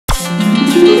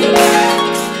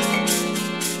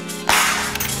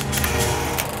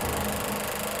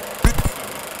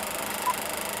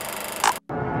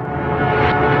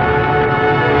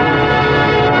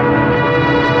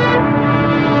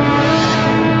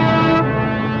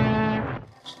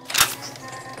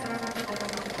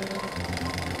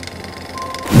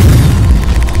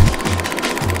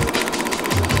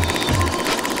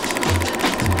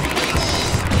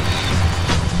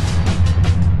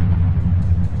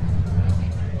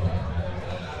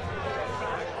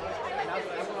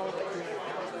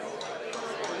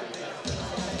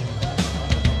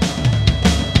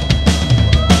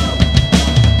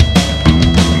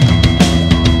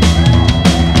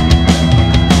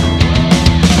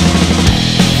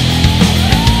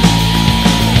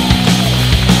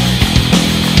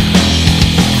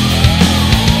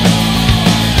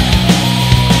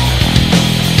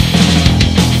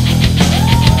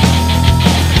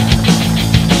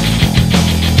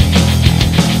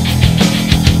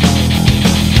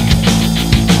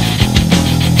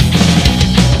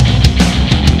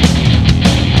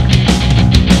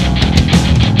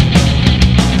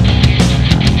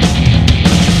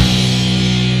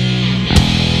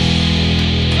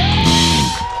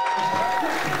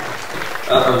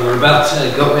We're about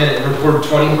to go in and record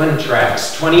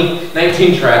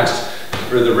 2019 tracks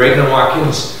for the Regan and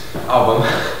Watkins album.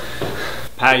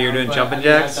 Pat, you're doing jumping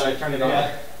jacks? I turned it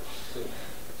off. Do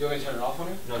you want me to turn it off on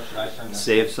it? No, should I turn it off?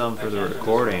 Save some for the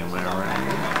recording when it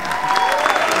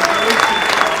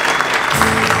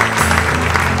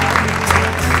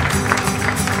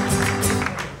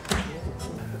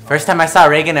First time I saw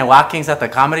Regan and Watkins at the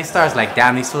Comedy Store, I was like,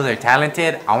 damn, these fools are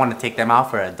talented. I want to take them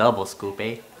out for a double scoop,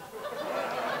 eh?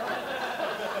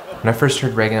 When I first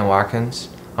heard Regan and Watkins,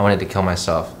 I wanted to kill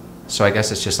myself. So I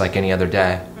guess it's just like any other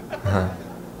day.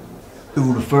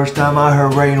 Ooh, the first time I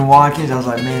heard Regan and Watkins, I was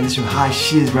like, man, this is some high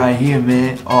shit right here,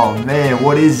 man. Oh man,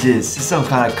 what is this? This is some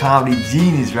kind of comedy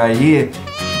genius right here.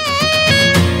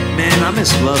 Man, I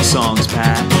miss love songs,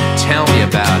 Pat. Tell me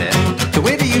about it. The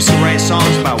way they used to write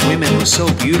songs about women was so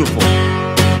beautiful.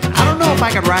 I don't know if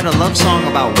I could write a love song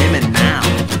about women now.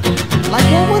 Like,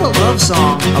 what would a love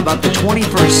song about the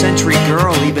 21st century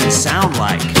girl even sound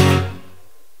like?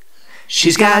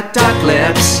 She's got duck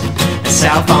lips and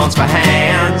cell phones for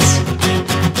hands.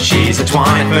 She's a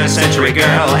 21st century girl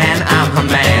and I'm her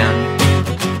man.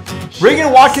 Regan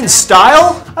and Watkins'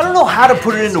 style? I don't know how to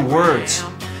put it into words,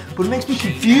 but it makes me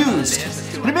confused.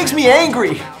 And it makes me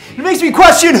angry. It makes me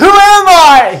question, who am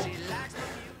I?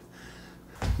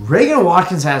 Regan and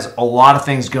Watkins has a lot of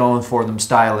things going for them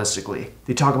stylistically.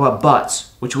 They talk about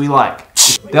butts, which we like.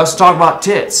 They also talk about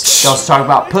tits. They also talk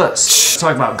about puss. They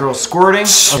talk about girls squirting,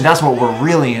 and that's what we're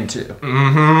really into.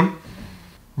 Mm-hmm.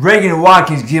 Regan and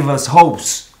Watkins give us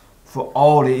hopes for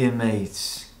all the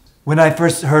inmates. When I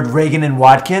first heard Regan and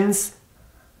Watkins,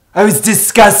 I was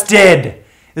disgusted. It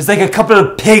was like a couple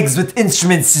of pigs with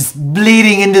instruments just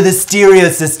bleeding into the stereo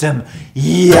system.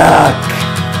 Yuck.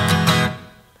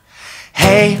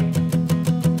 Hey,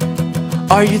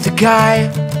 are you the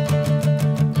guy?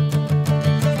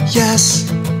 Yes,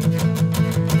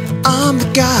 I'm the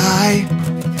guy.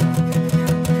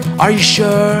 Are you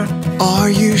sure? Are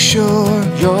you sure?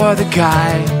 You're the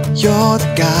guy. You're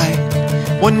the guy.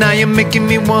 Well, now you're making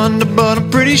me wonder, but I'm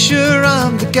pretty sure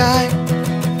I'm the guy.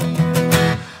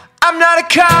 I'm not a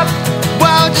cop.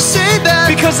 Why'd you say that?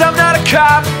 Because I'm not a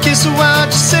cop. Guess why'd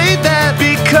you say that?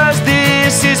 Because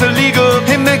this is illegal.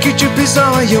 Hey man, could you please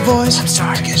lower your voice? I'm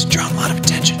sorry, I guess draw a lot of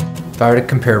attention. If I were to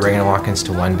compare Regan and Watkins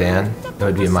to one band, it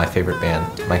would be my favorite band,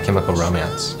 My Chemical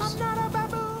Romance.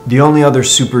 The only other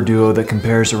super duo that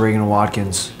compares to Regan and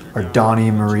Watkins are Donnie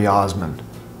and Marie Osmond.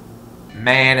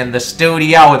 Man, in the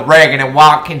studio with Regan and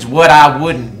Watkins, what I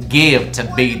wouldn't give to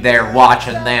be there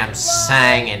watching them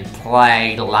sing and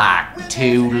play like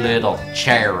two little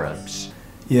cherubs.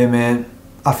 Yeah, man,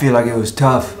 I feel like it was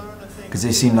tough, because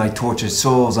they seem like tortured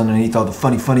souls underneath all the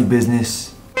funny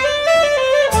business.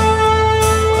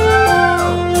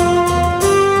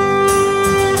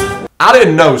 I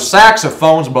didn't know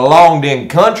saxophones belonged in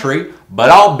country, but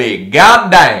I'll be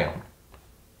goddamn.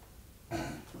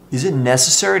 Is it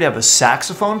necessary to have a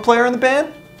saxophone player in the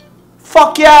band?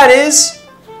 Fuck yeah, it is!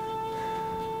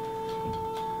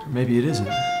 Or maybe it isn't.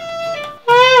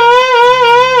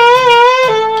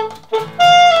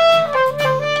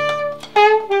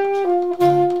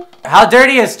 How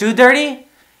dirty is too dirty?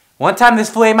 One time this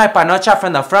fool ate my panocha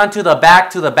from the front to the back,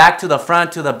 to the back, to the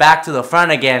front, to the back, to the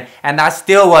front again, and that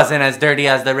still wasn't as dirty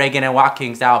as the Regan and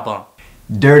Watkins album.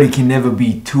 Dirty can never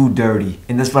be too dirty,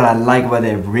 and that's what I like about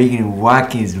that Regan and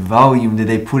Watkins volume that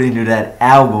they put into that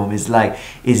album. It's like,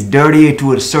 it's dirty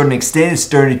to a certain extent, it's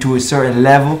dirty to a certain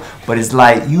level, but it's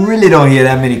like, you really don't hear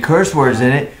that many curse words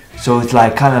in it, so it's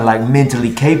like kind of like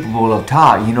mentally capable of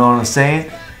talk, you know what I'm saying?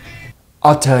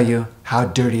 I'll tell you how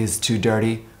dirty is too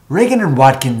dirty. Regan and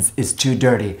Watkins is too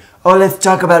dirty. Oh, let's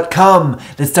talk about cum.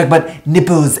 Let's talk about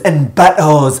nipples and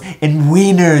buttholes and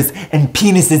wieners and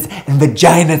penises and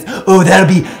vaginas. Oh,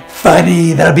 that'll be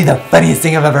funny. That'll be the funniest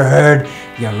thing I've ever heard.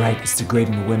 Yeah, right. It's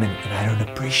degrading to women, and I don't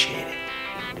appreciate it.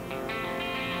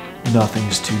 Nothing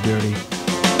is too dirty.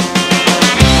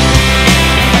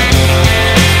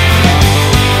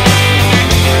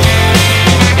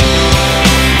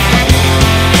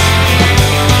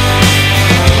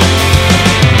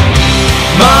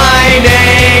 My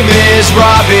name is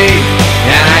Robbie,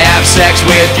 and I have sex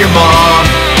with your mom.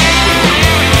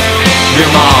 Your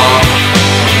mom.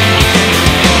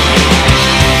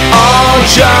 All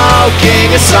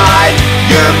joking aside,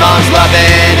 your mom's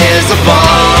loving is a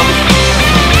bomb.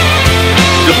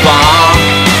 The bomb.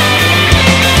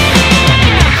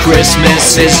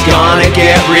 Christmas is gonna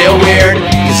get real weird,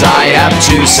 'cause I have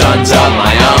two sons of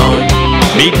my own.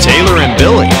 Meet Taylor and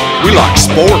Billy. We like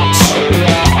sports.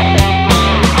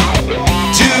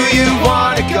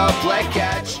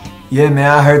 Yeah,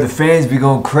 man, I heard the fans be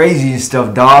going crazy and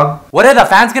stuff, dog. What are the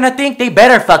fans gonna think? They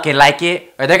better fucking like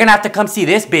it, or they're gonna have to come see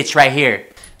this bitch right here.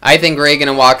 I think Regan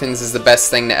and Watkins is the best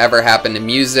thing to ever happen to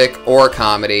music or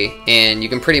comedy, and you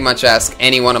can pretty much ask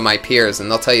any one of my peers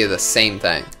and they'll tell you the same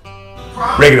thing.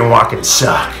 Regan and Watkins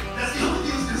suck.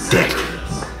 Dick.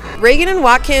 Regan and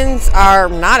Watkins are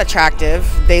not attractive.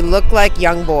 They look like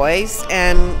young boys,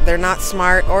 and they're not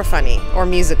smart or funny or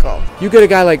musical. You get a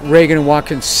guy like Regan and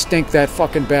Watkins stink that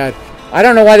fucking bad. I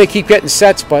don't know why they keep getting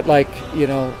sets, but like, you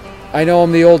know, I know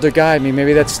I'm the older guy. I mean,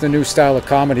 maybe that's the new style of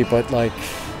comedy, but like,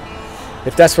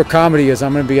 if that's what comedy is,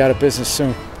 I'm going to be out of business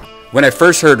soon. When I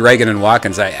first heard Regan and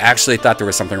Watkins, I actually thought there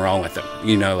was something wrong with them.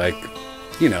 You know, like,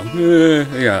 you know.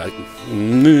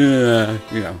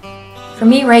 For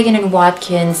me, Regan and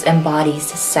Watkins embodies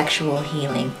sexual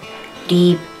healing,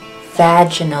 deep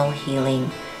vaginal healing,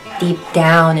 deep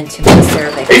down into my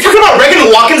cervix. Are you talking about Regan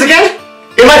and Watkins again?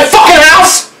 In my fucking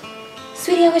house?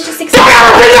 Sweetie, I was just Don't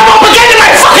ever bring them up again in my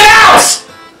fucking house!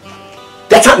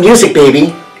 That's not music,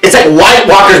 baby. It's like White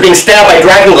Walkers being stabbed by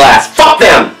dragonglass. Fuck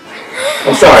them!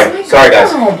 I'm sorry. Sorry,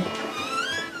 guys.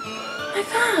 My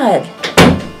God.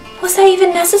 Was that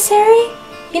even necessary?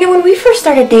 You know, when we first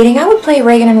started dating, I would play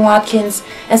Regan and Watkins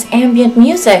as ambient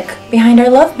music behind our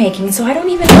lovemaking, so I don't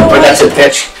even know. But that's it,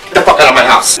 bitch. Get the fuck out of my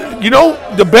house. You know,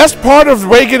 the best part of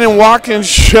Regan and Watkins'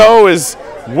 show is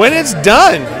when it's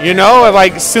done, you know?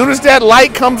 Like, as soon as that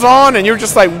light comes on and you're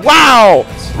just like, wow!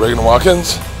 Regan and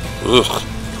Watkins? Ugh.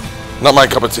 Not my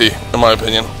cup of tea, in my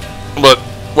opinion. But,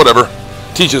 whatever.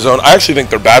 Teach his own. I actually think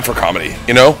they're bad for comedy,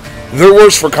 you know? They're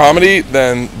worse for comedy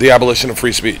than the abolition of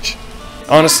free speech.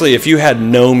 Honestly, if you had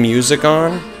no music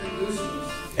on,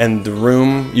 and the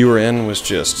room you were in was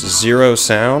just zero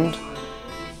sound,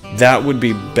 that would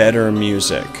be better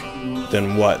music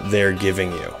than what they're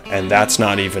giving you. And that's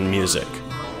not even music.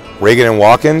 Regan and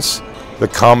Watkins, the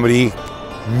comedy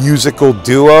musical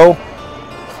duo,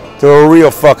 they're a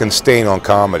real fucking stain on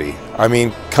comedy. I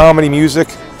mean, comedy music,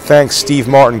 thanks Steve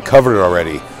Martin covered it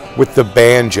already, with the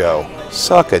banjo.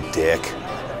 Suck a dick.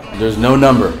 There's no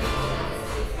number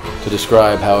to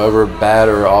describe however bad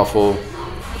or awful.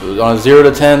 On a 0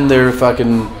 to 10, they're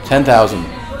fucking 10,000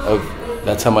 of,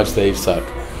 that's how much they suck.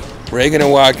 Regan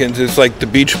and Watkins is like the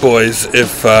Beach Boys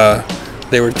if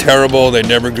they were terrible, they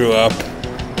never grew up,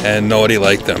 and nobody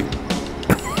liked them.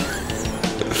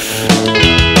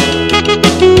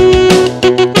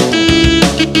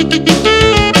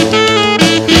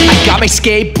 Got my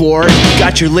skateboard,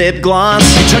 got your lip gloss,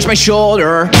 you touch my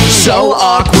shoulder, so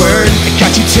awkward. I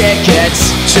got you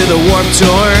tickets to the Warped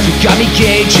Tour, you got me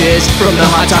gauges from the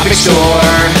Hot Topic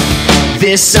store.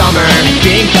 This summer, I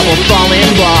think that we'll fall in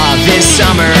love. This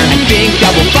summer, I think that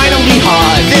we'll finally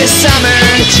hug. This summer,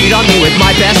 you'll cheat on me with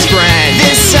my best friend.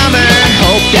 This summer, I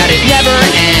hope that it never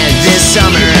ends. This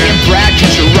summer, me and Brad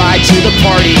catch a ride to the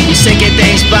party. We singing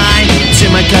things by to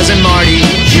my cousin Marty.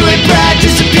 You and Brad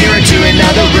disappear into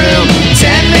another room. 10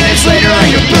 minutes later, I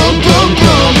hear boom, boom,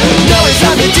 boom. No, it's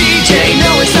not the DJ.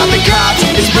 No, it's not the cops.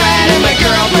 It's Brad and my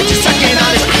girl, but you're sucking on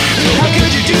his. How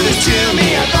could you do this to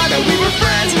me? I thought that we were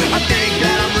friends. I think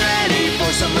that I'm ready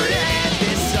for summer to end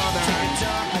this summer.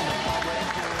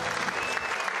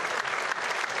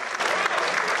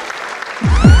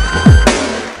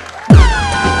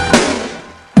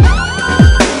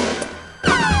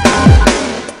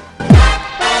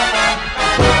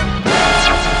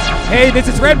 Hey, this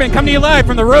is Redban coming to you live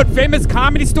from the Road Famous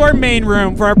Comedy Store main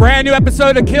room for a brand new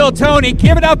episode of Kill Tony.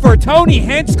 Give it up for Tony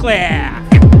Hinchcliffe.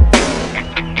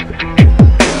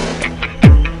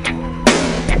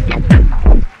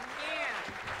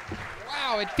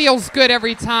 It feels good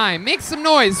every time. Make some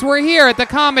noise. We're here at the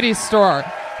Comedy Store.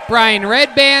 Brian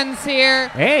Redban's here.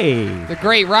 Hey. The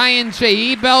great Ryan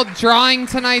J. Ebelt drawing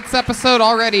tonight's episode.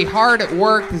 Already hard at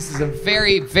work. This is a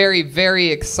very, very, very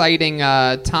exciting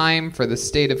time for the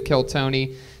state of Kill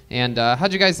Tony. And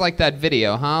how'd you guys like that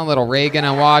video, huh? Little Regan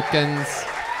and Watkins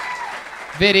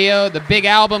video. The big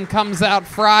album comes out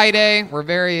Friday. We're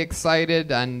very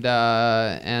excited. And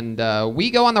we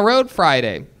go on the road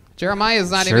Friday. Jeremiah is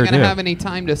not even going to have any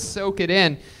time to soak it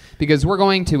in because we're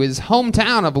going to his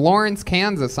hometown of Lawrence,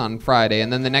 Kansas on Friday.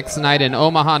 And then the next night in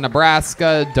Omaha,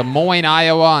 Nebraska, Des Moines,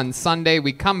 Iowa on Sunday.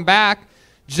 We come back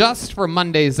just for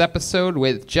Monday's episode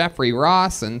with Jeffrey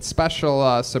Ross and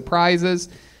special surprises.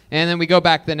 And then we go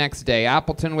back the next day.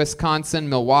 Appleton, Wisconsin,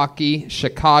 Milwaukee,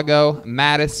 Chicago,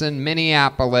 Madison,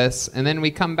 Minneapolis. And then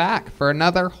we come back for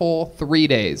another whole 3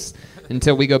 days.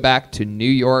 Until we go back to New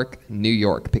York,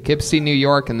 Poughkeepsie, New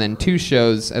York, and then 2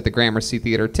 shows at the Gramercy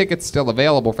Theater. Tickets still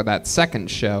available for that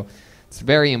second show. It's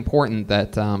very important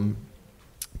that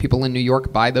people in New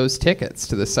York buy those tickets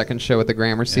to the second show at the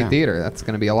Gramercy Theater. That's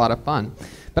going to be a lot of fun.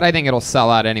 But I think it'll sell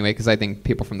out anyway because I think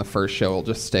people from the first show will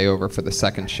just stay over for the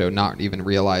second show, not even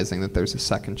realizing that there's a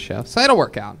second show. So it'll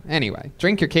work out. Anyway,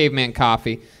 drink your Caveman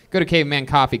coffee. Go to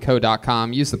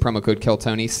cavemancoffeeco.com. Use the promo code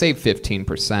KillTony. Save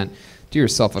 15%. Do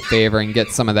yourself a favor and get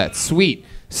some of that sweet,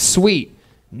 sweet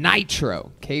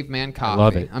Nitro Caveman coffee.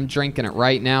 Love it. I'm drinking it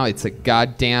right now. It's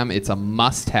a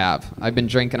must-have. I've been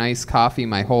drinking iced coffee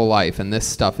my whole life, and this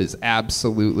stuff is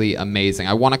absolutely amazing.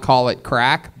 I want to call it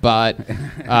crack, but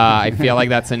I feel like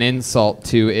that's an insult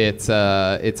to its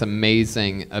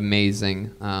amazing,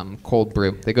 amazing cold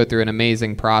brew. They go through an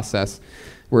amazing process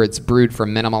where it's brewed for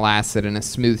minimal acid and a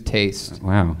smooth taste.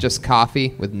 Wow. Just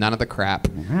coffee with none of the crap.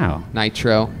 Wow.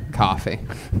 Nitro coffee.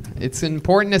 It's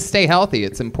important to stay healthy.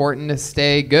 It's important to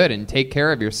stay good and take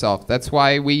care of yourself. That's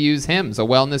why we use Hims, a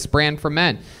wellness brand for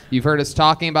men. You've heard us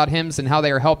talking about Hims and how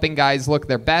they are helping guys look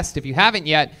their best. If you haven't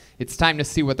yet, it's time to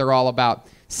see what they're all about.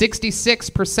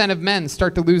 66% of men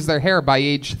start to lose their hair by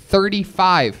age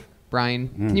 35. Brian,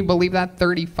 can you believe that?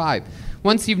 35.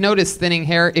 Once you've noticed thinning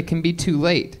hair, it can be too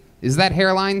late. Is that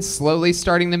hairline slowly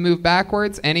starting to move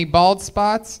backwards? Any bald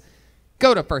spots?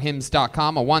 Go to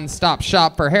forhims.com, a one-stop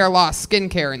shop for hair loss,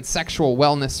 skincare, and sexual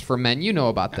wellness for men. You know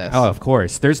about this. Oh, of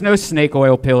course. There's no snake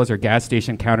oil pills or gas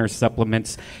station counter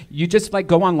supplements. You just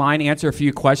go online, answer a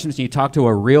few questions, and you talk to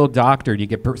a real doctor. You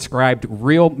get prescribed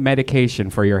real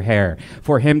medication for your hair.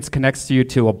 For Hims connects you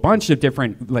to a bunch of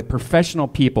different professional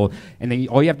people, and then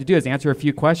all you have to do is answer a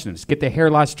few questions. Get the hair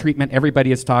loss treatment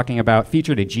everybody is talking about,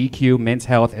 featured at GQ, Men's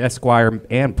Health, Esquire,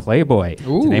 and Playboy,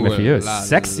 to name a few.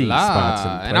 Sexy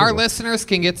spots. And our listeners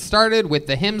can get started with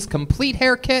the Hims Complete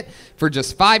Hair Kit for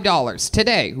just $5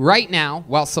 today, right now,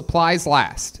 while supplies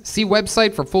last. See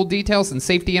website for full details and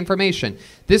safety information.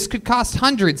 This could cost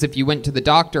hundreds if you went to the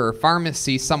doctor or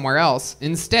pharmacy somewhere else.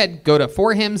 Instead, go to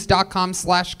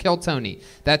forhims.com/KillTony.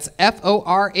 That's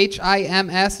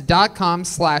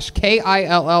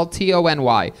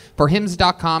FORHIMS.com/KILLTONY.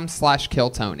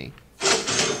 Forhims.com/KillTony.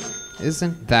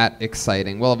 Isn't that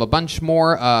exciting? We'll have a bunch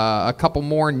more, a couple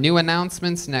more new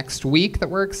announcements next week that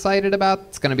we're excited about.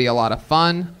 It's going to be a lot of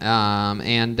fun.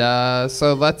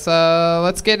 So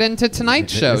let's get into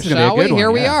tonight's show, shall we?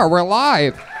 Here we are. We're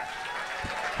live.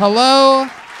 Hello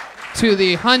to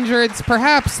the hundreds,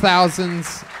 perhaps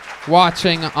thousands,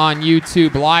 watching on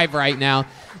YouTube live right now.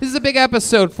 This is a big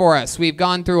episode for us. We've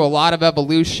gone through a lot of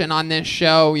evolution on this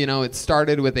show. You know, it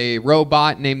started with a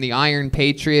robot named the Iron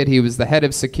Patriot. He was the head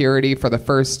of security for the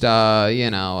first,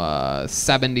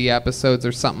 70 episodes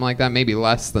or something like that. Maybe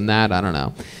less than that. I don't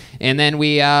know. And then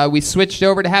we switched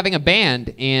over to having a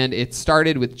band, and it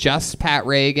started with just Pat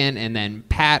Regan, and then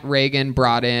Pat Regan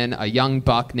brought in a young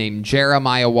buck named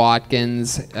Jeremiah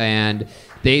Watkins, and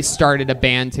they started a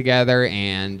band together,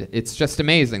 and it's just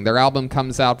amazing. Their album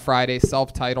comes out Friday,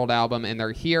 self-titled album, and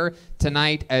they're here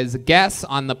tonight as guests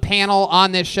on the panel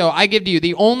on this show. I give to you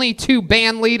the only two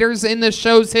band leaders in the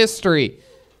show's history.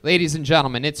 Ladies and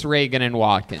gentlemen, it's Regan and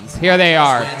Watkins. Here they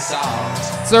are.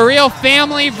 It's a real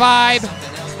family vibe.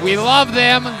 We love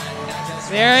them.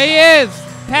 There he is.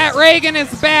 Pat Regan is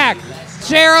back.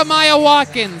 Jeremiah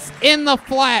Watkins in the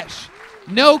flesh.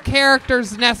 No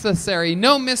characters necessary.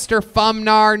 No Mr.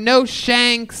 Fumnar. No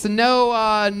Shanks.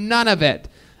 No none of it.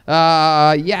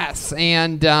 Yes,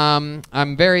 and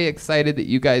I'm very excited that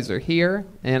you guys are here,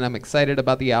 and I'm excited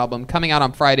about the album coming out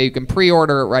on Friday. You can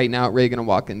pre-order it right now at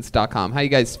ReganandWatkins.com. How you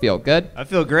guys feel? Good? I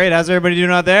feel great. How's everybody doing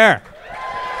out there?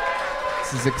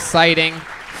 This is exciting.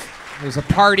 There's a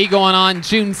party going on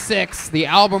June 6th, the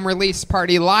album release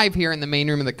party live here in the main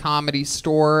room of the Comedy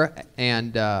Store.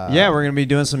 And yeah, we're going to be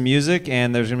doing some music,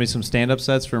 and there's going to be some stand-up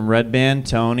sets from Redban,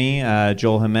 Tony,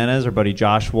 Joel Jimenez, our buddy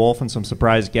Josh Wolf, and some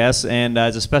surprise guests. And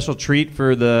as a special treat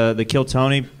for the Kill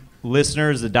Tony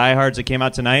listeners, the diehards that came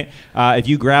out tonight, if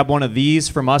you grab one of these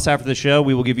from us after the show,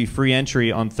 we will give you free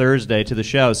entry on Thursday to the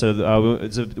show. So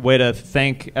it's a way to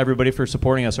thank everybody for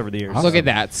supporting us over the years. Look at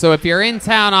that. So if you're in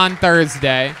town on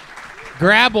Thursday,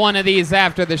 grab one of these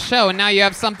after the show, and now you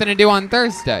have something to do on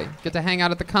Thursday. Get to hang out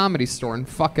at the Comedy Store and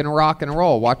fucking rock and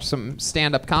roll. Watch some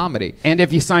stand-up comedy. And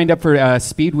if you signed up for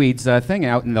Speedweed's thing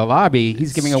out in the lobby,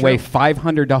 he's giving away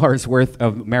 $500 worth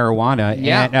of marijuana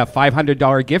and a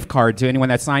 $500 gift card to anyone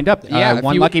that signed up.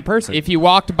 One lucky person. If you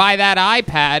walked by that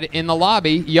iPad in the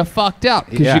lobby, you fucked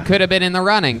up because you could have been in the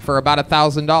running for about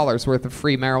 $1,000 worth of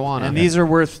free marijuana. And these are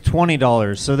worth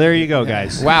 $20, so there you go,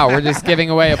 guys. Wow, we're just giving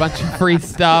away a bunch of free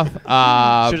stuff.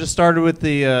 Should have started with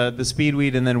the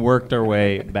speedweed and then worked our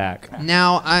way back.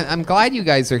 Now, I'm glad you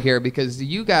guys are here because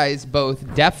you guys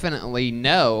both definitely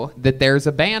know that there's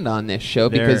a band on this show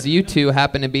because you two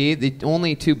happen to be the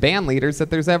only two band leaders that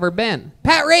there's ever been.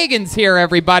 Pat Regan's here,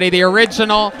 everybody, the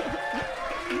original.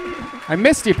 I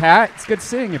missed you, Pat. It's good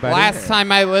seeing you, buddy. Last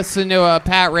time I listened to a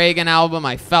Pat Regan album,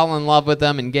 I fell in love with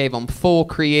them and gave them full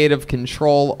creative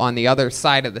control on the other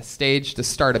side of the stage to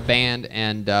start a band.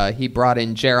 And he brought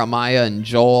in Jeremiah and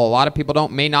Joel. A lot of people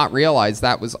may not realize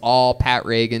that was all Pat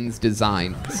Regan's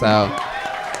design. So,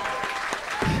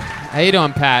 how you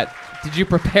doing, Pat? Did you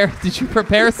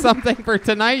prepare something for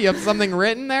tonight? You have something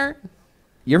written there?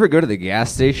 You ever go to the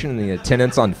gas station and the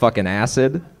attendant's on fucking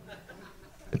acid?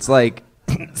 It's like,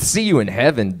 see you in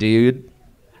heaven, dude.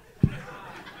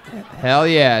 Hell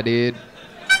yeah, dude.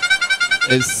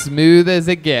 As smooth as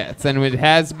it gets, and it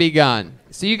has begun.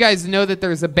 So you guys know that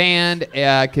there's a band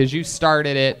because you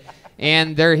started it,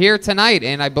 and they're here tonight.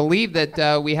 And I believe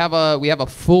that we have a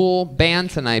full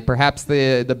band tonight. Perhaps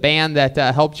the band that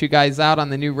helped you guys out on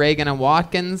the new Regan and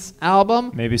Watkins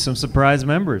album. Maybe some surprise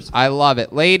members. I love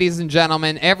it, ladies and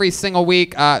gentlemen. Every single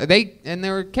week,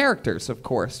 they're characters, of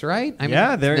course, right? I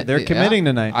mean, they're committing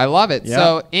tonight. I love it. Yeah.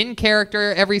 So in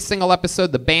character, every single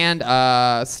episode, the band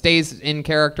stays in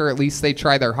character. At least they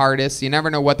try their hardest. You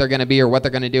never know what they're going to be or what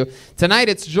they're going to do. Tonight,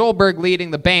 it's Joelberg leading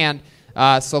the band.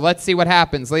 So let's see what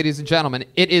happens, ladies and gentlemen.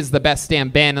 It is the best damn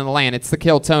band in the land. It's the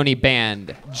Kill Tony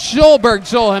Band. Joelberg,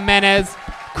 Joel Jimenez,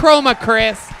 Chroma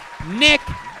Chris, Nick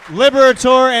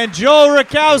Liberator, and Joel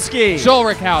Rakowski. Joel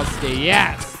Rakowski,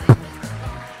 yes.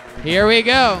 Here we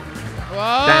go. Whoa,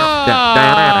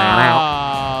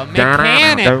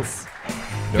 mechanics.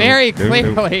 Very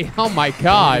clearly. Oh my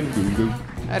God,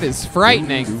 that is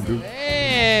frightening.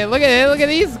 Hey, look at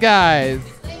these guys.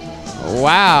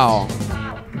 Wow.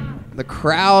 The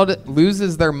crowd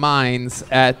loses their minds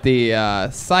at the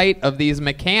sight of these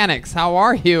mechanics. How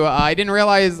are you? I didn't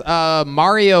realize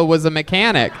Mario was a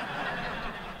mechanic.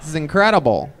 This is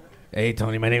incredible. Hey,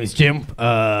 Tony, my name is Jim.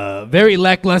 Very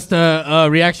lackluster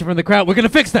reaction from the crowd. We're going to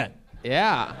fix that.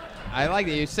 Yeah, I like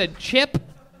it. You said Chip,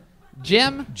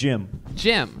 Jim? Jim.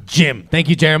 Jim. Thank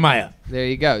you, Jeremiah. There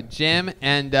you go, Jim.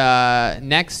 And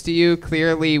next to you,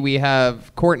 clearly, we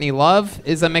have Courtney Love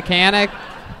is a mechanic.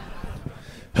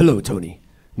 Hello, Tony.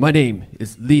 My name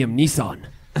is Liam Neeson.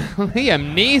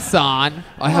 Liam Neeson?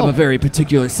 I have a very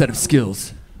particular set of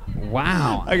skills.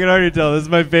 Wow. I can already tell. This is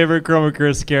my favorite Chroma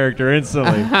Chris character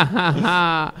instantly.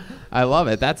 I love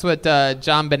it. That's what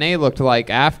John Bonet looked like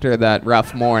after that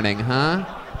rough morning, huh?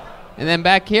 And then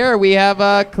back here, we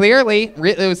have clearly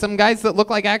some guys that look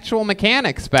like actual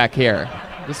mechanics back here.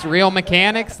 Just real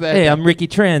mechanics. Hey, I'm Ricky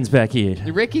Trans back here.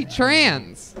 Ricky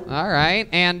Trans. All right.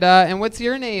 And what's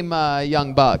your name,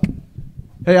 young buck?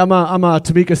 Hey, I'm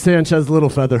Tamika Sanchez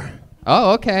Littlefeather.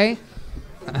 Oh, okay.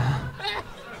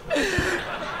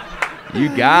 You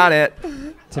got it.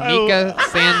 Tamika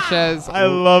Sanchez. I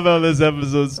love how this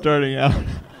episode's starting out.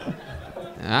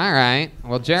 All right.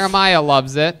 Well, Jeremiah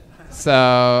loves it.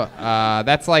 So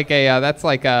that's like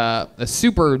a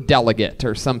super delegate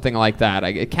or something like that.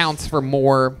 It counts for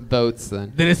more votes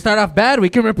than. Did it start off bad? We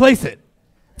can replace it.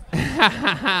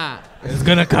 It's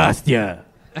gonna cost you.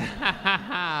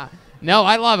 No,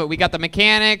 I love it. We got the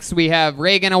mechanics. We have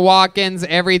Regan and Watkins.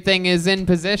 Everything is in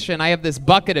position. I have this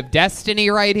bucket of destiny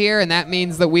right here, and that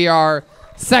means that we are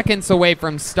seconds away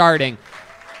from starting.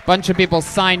 Bunch of people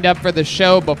signed up for the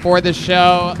show before the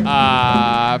show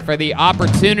for the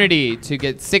opportunity to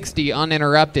get 60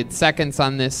 uninterrupted seconds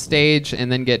on this stage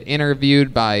and then get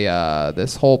interviewed by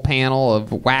this whole panel of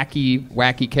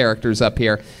wacky characters up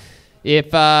here. If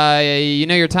you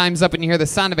know your time's up and you hear the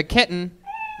sound of a kitten,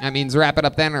 that means wrap it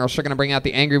up then, or else we're going to bring out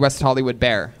the Angry West Hollywood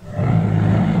Bear.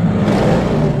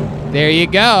 There you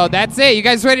go. That's it. You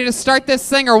guys ready to start this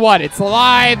thing or what? It's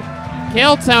live.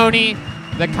 Kill Tony,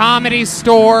 the Comedy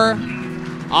Store,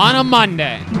 on a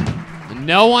Monday.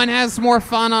 No one has more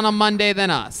fun on a Monday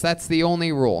than us. That's the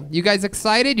only rule. You guys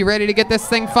excited? You ready to get this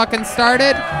thing fucking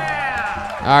started?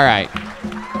 All right.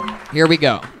 Here we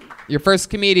go. Your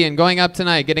first comedian going up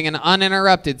tonight, getting an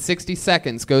uninterrupted 60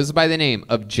 seconds, goes by the name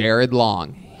of Jared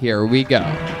Long. Here we go.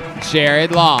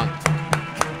 Jared Long.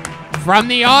 From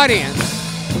the audience.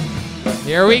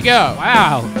 Here we go.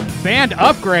 Wow. Band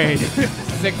upgrade.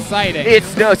 This is exciting.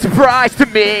 It's no surprise to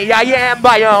me, I am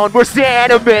my own worst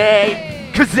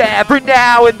enemy. Cause every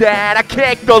now and then I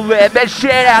kick the living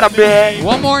shit out of me.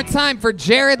 One more time for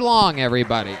Jared Long,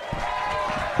 everybody.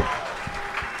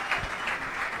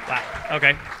 Wow.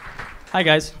 Okay. Hi,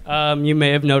 guys. You may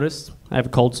have noticed I have a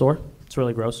cold sore. It's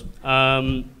really gross.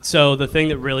 So the thing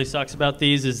that really sucks about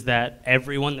these is that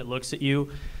everyone that looks at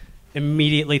you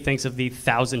immediately thinks of the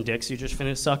 1,000 dicks you just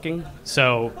finished sucking.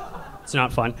 So it's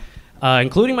not fun.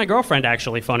 Including my girlfriend,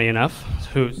 actually, funny enough,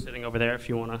 who's sitting over there if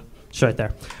you want to. She's right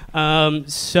there.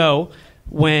 So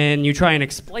when you try and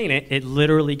explain it, it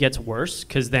literally gets worse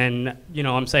because then,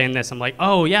 I'm saying this. I'm like,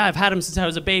 oh, yeah, I've had him since I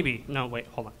was a baby. No, wait,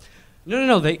 hold on.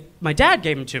 No, my dad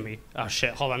gave him to me. Oh,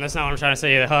 shit, hold on. That's not what I'm trying to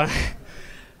say either, huh?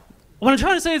 What I'm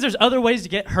trying to say is there's other ways to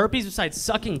get herpes besides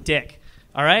sucking dick,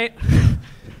 all right?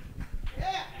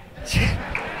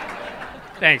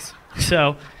 Thanks.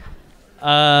 So,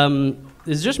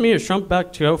 is it just me or is Trump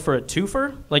about to go for a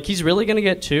twofer? Like, he's really going to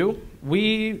get two?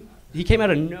 He came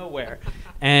out of nowhere,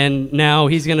 and now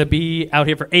he's going to be out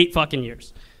here for 8 fucking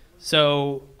years.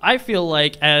 So I feel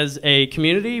like as a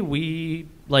community, we,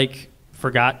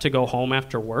 forgot to go home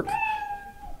after work.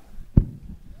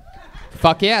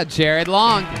 Fuck yeah, Jared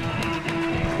Long.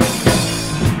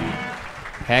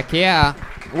 Heck yeah.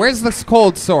 Where's this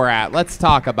cold sore at? Let's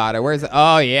talk about it. Where's it?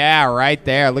 Oh, yeah, right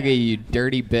there. Look at you,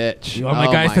 dirty bitch. You want my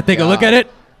guys to take a look at it?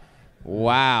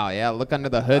 Wow, yeah, look under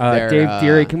the hood there. Dave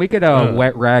Deery, can we get a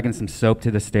wet rag and some soap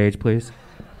to the stage, please?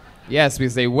 Yes,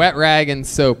 because a wet rag and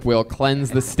soap will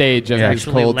cleanse the stage of his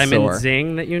cold lemon sore.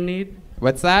 Zing that you need?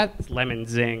 What's that? It's lemon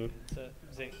Zing.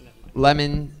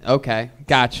 Lemon, okay,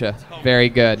 gotcha. Very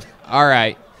good. All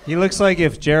right. He looks like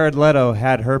if Jared Leto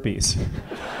had herpes.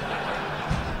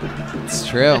 It's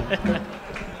true.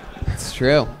 It's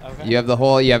true. Okay. You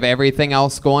have everything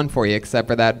else going for you except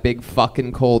for that big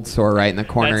fucking cold sore right in the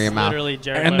corner of your mouth.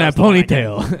 And that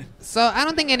ponytail. So I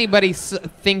don't think anybody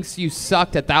thinks you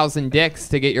sucked 1,000 dicks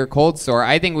to get your cold sore.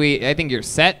 I think your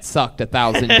set sucked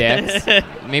 1,000 dicks,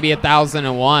 maybe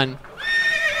 1,001.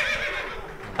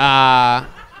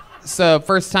 So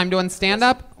first time doing stand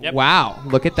up? Yep. Wow,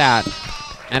 look at that.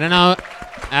 I don't know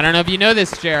if you know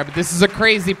this, Jared, but this is a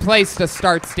crazy place to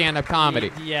start stand-up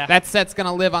comedy. Yeah. That set's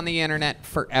gonna live on the internet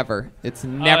forever. It's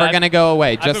never gonna go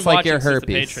away, just like your herpes.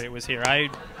 The Patriot was here. I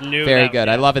knew. Very good.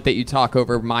 I love it that you talk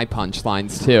over my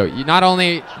punchlines too. You not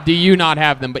only do you not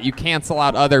have them, but you cancel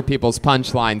out other people's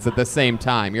punchlines at the same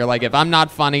time. You're like, if I'm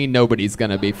not funny, nobody's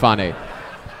gonna be funny.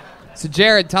 So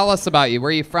Jared, tell us about you. Where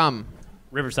are you from?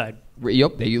 Riverside.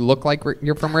 Yep. You look like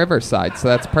you're from Riverside, so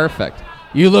that's perfect.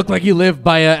 You look like you live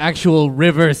by an actual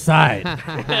riverside.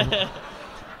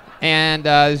 And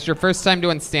this is your first time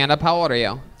doing stand-up. How old are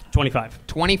you? 25.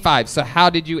 25. So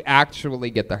how did you actually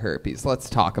get the herpes? Let's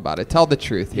talk about it. Tell the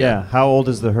truth here. Yeah. How old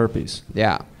is the herpes?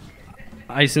 Yeah.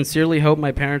 I sincerely hope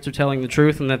my parents are telling the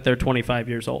truth and that they're 25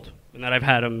 years old and that I've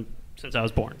had them since I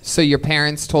was born. So your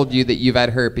parents told you that you've had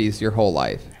herpes your whole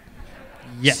life?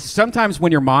 Yes. Sometimes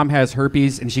when your mom has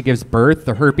herpes and she gives birth,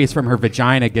 the herpes from her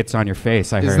vagina gets on your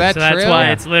face. I heard. Is that so true? That's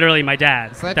why it's literally my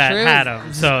dad that true? had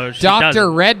him. So Dr.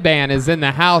 Redban is in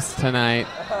the house tonight.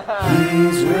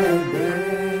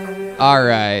 All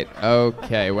right.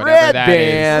 Okay. Whatever that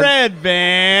is.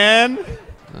 Redban.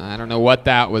 I don't know what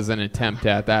that was an attempt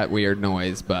at, that weird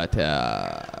noise, but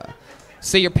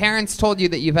so your parents told you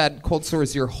that you've had cold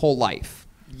sores your whole life?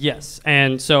 Yes.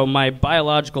 And so my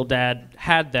biological dad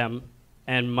had them.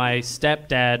 And my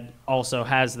stepdad also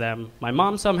has them. My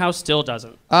mom somehow still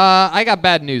doesn't. I got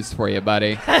bad news for you,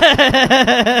 buddy.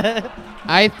 I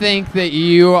think that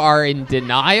you are in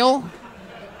denial,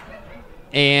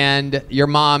 and your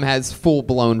mom has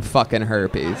full-blown fucking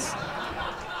herpes.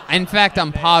 In fact,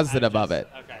 I'm positive of it.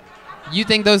 Okay. You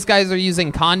think those guys are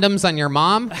using condoms on your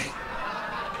mom?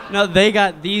 No, they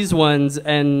got these ones,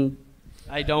 and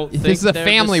I don't think this is a they're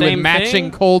family the with same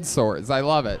matching thing. cold sores. I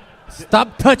love it.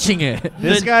 Stop touching it.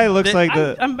 This guy looks like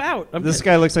I'm out. This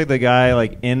guy looks like the guy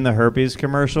in the herpes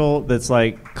commercial that's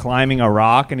climbing a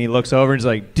rock and he looks over and he's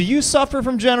like, "Do you suffer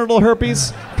from genital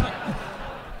herpes?"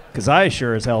 Because I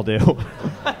sure as hell do.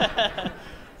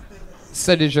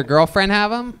 So does your girlfriend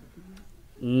have them?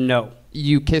 No.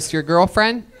 You kiss your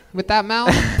girlfriend with that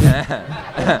mouth?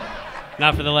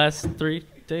 Not for the last 3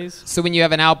 days. So when you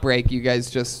have an outbreak, you guys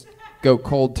just go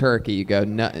cold turkey. You go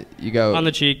on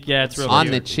the cheek. Yeah, it's real on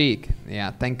weird. the cheek.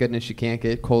 Yeah, thank goodness you can't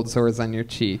get cold sores on your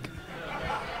cheek.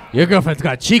 Your girlfriend's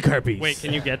got cheek herpes. Wait,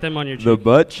 can you get them on your cheek? The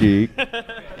butt cheek.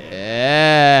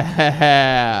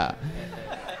 Yeah.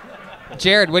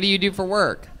 Jared, what do you do for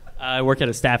work? I work at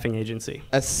a staffing agency.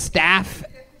 A staff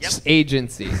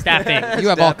agency. Staffing. You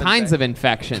have all kinds of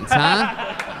infections, huh?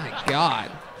 My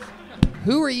God.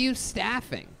 Who are you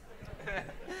staffing?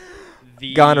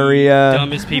 The Gonorrhea.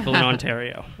 dumbest people in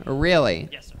Ontario. Really?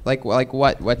 Yes, sir. Like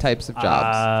what types of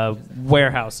jobs?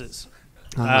 Warehouses.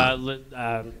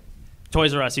 Uh-huh.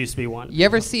 Toys R Us used to be one. You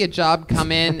ever see a job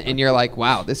come in and you're like,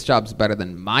 wow, this job's better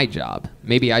than my job.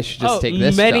 Maybe I should just take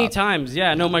this many job. times,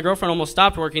 yeah. No, my girlfriend almost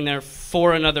stopped working there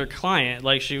for another client.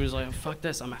 Like, she was like, fuck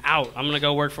this, I'm out. I'm going to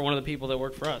go work for one of the people that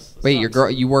work for us. This Wait,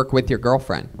 sucks. you work with your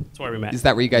girlfriend? That's where we met. Is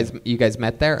that where you guys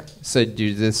met there? So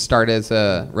did this start as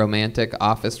a romantic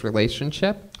office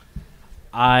relationship?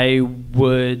 I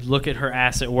would look at her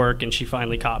ass at work, and she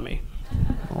finally caught me.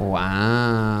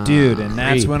 Wow. Dude, and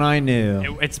that's when I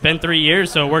knew. It's been 3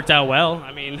 years, so it worked out well.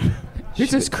 I mean...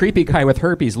 Who's this creepy guy with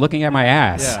herpes looking at my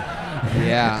ass?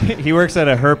 Yeah. He works at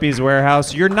a herpes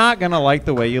warehouse. You're not going to like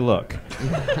the way you look.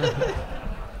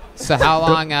 So how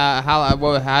long,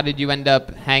 how did you end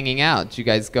up hanging out? Did you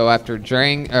guys go after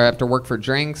work for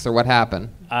drinks, or what happened?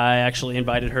 I actually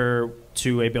invited her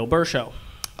to a Bill Burr show.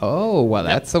 Oh, well,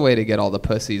 that's the way to get all the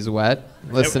pussies wet.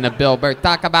 Listen to Bill Burr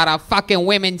talk about how fucking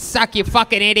women suck, you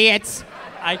fucking idiots.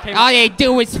 All they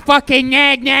do is fucking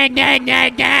nag, nag, nag,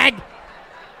 nag, nag.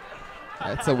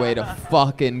 That's a way to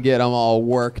fucking get them all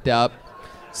worked up.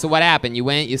 So what happened? You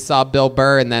went, you saw Bill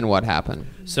Burr, and then what happened?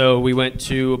 So we went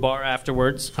to a bar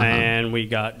afterwards, and we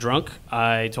got drunk.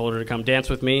 I told her to come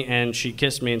dance with me, and she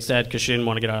kissed me instead because she didn't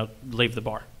want to leave the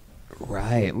bar.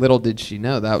 Right. Little did she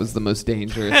know that was the most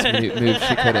dangerous move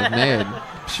she could have made.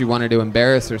 She wanted to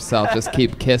embarrass herself. Just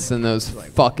keep kissing those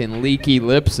fucking leaky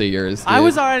lips of yours, dude. I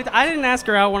was already. I didn't ask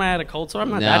her out when I had a cold sore. I'm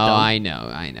not that dumb. I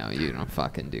know. You don't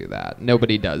fucking do that.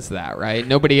 Nobody does that, right?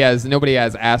 Nobody has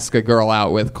ask a girl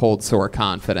out with cold sore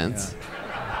confidence.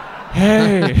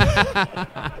 Hey.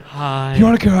 Hi. You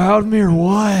want to go out with me or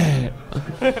what?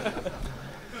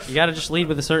 You got to just lead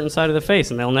with a certain side of the face,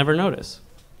 and they'll never notice.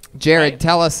 Jared,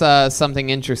 tell us something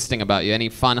interesting about you. Any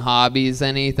fun hobbies,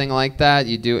 anything like that?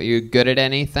 You good at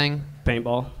anything?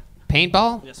 Paintball.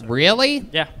 Paintball? Yes, sir. Really?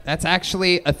 Yeah. That's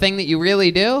actually a thing that you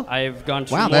really do? I've gone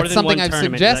to wow, more that's than something one I've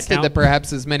tournament. suggested that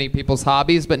perhaps is many people's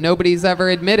hobbies, but nobody's ever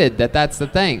admitted that that's the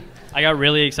thing. I got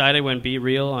really excited when Be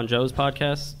Real on Joe's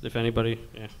podcast. If anybody,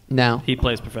 yeah. No. He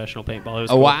plays professional paintball. It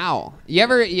was Oh cool. wow! You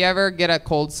ever get a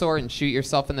cold sore and shoot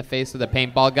yourself in the face with a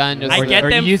paintball gun? I get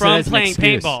them from playing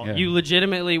paintball. Yeah. You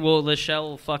legitimately will. The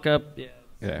shell will fuck up.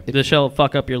 Yeah. The shell will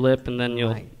fuck up your lip, and then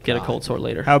you'll get a cold sore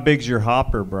later. How big's your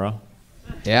hopper, bro?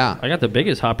 Yeah. I got the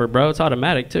biggest hopper, bro. It's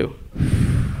automatic too.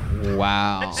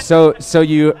 Wow.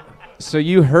 So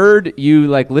you heard you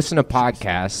like listen to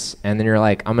podcasts, and then you're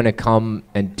like, I'm gonna come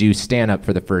and do stand up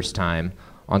for the first time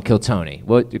on Kill Tony.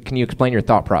 What can you explain your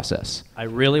thought process? I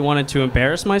really wanted to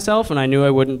embarrass myself, and I knew I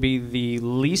wouldn't be the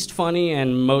least funny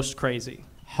and most crazy.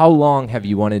 How long have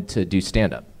you wanted to do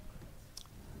stand up?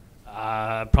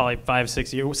 Probably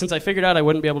 5-6 years since I figured out I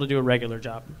wouldn't be able to do a regular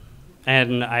job,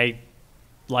 and I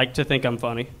like to think I'm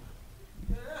funny.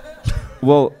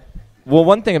 Well,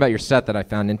 one thing about your set that I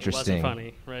found interesting. Wasn't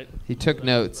funny, right? He took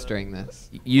notes during this.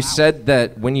 You said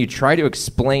that when you try to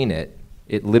explain it,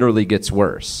 it literally gets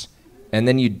worse. And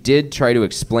then you did try to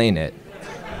explain it,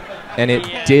 and it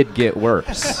did get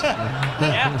worse.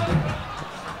 I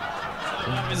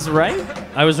was right.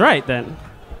 I was right then.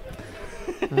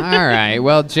 All right.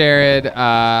 Well, Jared,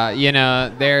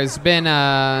 there's been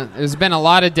a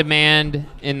lot of demand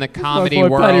in the comedy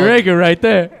world. Patty Regan right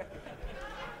there.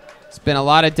 There's been a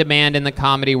lot of demand in the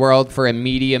comedy world for a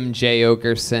medium Jay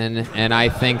Okerson, and I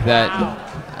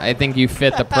think you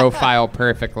fit the profile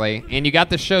perfectly. And you got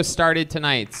the show started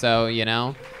tonight, so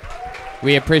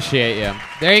we appreciate you.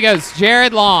 There he goes,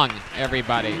 Jared Long,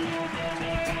 everybody.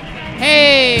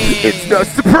 Hey! It's no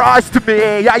surprise to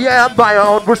me, I am my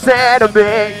own worst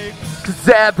enemy. 'Cause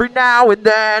every now and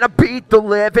then I beat the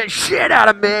living shit out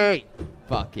of me.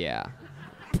 Fuck yeah.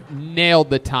 Nailed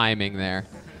the timing there.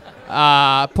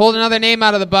 Pulled another name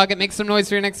out of the bucket. Make some noise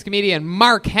for your next comedian.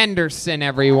 Mark Henderson,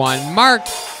 everyone. Mark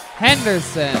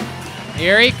Henderson.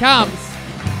 Here he comes.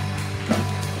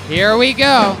 Here we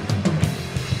go.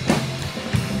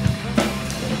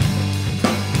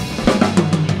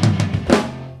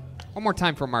 One more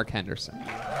time for Mark Henderson.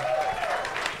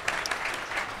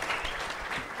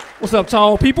 What's up,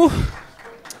 tall people?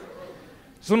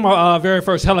 This was my very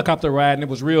first helicopter ride, and it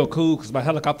was real cool because my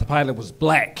helicopter pilot was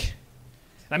black.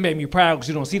 That made me proud because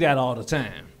you don't see that all the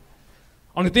time.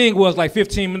 Only thing was, like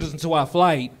 15 minutes into our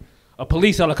flight, a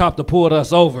police helicopter pulled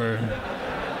us over.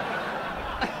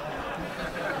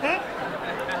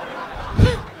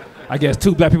 I guess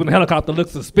two black people in the helicopter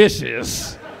looked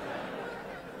suspicious.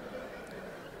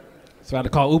 So I had to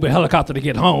call Uber helicopter to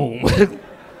get home.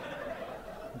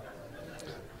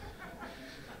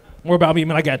 More about me,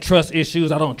 man, I got trust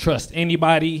issues. I don't trust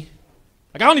anybody.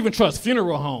 Like, I don't even trust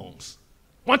funeral homes.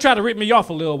 One tried to rip me off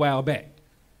a little while back.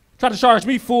 Tried to charge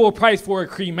me full price for a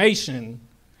cremation,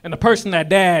 and the person that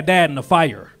died in the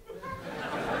fire.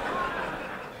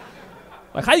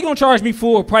 Like, how you gonna charge me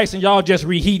full price and y'all just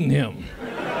reheating him?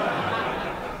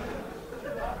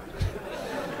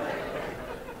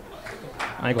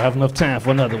 I ain't gonna have enough time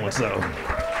for another one, so.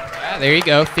 Yeah, there you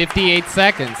go, 58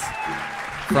 seconds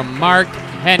from Mark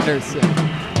Henderson.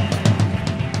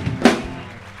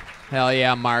 Hell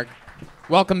yeah, Mark.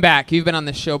 Welcome back. You've been on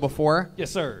the show before.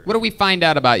 Yes, sir. What do we find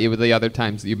out about you with the other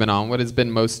times that you've been on? What has been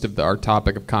most of our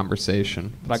topic of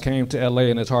conversation? I came to LA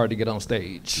and it's hard to get on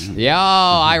stage. Yeah,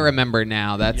 oh, I remember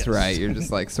now. That's right. You're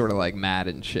just like sort of like mad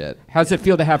and shit. How's it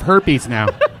feel to have herpes now?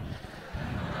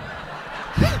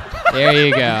 There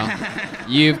you go.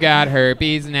 You've got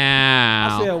herpes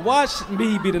now. I said, watch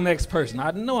me be the next person.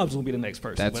 I know I was gonna be the next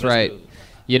person. That's but right.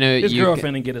 You know, his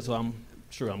girlfriend didn't get it, so I'm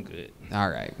sure I'm good. All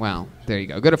right. Well, there you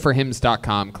go. Go to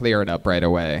forhims.com. Clear it up right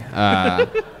away.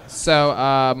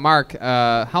 So, Mark,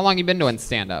 how long you been doing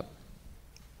stand-up?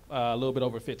 A little bit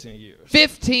over 15 years.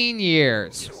 15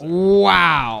 years. Yes,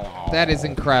 wow. That is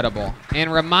incredible.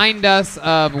 And remind us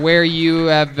of where you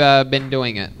have been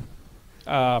doing it.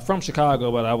 From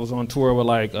Chicago, but I was on tour with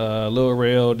like Lil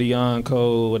Rel, Deion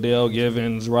Cole, Adele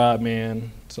Givens,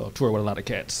 Rodman. So I toured with a lot of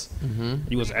cats. Mm-hmm.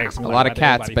 You was asking me a lot of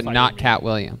cats, but not Cat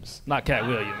Williams. Not Cat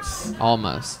Williams.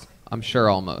 Almost. I'm sure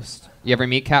almost. You ever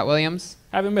meet Cat Williams?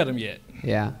 Haven't met him yet.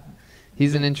 Yeah.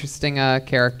 He's an interesting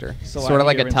character. So sort of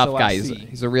like a tough so guy.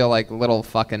 He's a real like little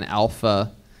fucking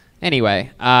alpha.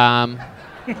 Anyway, how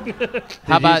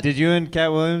about... Did you and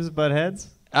Cat Williams butt heads?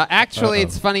 Actually,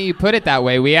 it's funny you put it that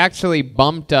way. We actually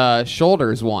bumped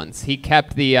shoulders once. He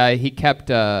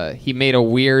made a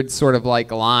weird sort of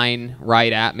like line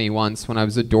right at me once when I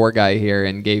was a door guy here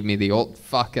and gave me the old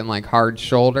fucking like hard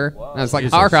shoulder. And I was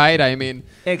like, all right, I mean,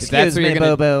 excuse me,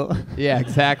 Bobo. Yeah,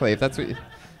 exactly. If that's what,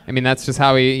 I mean, that's just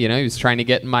how he was trying to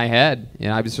get in my head. You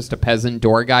know, I was just a peasant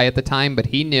door guy at the time, but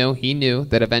he knew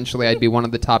that eventually I'd be one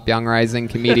of the top young rising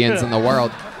comedians in the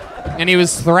world. And he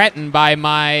was threatened by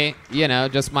my,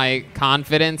 just my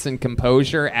confidence and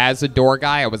composure as a door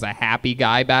guy. I was a happy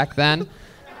guy back then.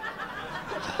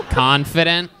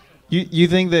 Confident. You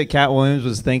think that Cat Williams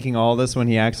was thinking all this when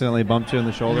he accidentally bumped you in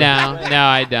the shoulder? No,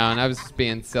 I don't. I was just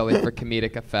being silly for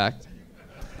comedic effect.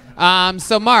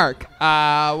 So, Mark,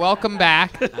 welcome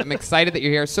back. I'm excited that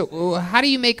you're here. So, how do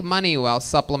you make money while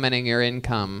supplementing your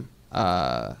income?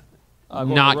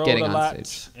 Not getting on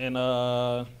stage. And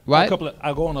what?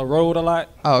 I go on the road a lot.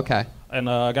 Oh, okay. And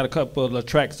I got a couple of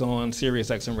tracks on Sirius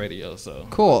XM radio. So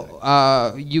cool.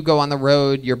 You go on the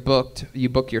road. You're booked. You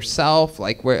book yourself.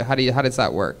 Like, how does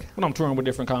that work? When I'm touring with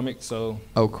different comics. So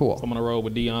cool. If I'm on the road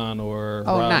with Deion or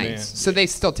Rodman. Nice. So they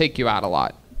still take you out a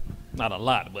lot. Not a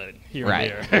lot, but here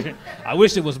and there. I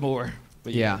wish it was more.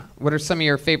 But yeah. What are some of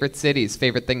your favorite cities?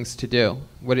 Favorite things to do?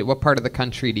 What part of the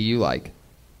country do you like?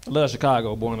 I love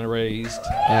Chicago, born and raised.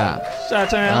 Yeah.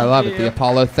 Chi-town. I love it. The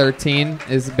Apollo 13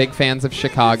 is big fans of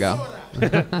Chicago.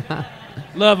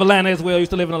 Love Atlanta as well.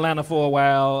 Used to live in Atlanta for a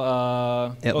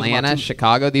while. Atlanta,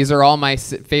 Chicago. These are all my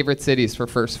favorite cities for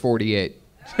First 48.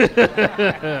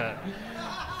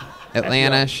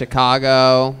 Atlanta,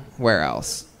 Chicago. Where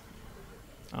else?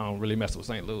 I don't really mess with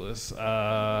St. Louis.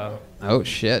 Oh,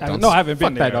 shit. I haven't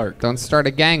been there. Don't start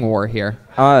a gang war here.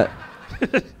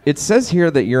 It says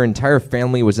here that your entire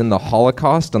family was in the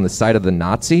Holocaust on the side of the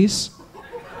Nazis.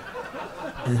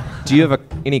 Do you have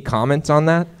any comments on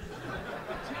that?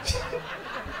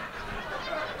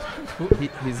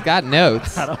 He's got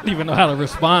notes. I don't even know how to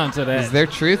respond to that. Is there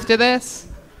truth to this?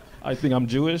 I think I'm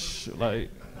Jewish.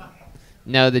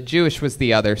 No, the Jewish was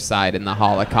the other side in the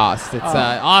Holocaust. It's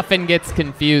often gets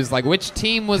confused, like which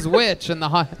team was which in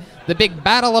the big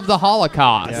battle of the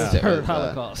Holocaust. Yeah.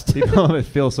 Holocaust. People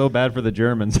feel so bad for the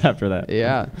Germans after that.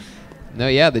 Yeah.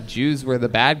 No, the Jews were the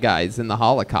bad guys in the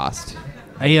Holocaust.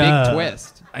 Big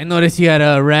twist. I noticed you had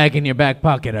a rag in your back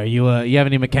pocket. Are you you have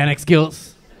any mechanic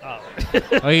skills? Or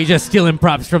are you just stealing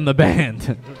props from the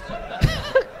band?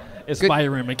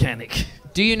 Aspiring mechanic.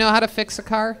 Do you know how to fix a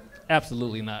car?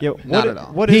 Absolutely not. Yeah, not at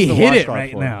all. What is he the hit it washcloth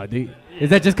right for? now. Is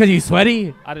that just because you're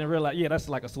sweaty? I didn't realize. Yeah, that's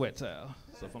like a sweat towel.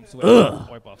 So if I'm sweating, I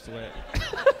wipe off sweat.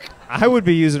 I would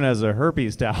be using it as a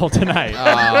herpes towel tonight.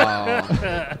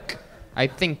 Oh. I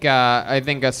think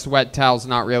a sweat towel's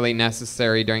not really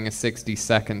necessary during a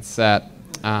 60-second set.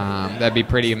 That'd be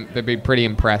pretty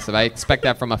impressive. I expect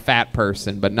that from a fat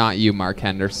person, but not you, Mark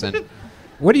Henderson.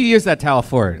 What do you use that towel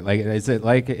for? Like, is it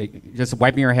like just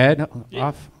wiping your head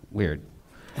off? Weird.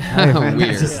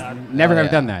 Weird. Never have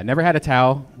done that. Never had a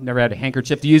towel. Never had a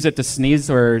handkerchief. Do you use it to sneeze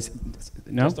or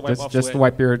no? Just to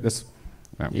wipe your this.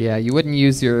 No. Yeah, you wouldn't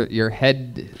use your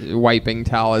head wiping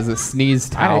towel as a sneeze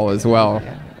towel as well.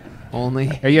 Only.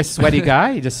 Are you a sweaty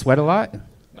guy? You just sweat a lot?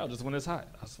 No, just when it's hot,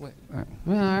 I sweat. Well,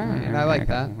 all right, I like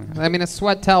that. I mean, a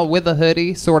sweat towel with a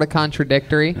hoodie, sort of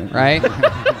contradictory, right?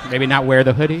 Maybe not wear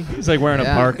the hoodie. He's like wearing a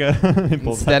parka. He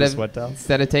pulls out the sweat towel.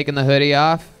 Instead of taking the hoodie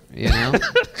off, you know,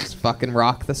 just fucking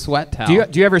rock the sweat towel.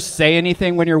 Do you ever say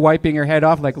anything when you're wiping your head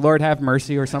off, like "Lord have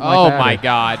mercy" or something like that? Oh my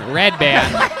God, Redban.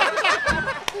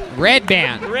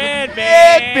 Redban.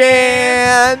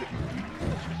 Redban.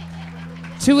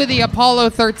 Two of the Apollo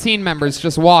 13 members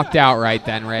just walked out right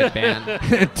then,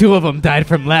 Redban. 2 of them died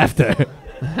from laughter.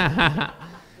 All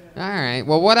right.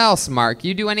 Well, what else, Mark?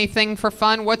 You do anything for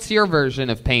fun? What's your version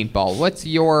of paintball? What's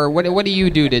your what do you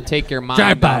do to take your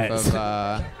mind off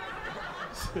of?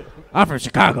 I'm from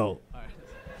Chicago.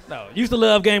 No, used to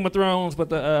love Game of Thrones, but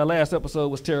the last episode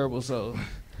was terrible. So.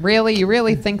 Really, you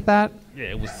really think that? Yeah,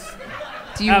 it was.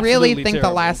 Do you really think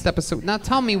terrible. the last episode? Now,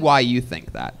 tell me why you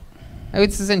think that.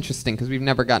 This is interesting because we've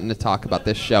never gotten to talk about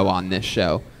this show on this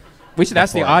show. We should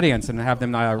ask the audience and have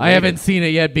them. I haven't seen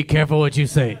it yet. Be careful what you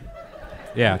say.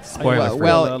 Yeah, spoilers.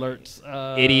 Well,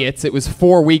 idiots! It was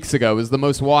 4 weeks ago. It was the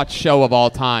most watched show of all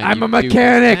time. I'm a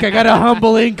mechanic. I got a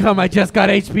humble income. I just got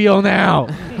HBO Now.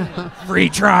 Free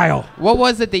trial. What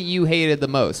was it that you hated the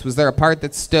most? Was there a part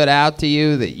that stood out to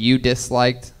you that you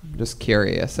disliked? I'm just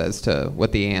curious as to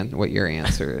what your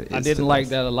answer is. I didn't like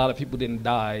that a lot of people didn't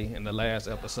die in the last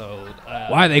episode.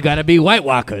 Why they gotta be White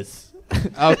Walkers?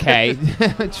 Okay,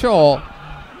 Joel,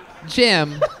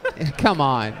 Jim, come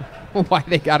on. Why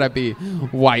they gotta be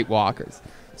White Walkers?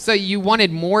 So you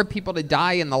wanted more people to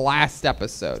die in the last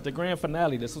episode. It's the grand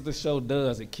finale. That's what this show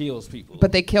does. It kills people.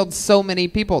 But they killed so many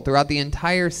people throughout the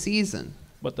entire season.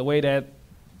 But the way that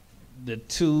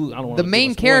the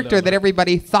main character that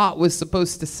everybody thought was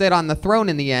supposed to sit on the throne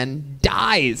in the end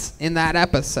dies in that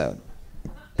episode.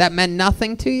 That meant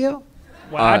nothing to you?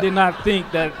 Well, I did not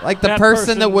think that. Like the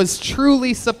person that was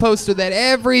truly supposed to, that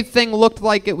everything looked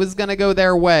like it was going to go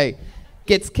their way,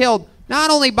 gets killed. Not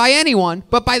only by anyone,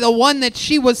 but by the one that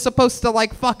she was supposed to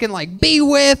fucking be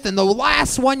with, and the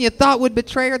last one you thought would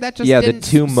betray her. That just didn't. The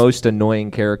 2 most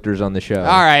annoying characters on the show. All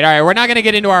right. We're not going to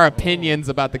get into our opinions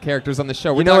about the characters on the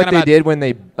show. You know what they did when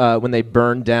they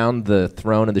burned down the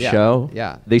throne of the show?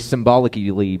 Yeah. They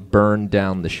symbolically burned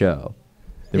down the show.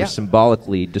 They were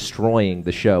symbolically destroying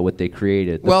the show, what they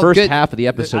created. The first half of the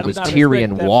episode was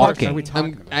Tyrion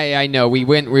walking. I know. We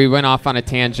went off on a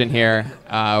tangent here.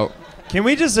 Can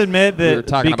we just admit that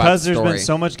because there's been story.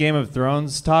 so much Game of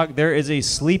Thrones talk, there is a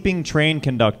sleeping train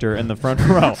conductor in the front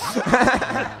row.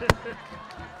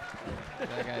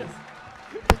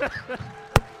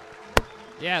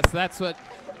 Yes, that's what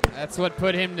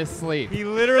put him to sleep. He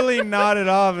literally nodded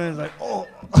off and was like, "Oh."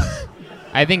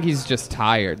 I think he's just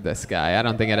tired, this guy. I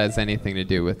don't think it has anything to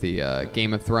do with the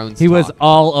Game of Thrones He talk. was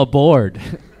all aboard.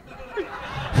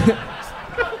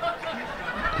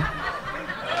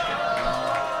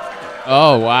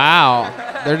 Oh, wow.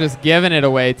 They're just giving it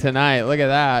away tonight. Look at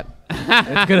that.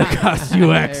 It's going to cost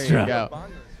you extra. There you go.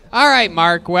 All right,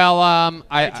 Mark. Well,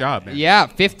 Good job, man. Yeah,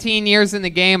 15 years in the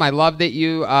game. I love that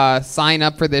you sign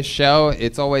up for this show.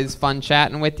 It's always fun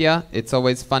chatting with you. It's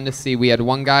always fun to see. We had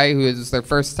one guy who was their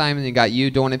first time, and you got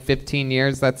you doing it 15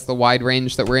 years. That's the wide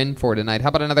range that we're in for tonight. How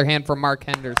about another hand for Mark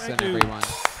Henderson, everyone?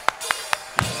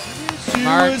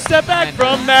 You step back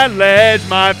from that ledge,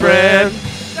 my friend.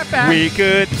 We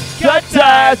could cut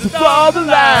ties with all the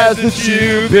lies that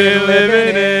you've been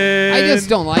living in. I just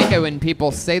don't like it when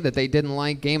people say that they didn't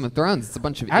like Game of Thrones. It's a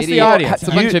bunch of Ask the idiots. audience.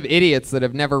 It's a bunch of idiots that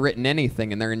have never written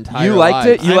anything in their entire You liked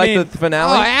lives. it? You liked the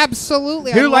finale? Oh,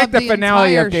 absolutely. Who I liked loved the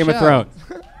finale entire of Game of show.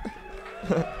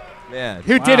 Thrones? Man.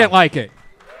 Who didn't like it?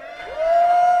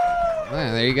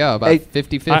 Well, there you go. About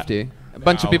 50-50. A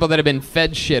bunch of people that have been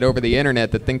fed shit over the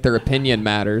internet that think their opinion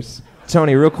matters.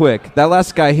 Tony, real quick. That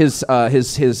last guy, his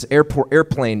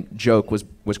airplane joke was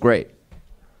great.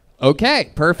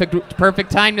 Okay,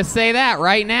 perfect time to say that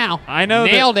right now. I know.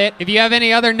 Nailed it. If you have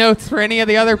any other notes for any of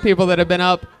the other people that have been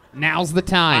up, now's the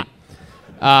time.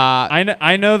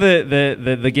 I know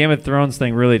that the Game of Thrones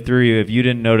thing really threw you if you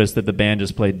didn't notice that the band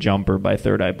just played Jumper by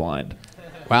Third Eye Blind.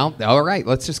 Well, all right.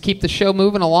 Let's just keep the show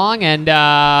moving along and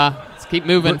let's keep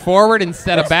moving forward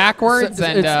instead of backwards.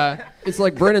 It's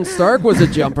like Brennan Stark was a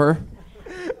jumper.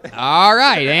 All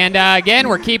right, and again,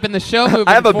 we're keeping the show moving forward.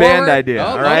 I have a band idea. Oh,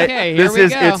 all right, okay, here we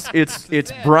go.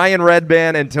 It's Brian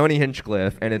Redban and Tony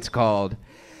Hinchcliffe, and it's called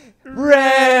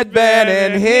Redban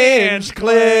and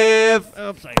Hinchcliffe.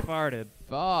 Oops, I farted.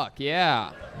 Fuck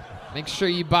yeah! Make sure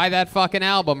you buy that fucking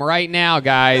album right now,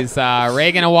 guys.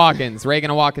 Regan and Watkins,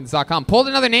 ReganandWatkins.com. Pulled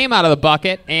another name out of the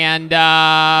bucket and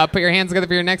put your hands together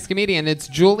for your next comedian. It's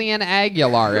Julian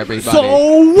Aguilar, everybody.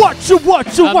 So what you want?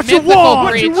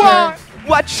 Creature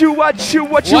What you One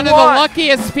want? of the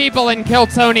luckiest people in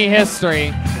Kiltony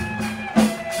history.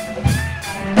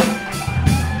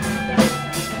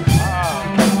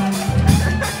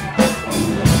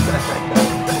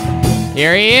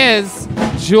 Here he is,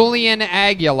 Julian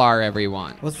Aguilar,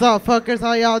 everyone. What's up, fuckers?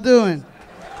 How y'all doing?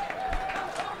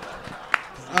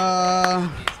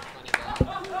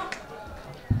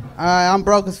 I'm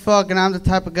broke as fuck, and I'm the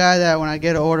type of guy that when I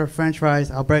get an order of french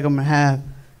fries, I'll break them in half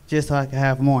just so I can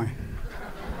have more.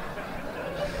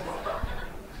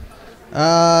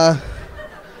 I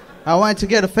went to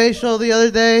get a facial the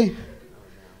other day,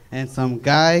 and some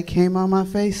guy came on my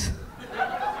face.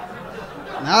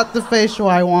 Not the facial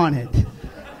I wanted.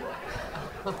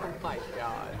 Oh my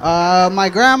God. My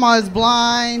grandma is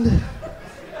blind,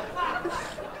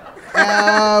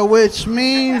 which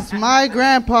means my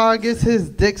grandpa gets his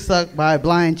dick sucked by a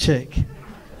blind chick,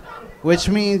 which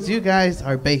means you guys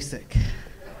are basic.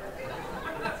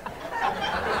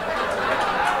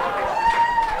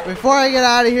 Before I get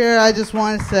out of here, I just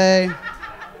want to say,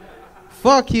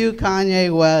 fuck you,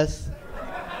 Kanye West.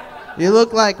 You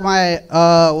look like my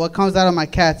what comes out of my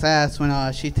cat's ass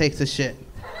when she takes a shit.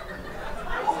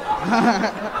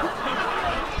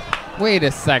 Wait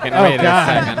a second. Oh, Wait God.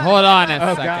 a second. Hold on a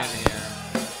Oh, second God. here.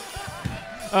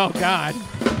 Oh, God.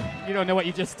 You don't know what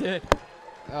you just did.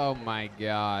 Oh my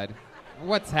God.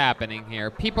 What's happening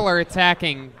here? People are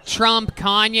attacking Trump,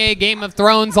 Kanye, Game of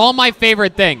Thrones. All my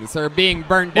favorite things are being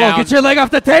burned down. Whoa, get your leg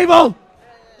off the table!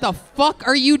 The fuck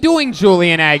are you doing,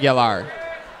 Julian Aguilar?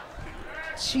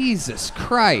 Jesus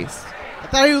Christ. I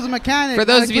thought he was a mechanic. For not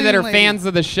those a of you that are cleaning lady. fans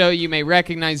of the show, you may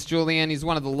recognize Julian. He's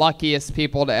one of the luckiest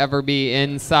people to ever be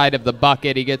inside of the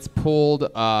bucket. He gets pulled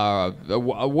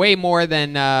way more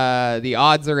than the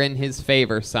odds are in his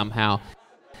favor somehow.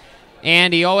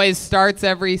 And he always starts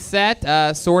every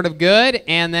set sort of good,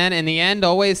 and then in the end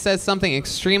always says something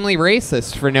extremely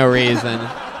racist for no reason.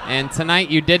 And tonight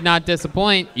you did not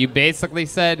disappoint. You basically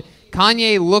said,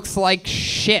 Kanye looks like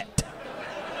shit.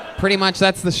 Pretty much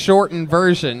that's the shortened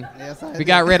version. Yes, I We did.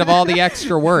 got rid of all the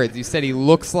extra words. You said he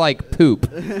looks like poop.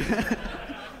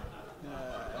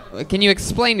 Can you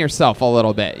explain yourself a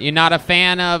little bit? You're not a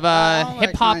fan of I don't like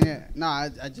hip hop? Kanye. No, I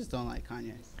just don't like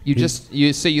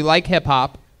Kanye. So you like hip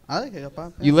hop. I like hip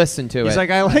hop. You listen to it. He's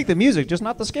like, I like the music, just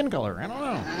not the skin color. I don't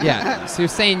know. Yeah. So you're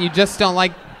saying you just don't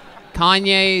like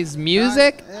Kanye's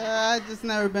music? I've just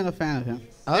never been a fan of him.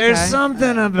 There's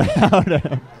something about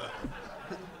him.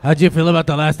 How'd you feel about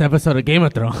the last episode of Game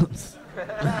of Thrones?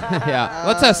 Yeah.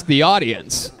 Let's ask the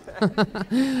audience.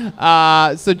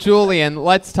 So Julian,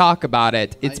 let's talk about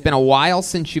it. It's been a while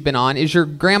since you've been on. Is your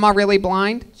grandma really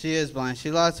blind? She is blind.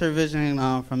 She lost her vision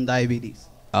from diabetes.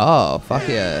 Oh, fuck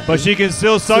yeah. But she can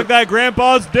still suck that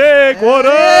grandpa's dick. What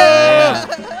up?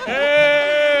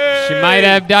 She might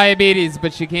have diabetes,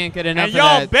 but she can't get enough And of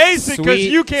y'all that basic 'cause sweet,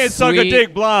 you can't suck a sweet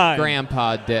dick blind.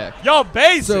 grandpa dick. Y'all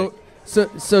basic. So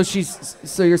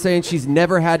you're saying she's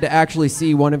never had to actually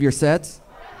see one of your sets?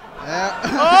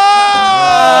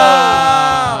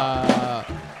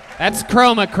 That's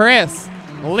Chroma Chris.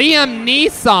 Liam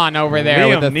Neeson over there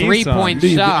with a Liam Neeson. three-point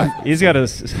shot. He's got a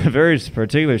very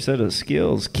particular set of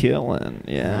skills. Killing.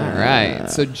 Yeah. All right.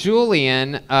 So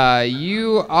Julian,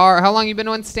 you are. How long you been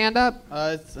doing stand-up?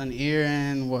 It's an year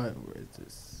and what? Is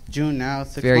this? June now.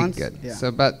 6 Very months. good. Yeah.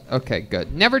 So, but okay,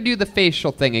 good. Never do the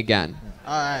facial thing again.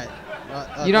 All right.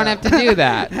 You don't have to do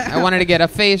that. I wanted to get a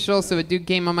facial, so a dude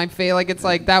came on my face. Like it's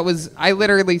like that was. I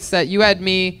literally said you had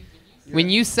me. When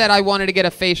you said I wanted to get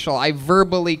a facial, I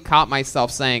verbally caught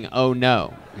myself saying, "Oh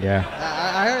no." Yeah.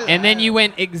 I heard. And then you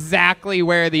went exactly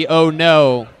where the "oh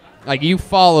no," like you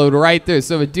followed right through.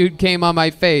 So a dude came on my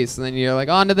face, and then you're like,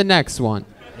 "On to the next one."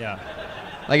 Yeah.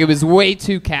 Like it was way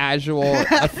too casual.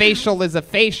 A facial is a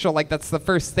facial. Like that's the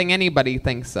first thing anybody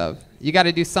thinks of. You got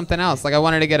to do something else. Like I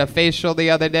wanted to get a facial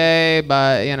the other day,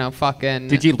 but fucking.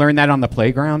 Did you learn that on the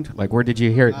playground? Like where did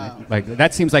you hear it? Like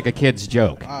that seems like a kid's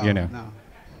joke, No.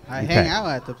 I Okay. hang out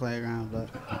at the playground, but.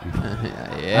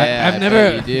 Yeah, I've I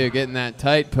never- bet you do getting that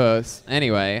tight post.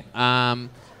 Anyway, I've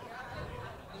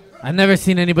never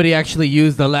seen anybody actually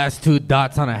use the last two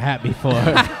dots on a hat before.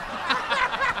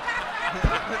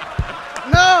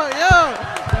 No, yo.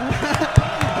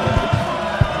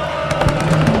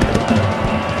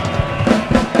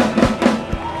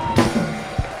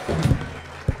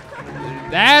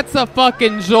 that's a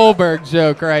fucking Joelberg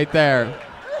joke right there.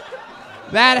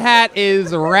 That hat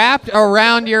is wrapped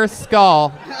around your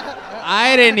skull.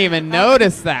 I didn't even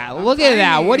notice that. Look at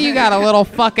that. What do you got, a little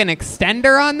fucking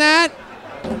extender on that?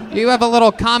 You have a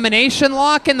little combination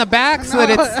lock in the back so that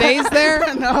it stays there?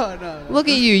 No. Look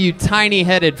at you, you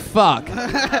tiny-headed fuck.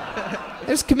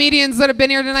 There's comedians that have been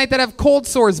here tonight that have cold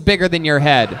sores bigger than your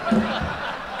head.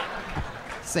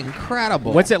 It's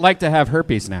incredible. What's it like to have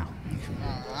herpes now?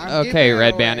 Okay,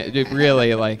 Redban. It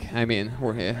really, like, I mean,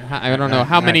 I don't know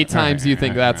how many times you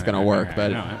think that's going to work,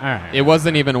 but it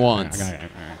wasn't even once.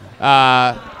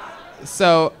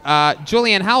 So,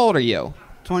 Julian, how old are you?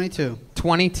 22.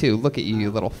 22. Look at you,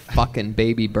 you little fucking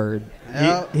baby bird.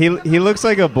 He looks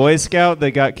like a Boy Scout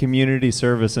that got community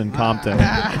service in Compton.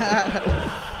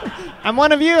 I'm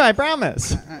one of you, I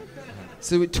promise.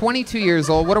 So 22 years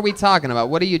old, what are we talking about?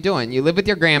 What are you doing? You live with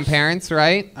your grandparents,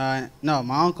 right? No,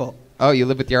 my uncle. Oh, you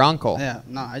live with your uncle? Yeah,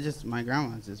 no, my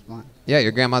grandma's just blind. Yeah,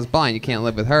 your grandma's blind. You can't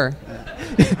live with her.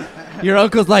 Your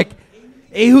uncle's like,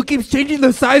 hey, who keeps changing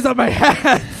the size on my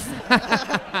hats?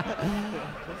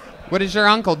 What does your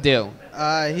uncle do?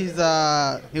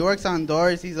 He works on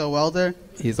doors. He's a welder.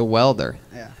 He's a welder.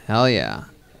 Yeah. Hell yeah.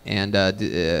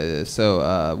 And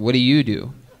so what do you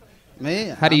do? Me?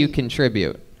 How do you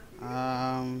contribute?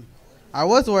 I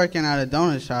was working at a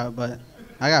donut shop, but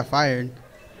I got fired.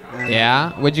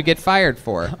 Yeah? What'd you get fired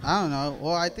for? I don't know.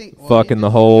 Well, I think... Well, Fucking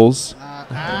the holes.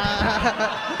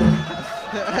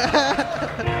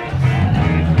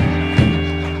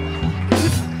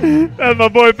 That's my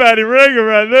boy Patty Regan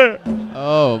right there.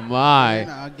 Oh, my. You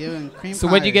know, giving cream So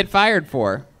pie. what'd you get fired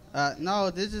for?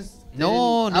 No, they just...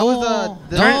 No. No.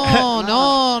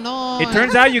 It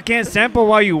turns out you can't sample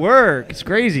while you work. It's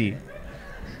crazy.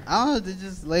 I don't know. They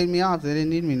just laid me off. They didn't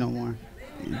need me no more.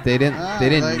 They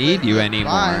didn't need you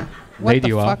anymore. Bye. What Laid the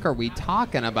you off. fuck are we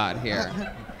talking about here?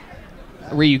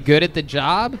 Were you good at the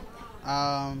job?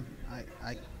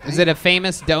 Is it a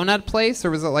famous donut place,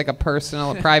 or was it like a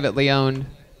personal, privately owned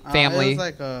family? It was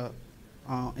like a...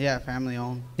 family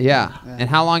owned. Yeah. And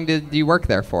how long did you work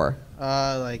there for?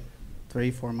 Like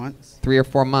 3-4 months. 3 or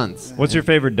 4 months. What's your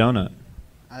favorite donut?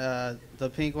 The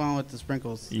pink one with the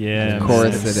sprinkles. Yeah, Of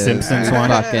course it is. Simpsons We one.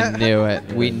 fucking knew it.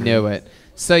 We knew it.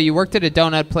 So you worked at a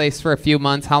donut place for a few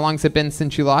months. How long's it been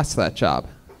since you lost that job?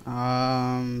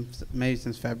 Maybe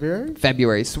since February.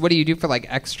 February. So what do you do for like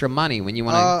extra money when you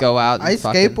want to go out? And I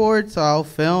fucking- skateboard, so I'll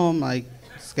film like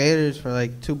skaters for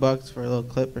like $2 for a little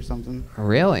clip or something.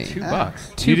 Really? Yeah.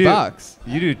 $2.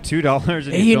 You do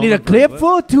 $2. Hey, you need a clip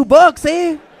for $2,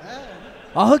 eh?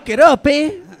 I'll hook it up,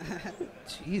 eh?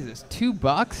 Jesus,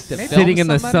 $2 to film Sitting in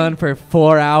the somebody? sun for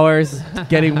 4 hours,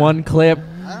 getting one clip.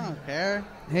 I don't care.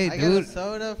 Hey, I get a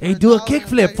soda for Hey, do a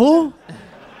kickflip, fool.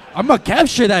 I'm gonna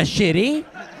capture that shit, eh?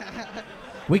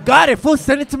 We got it, fool.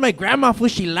 Send it to my grandma, fool.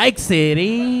 She likes it,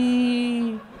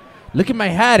 eh? Look at my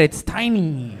hat. It's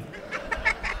tiny.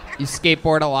 You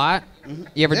skateboard a lot?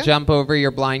 You ever Yeah. jump over your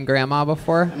blind grandma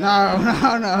before? No.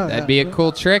 That'd be a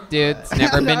cool trick, dude. It's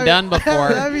never been done before.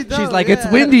 That'd be dope, She's like, it's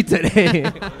yeah. windy today.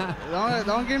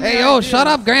 Don't give me Hey, yo, ideas. shut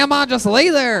up, grandma. Just lay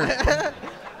there.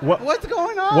 What's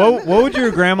going on? What would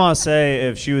your grandma say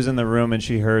if she was in the room and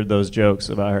she heard those jokes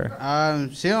about her?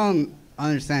 She don't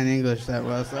understand English that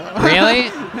well, so. Really?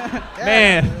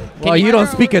 Man. Well, you don't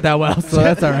speak it that well, so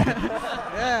that's all right.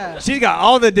 Yeah. She's got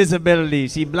all the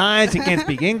disabilities. She's blind. She can't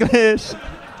speak English.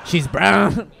 She's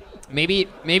brown. Maybe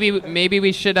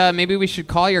we should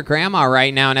call your grandma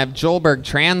right now and have Joelberg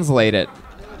translate it.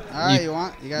 All right, you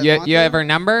guys want You to? have her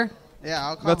number? Yeah,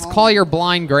 I'll call Let's home. call your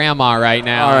blind grandma right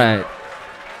now. All right.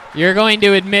 You're going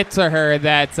to admit to her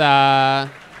that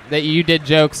that you did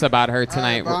jokes about her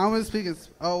tonight. But I'm gonna speak.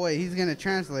 Oh wait, he's gonna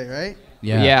translate, right?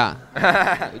 Yeah.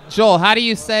 Joel, how do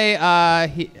you say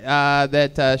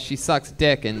that she sucks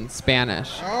dick in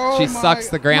Spanish? Oh She my- sucks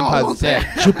the grandpa's no, dick.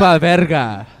 Chupa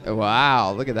verga.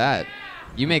 Wow, look at that.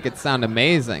 You make it sound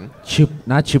amazing.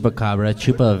 Not chupacabra,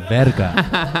 chupa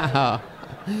verga.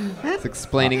 It's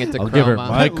explaining it to I'll give her Chroma.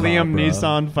 my Liam bro.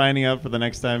 Neeson finding out for the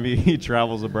next time he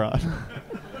travels abroad.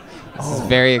 This is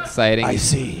very exciting. I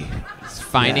see. He's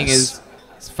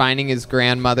finding his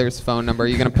grandmother's phone number.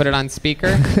 You gonna put it on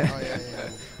speaker?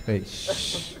 Wait,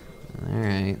 shh. All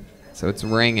right. So it's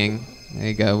ringing. There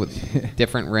you go with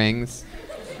different rings.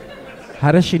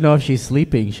 How does she know if she's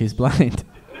sleeping? She's blind.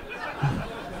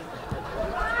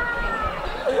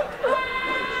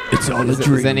 It's all a Is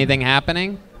dream. anything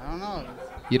happening? I don't know.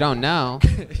 You don't know.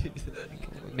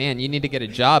 Man, you need to get a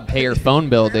job. Pay your phone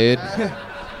bill, dude.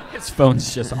 His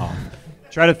phone's just off.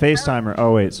 Try to FaceTime her.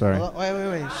 Oh, wait, sorry. Hello?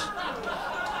 Wait.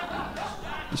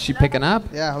 Is she picking up?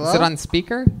 Yeah, hello? Is it on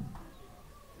speaker?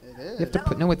 It is. You have to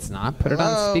put. No, it's not. Put it on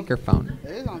Hello? speakerphone.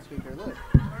 It is on speaker. Look.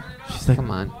 She's like,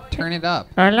 come on, turn it up.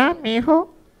 Hola, mijo.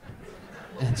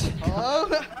 Hello?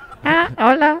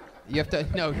 Hola. You have to.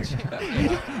 No.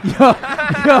 Yo.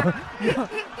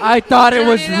 I thought it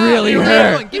was really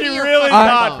her. Give me He your really fucking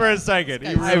thought phone. for a second.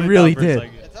 I really thought for a did.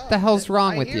 second. What the hell's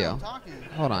wrong with you?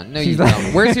 Hold on. No, She's you like-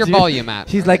 don't. Where's your volume at?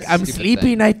 She's like, I'm Stupid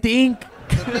sleeping, thing. I think.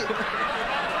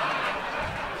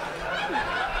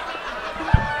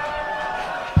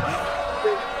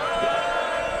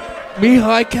 Mijo,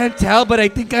 I can't tell, but I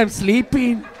think I'm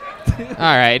sleeping. All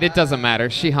right, it doesn't matter.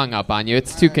 She hung up on you.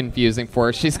 It's too confusing for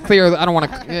her. She's clear. I don't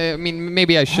want to. I mean,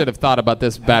 maybe I should have thought about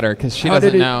this better because she How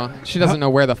doesn't did it- know. She doesn't know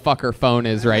where the fuck her phone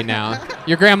is right now.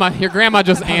 Your grandma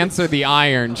just answered the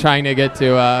iron trying to get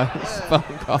to a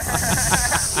phone call.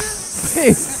 Hey,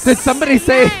 did somebody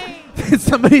say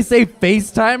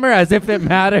FaceTimer as if it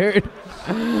mattered?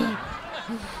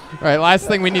 All right, last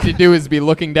thing we need to do is be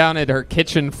looking down at her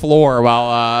kitchen floor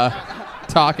while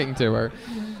talking to her.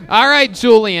 All right,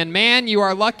 Julian, man, you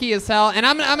are lucky as hell. And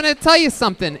I'm going to tell you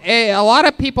something. A lot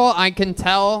of people, I can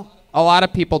tell, a lot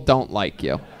of people don't like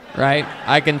you, right?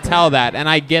 I can tell that, and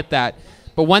I get that.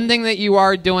 But one thing that you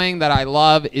are doing that I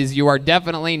love is you are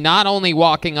definitely not only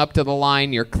walking up to the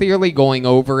line, you're clearly going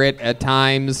over it at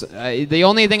times. The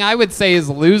only thing I would say is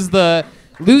lose the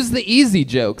easy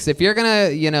jokes. If you're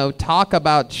gonna, talk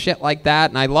about shit like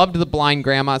that, and I loved the blind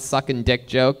grandma sucking dick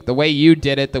joke. The way you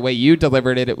did it, the way you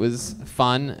delivered it, it was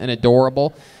fun and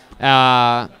adorable.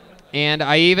 And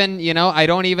I even, I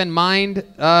don't even mind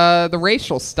the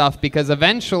racial stuff because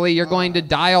eventually you're going to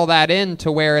dial that in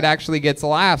to where it actually gets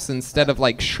laughs instead of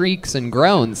like shrieks and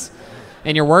groans.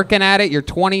 And you're working at it. You're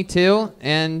 22,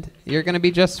 and you're gonna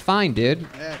be just fine, dude.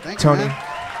 Yeah, thanks, Tony. man.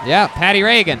 Yeah, Patty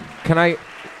Regan. Can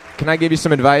I give you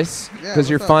some advice? Yeah, Because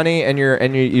you're what's up? funny and you're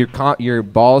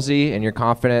ballsy and you're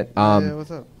confident. Yeah,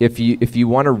 what's up? If you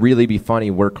want to really be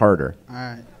funny, work harder. All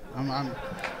right. I'm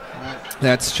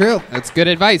That's true. That's good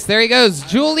advice. There he goes.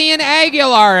 Julian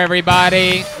Aguilar,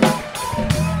 everybody.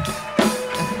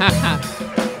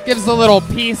 Gives a little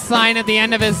peace sign at the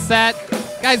end of his set.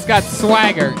 Guy's got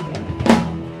swagger.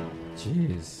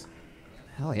 Jeez.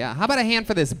 Hell yeah. How about a hand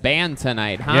for this band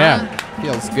tonight, huh? Yeah.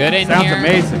 Feels good in Sounds here.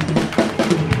 amazing.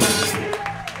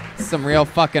 Some real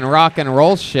fucking rock and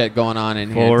roll shit going on in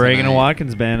here Full Regan and tonight.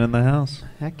 Watkins band in the house.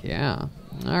 Heck yeah.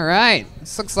 All right.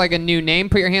 This looks like a new name.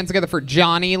 Put your hands together for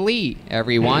Johnny Lee,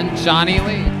 everyone. Johnny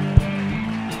Lee.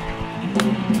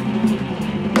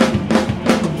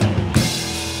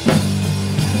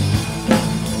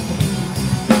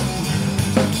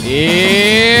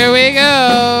 Here we go.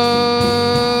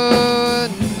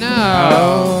 No.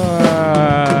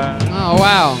 Oh,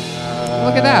 wow.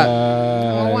 Look at that.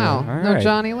 Oh, wow. No right.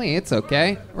 Johnny Lee. It's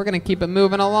okay. We're going to keep it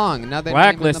moving along. Another name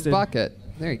in the Blacklisted. bucket.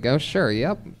 There you go. Sure.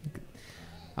 Yep.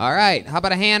 All right. How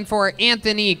about a hand for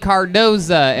Anthony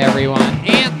Cardoza, everyone?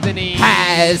 Anthony.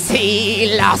 Has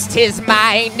he lost his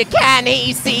mind? Can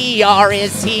he see or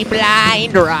is he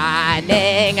blind?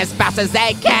 Running as fast as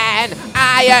they can.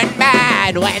 Iron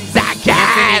Man wins again.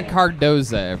 Anthony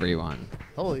Cardoza, everyone.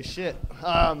 Holy shit.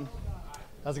 How's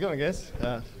it going, guys?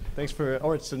 Thanks for,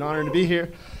 it's an honor to be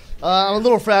here. I'm a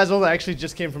little frazzled. I actually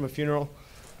just came from a funeral.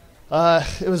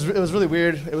 It was really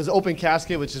weird. It was open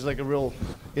casket, which is like a real,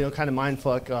 kind of mind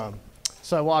fuck.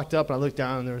 So I walked up and I looked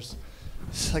down and there was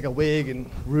like a wig and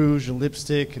rouge and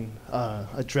lipstick and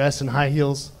a dress and high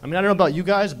heels. I mean, I don't know about you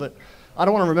guys, but I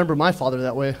don't want to remember my father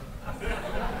that way.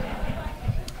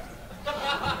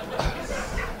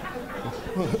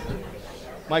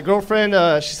 My girlfriend,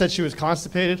 she said she was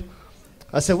constipated.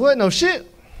 I said, what? No shit.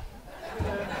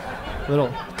 Little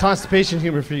constipation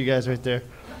humor for you guys right there.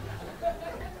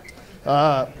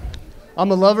 I'm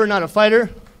a lover, not a fighter,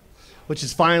 which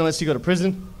is fine unless you go to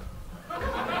prison.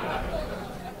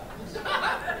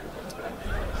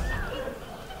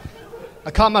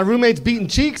 I caught my roommates beating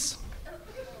cheeks.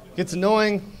 Gets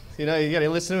annoying. You gotta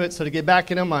listen to it. So to get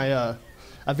back in them, I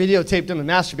videotaped them and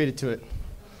masturbated to it.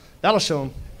 That'll show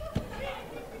them.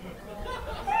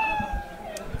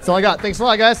 That's all I got. Thanks a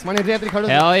lot, guys. My name's Anthony Cardoza.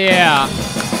 Hell yeah.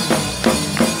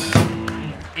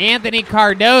 Anthony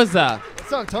Cardoza.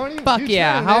 What's up, Tony? Fuck Huge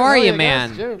yeah. fan, How man. are Hell you, yeah, man?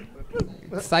 guys. Sure.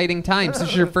 Exciting times. This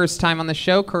is your first time on the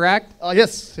show, correct?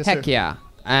 Yes. Heck sir. yeah.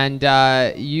 And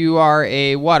you are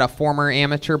a former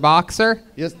amateur boxer?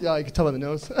 Yes, you can tell by the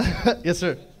nose. Yes,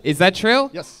 sir. Is that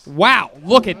true? Yes. Wow,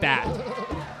 look at that.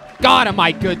 God, am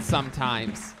I good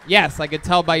sometimes. Yes, I could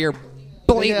tell by your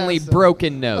blatantly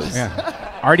broken nose.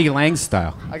 Yeah. Artie Lang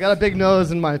style. I got a big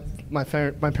nose, and my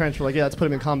parents were like, yeah, let's put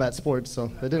him in combat sports, so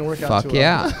that didn't work out too Fuck well.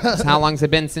 yeah. So how long's it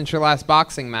been since your last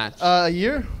boxing match? A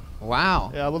year.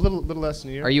 Wow. Yeah, a little less than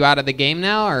a year. Are you out of the game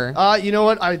now, or? You know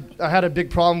what? I had a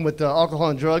big problem with alcohol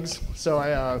and drugs, so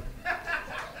I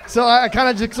So I kind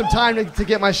of took some time to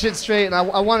get my shit straight, and I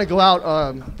want to go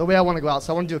out the way I want to go out.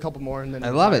 So I want to do a couple more, and then. I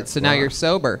love it. So now you're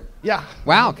sober. Yeah.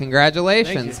 Wow!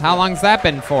 Congratulations. How long's that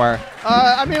been for?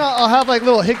 I mean, I'll have like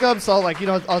little hiccups. I'll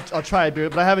try a beer,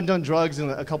 but I haven't done drugs in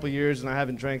a couple years, and I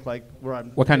haven't drank like where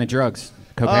I'm. What kind of drugs?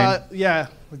 Cocaine? Yeah,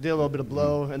 we did a little bit of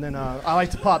blow, and then I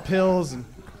like to pop pills. And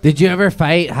Did you ever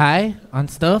fight high on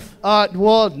stuff?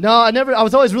 well, no, I never. I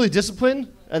was always really disciplined.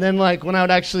 And then, like, when I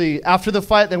would actually, after the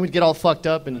fight, then we'd get all fucked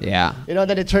up. And, yeah.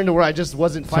 Then it turned to where I just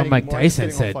wasn't So fighting Mike anymore. Tyson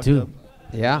said, too.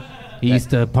 Yeah. He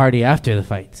used to party after the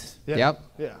fights. Yeah. Yep.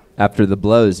 Yeah. After the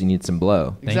blows, you need some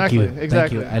blow. Exactly. Thank you.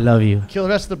 Exactly. Thank you. I love you. Kill the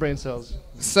rest of the brain cells.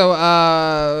 So,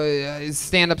 is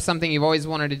stand-up something you've always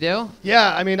wanted to do?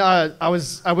 Yeah, I mean, I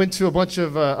went to a bunch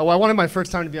of, I wanted my first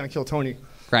time to be on Kill Tony.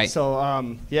 Right.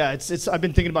 So, yeah, it's I've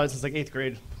been thinking about it since like 8th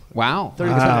grade. Wow.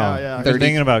 30 now, yeah. You're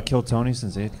thinking about Kill Tony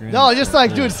since 8th grade? No, just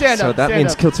like doing stand-up. So that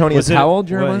means stand-up. Kill Tony is how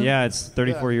old, well, Jeremiah? yeah, it's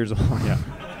 34 years old. Yeah.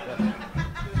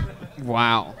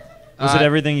 Wow. Was it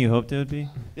everything you hoped it would be?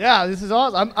 Yeah, this is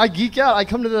awesome. I geek out. I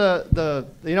come to the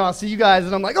I'll see you guys,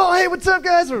 and I'm like, oh, hey, what's up,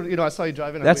 guys? Or, I saw you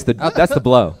driving. That's the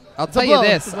blow. I'll tell you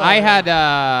this. I had,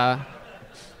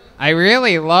 I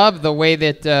really love the way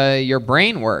that your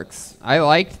brain works. I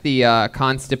liked the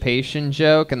constipation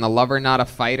joke and the lover not a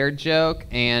fighter joke,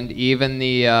 and even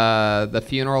the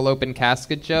funeral open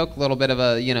casket joke. A little bit of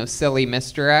a silly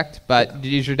misdirect. But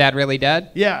is your dad really dead?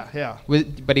 Yeah.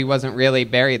 But he wasn't really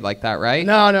buried like that, right?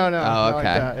 No. Oh, Not okay. like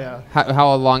that, yeah.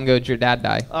 How long ago did your dad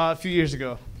die? A few years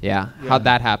ago. Yeah. How'd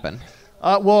that happen?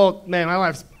 Well, man, my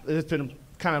life's it's been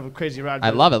kind of a crazy ride. I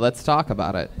love it. Let's talk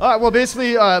about it. Well,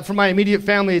 basically, for my immediate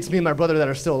family, it's me and my brother that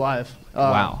are still alive.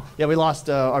 Wow. Yeah, we lost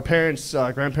our parents,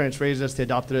 grandparents raised us, they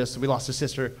adopted us, so we lost a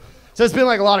sister. So it's been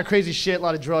like a lot of crazy shit, a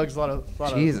lot of drugs, a lot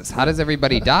of Jesus, how does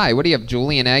everybody die? What do you have,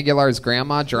 Julian Aguilar's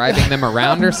grandma driving them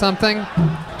around or something?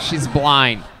 She's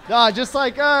blind. Just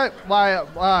like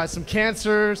some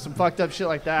cancer, some fucked up shit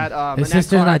like that. His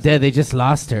sister's not dead. They just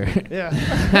lost her.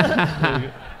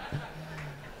 Yeah.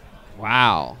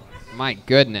 Wow. My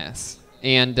goodness.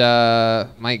 And,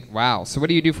 wow. So what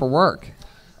do you do for work?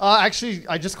 Actually,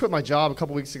 I just quit my job a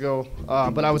couple weeks ago,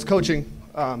 but I was coaching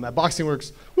at Boxing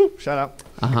Works. Woo, shout out.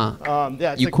 Uh-huh.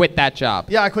 Yeah, you quit that job?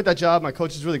 Yeah, I quit that job. My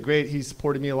coach is really great. He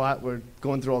supported me a lot. We're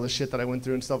going through all the shit that I went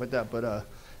through and stuff like that, but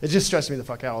it just stressed me the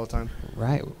fuck out all the time.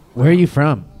 Right. Where are you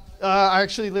from? I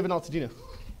actually live in Altadena.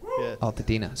 Yeah.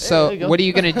 Altadena. So what are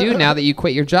you going to do now that you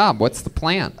quit your job? What's the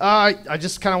plan? I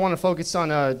just kind of want to focus on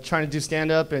trying to do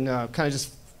stand-up and kind of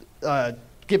just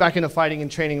get back into fighting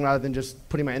and training rather than just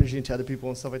putting my energy into other people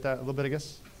and stuff like that a little bit, I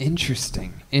guess.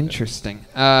 Interesting. And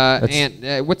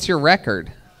what's your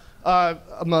record? I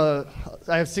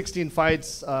have 16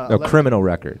 fights. A criminal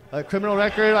record. A criminal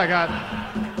record. I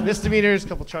got misdemeanors, a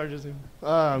couple charges. But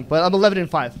I'm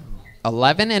 11-5.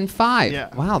 11-5.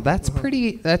 Yeah. Wow, that's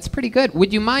pretty good.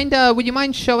 Would you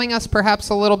mind showing us perhaps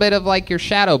a little bit of like your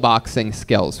shadow boxing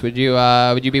skills? Would you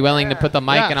be willing to put the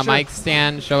mic in a mic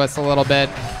stand, show us a little bit?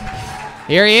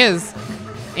 Here he is,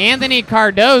 Anthony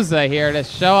Cardoza here to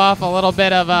show off a little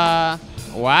bit of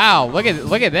wow, look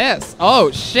at this.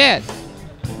 Oh shit.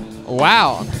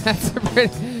 Wow. That's a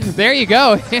pretty, there you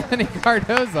go, Anthony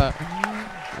Cardoza.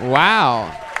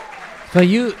 Wow. So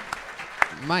you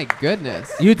My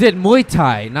goodness. You did Muay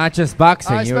Thai, not just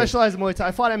boxing. I specialize in Muay Thai.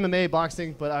 I fought MMA,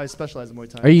 boxing, but I specialize in Muay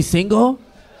Thai. Are you single?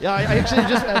 Yeah, I actually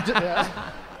just...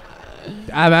 yeah.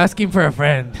 I'm asking for a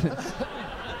friend.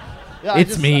 Yeah,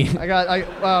 It's me.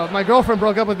 My girlfriend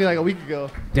broke up with me like a week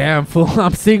ago. Damn, fool.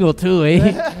 I'm single too, eh?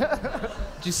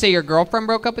 Did you say your girlfriend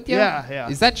broke up with you? Yeah.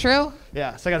 Is that true?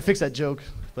 Yeah, so I got to fix that joke.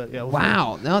 But yeah.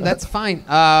 Wow. No, that's fine.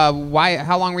 Why?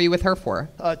 How long were you with her for?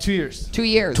 2 years. 2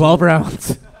 years. 12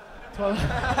 rounds.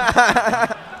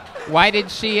 Why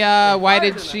did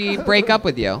she break up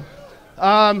with you?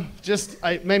 I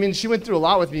mean, she went through a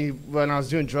lot with me when I was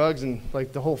doing drugs and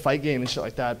like the whole fight game and shit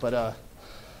like that. But I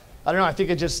don't know. I think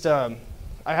it just I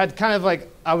had kind of like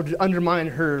I would undermine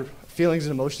her feelings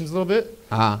and emotions a little bit.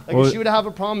 Uh-huh. Like if she would have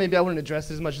a problem, maybe I wouldn't address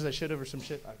it as much as I should have or some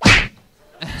shit.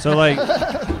 So like.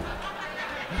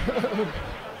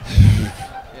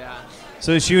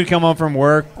 So she would come home from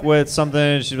work with something,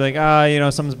 and she'd be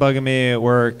like, something's bugging me at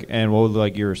work, and what would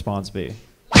like your response be?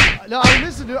 No, I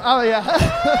listen to. Oh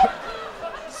yeah.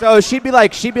 So she would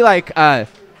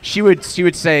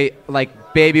say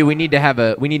like, baby, we need to have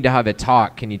a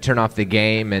talk. Can you turn off the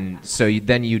game? And so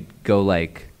then you'd go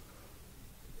like.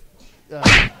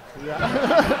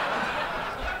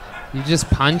 You just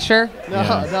punch her? No,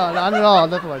 not at all.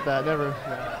 Nothing like that. Never.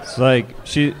 No. It's like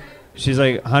she's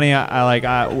like, honey,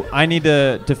 I need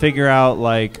to figure out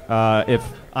like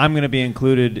I'm going to be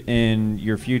included in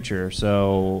your future.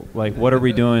 So, like, what are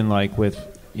we doing, like, with,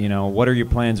 what are your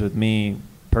plans with me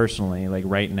personally, like,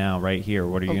 right now, right here?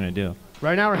 What are you going to do?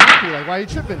 Right now we're happy. Like, why are you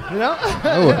tripping? You know?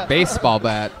 Oh, a baseball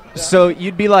bat. So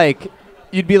you'd be like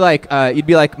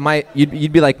my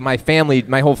family,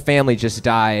 my whole family just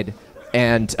died,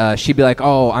 and she'd be like,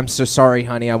 "Oh, I'm so sorry,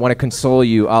 honey. I want to console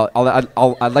you.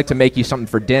 I'd like to make you something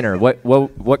for dinner. What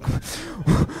what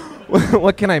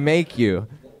can I make you?"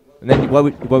 And then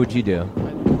what would you do?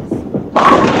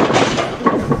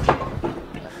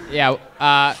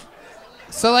 Yeah.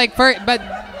 So like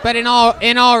but in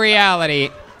all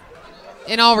reality,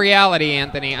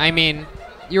 Anthony, I mean,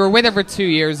 you were with her for 2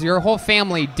 years. Your whole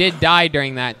family did die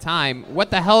during that time. What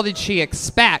the hell did she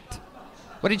expect?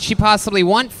 What did she possibly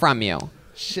want from you?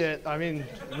 Shit, I mean,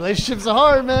 relationships are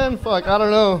hard, man. Fuck, I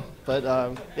don't know. But,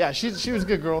 yeah, she was a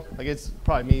good girl. Like, it's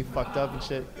probably me fucked up and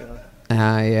shit, you know.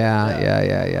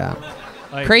 Yeah.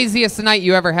 Like, craziest night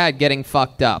you ever had getting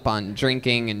fucked up on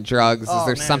drinking and drugs? Is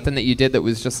there something that you did that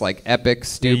was just like epic,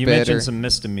 stupid? Yeah, you mentioned some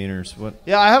misdemeanors. What?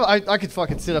 Yeah, I could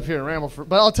fucking sit up here and ramble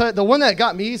but I'll tell you, the one that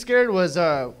got me scared was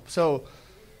so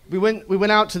we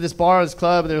went out to this bar, this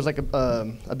club, and there was like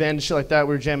a band and shit like that.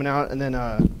 We were jamming out, and then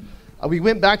we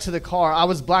went back to the car. I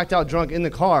was blacked out drunk in the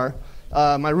car.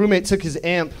 My roommate took his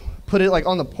amp, put it like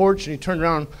on the porch, and he turned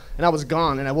around, and I was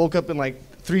gone. And I woke up in like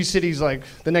 3 cities like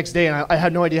the next day, and I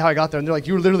had no idea how I got there. And they're like,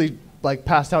 you were literally like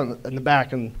passed out in the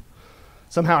back, and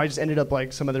somehow I just ended up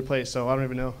like some other place. So I don't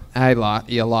even know.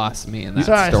 You lost me in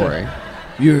that story.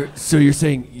 So you're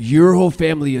saying your whole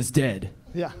family is dead?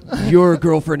 Yeah. Your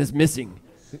girlfriend is missing.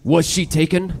 Was she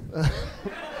taken?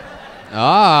 Oh,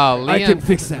 Liam, I can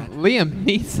fix that. Liam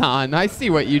Neeson, I see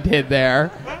what you did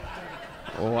there.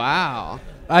 Wow.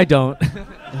 I don't.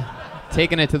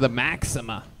 Taking it to the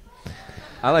maxima.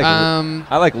 I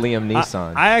like Liam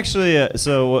Neeson. I actually,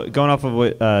 so going off of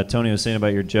what Tony was saying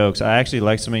about your jokes, I actually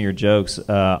like some of your jokes.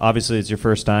 Obviously, it's your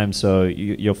first time, so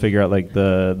you'll figure out like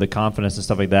the confidence and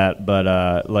stuff like that.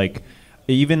 But like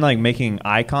even like making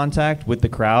eye contact with the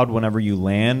crowd whenever you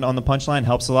land on the punchline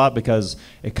helps a lot, because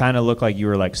it kind of looked like you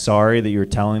were like sorry that you were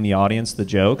telling the audience the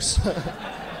jokes.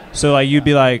 So like you'd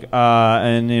be like,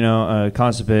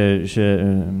 constipated shit.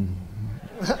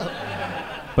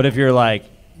 But if you're like,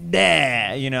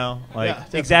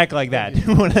 exactly like that.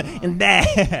 And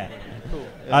Cool.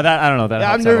 I don't know. That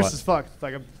I'm nervous as fuck.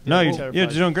 Like, you're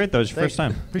doing great though. It's your first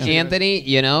time. Anthony,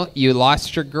 you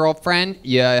lost your girlfriend.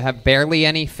 You have barely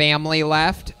any family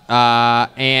left,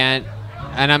 and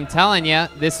I'm telling you,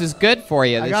 this is good for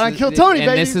you. I gotta kill Tony, and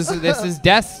baby. this is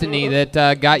destiny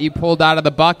that got you pulled out of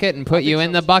the bucket and put you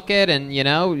in the bucket, and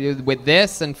with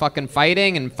this and fucking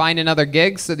fighting and finding other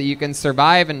gigs so that you can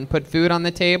survive and put food on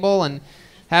the table and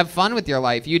have fun with your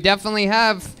life. You definitely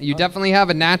have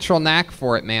a natural knack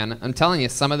for it, man. I'm telling you,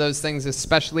 some of those things,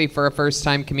 especially for a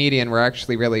first-time comedian, were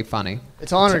actually really funny.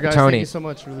 It's an honor, guys. Tony. Thank you so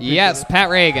much. Really Yes, Pat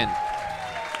Regan.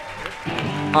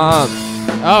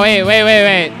 Oh,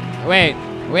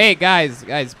 wait,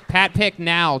 guys. Pat picked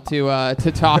now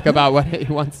to talk about what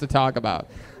he wants to talk about.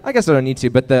 I guess I don't need to,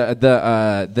 but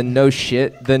the no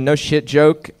shit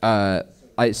joke. I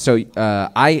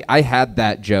had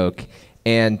that joke.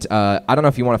 And I don't know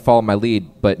if you want to follow my lead,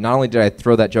 but not only did I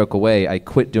throw that joke away, I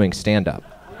quit doing stand-up.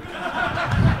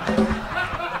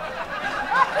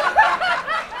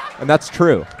 And that's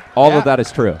true. All of that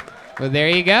is true. Well, there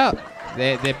you go.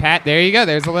 Pat, there you go.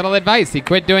 There's a little advice. He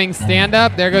quit doing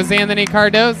stand-up. There goes Anthony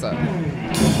Cardoza.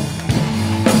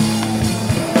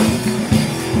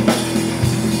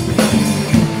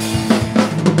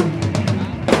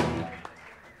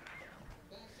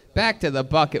 Back to the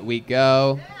bucket we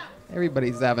go.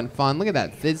 Everybody's having fun. Look at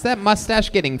that. Is that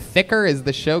mustache getting thicker as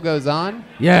the show goes on?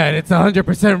 Yeah, and it's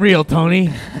 100% real, Tony.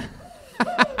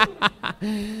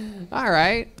 All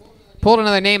right. Pulled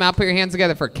another name out. Put your hands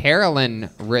together for Carolyn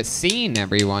Racine,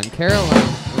 everyone. Carolyn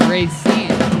Racine.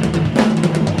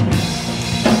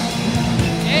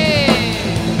 Hey!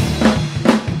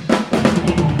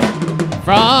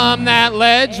 From that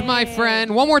ledge, my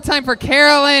friend. One more time for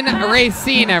Carolyn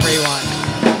Racine, everyone.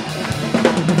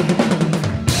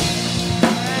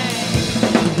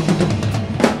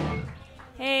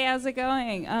 Hey, how's it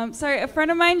going? Sorry, a friend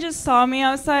of mine just saw me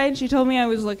outside. She told me I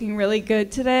was looking really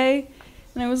good today.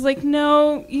 And I was like,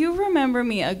 no, you remember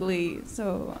me ugly.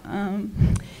 So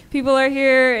people are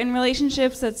here in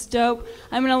relationships. That's dope.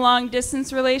 I'm in a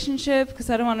long-distance relationship because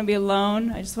I don't want to be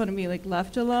alone. I just want to be, like,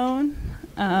 left alone.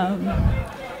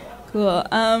 Cool.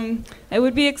 I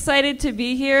would be excited to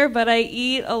be here, but I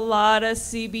eat a lot of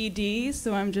CBD,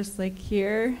 so I'm just, like,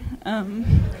 here.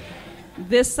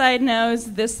 This side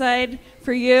knows. This side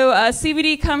for you.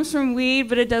 CBD comes from weed,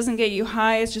 but it doesn't get you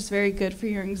high. It's just very good for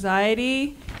your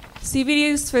anxiety. CBD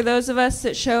is for those of us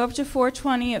that show up to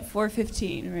 420 at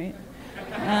 4:15, right?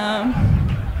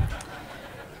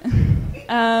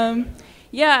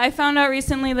 Yeah, I found out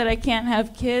recently that I can't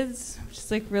have kids, which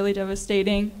is like really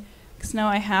devastating, because now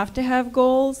I have to have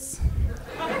goals.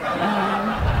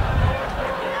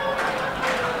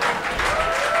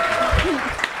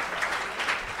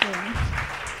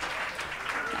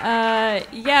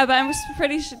 Yeah, but I'm just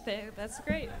pretty sure that's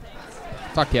great. Thanks.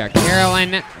 Fuck yeah,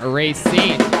 Carolyn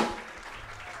Racine.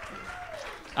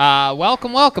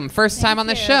 Welcome. First time on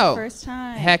the show. First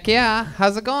time. Heck yeah.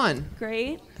 How's it going?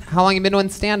 Great. How long you been doing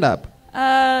stand-up?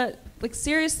 Like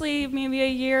seriously, maybe a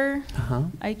year. Uh-huh.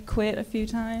 I quit a few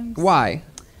times. Why?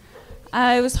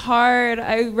 It was hard.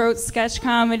 I wrote sketch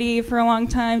comedy for a long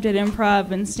time, did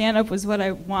improv, and stand-up was what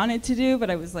I wanted to do, but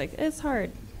I was like, it's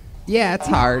hard. Yeah, it's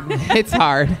hard. It's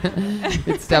hard.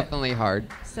 It's definitely hard.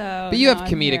 So, but you have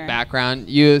comedic background.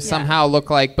 You somehow look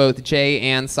like both Jay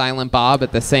and Silent Bob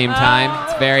at the same time.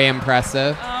 It's very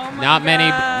impressive. Not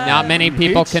many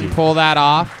people can pull that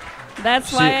off.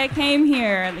 That's why I came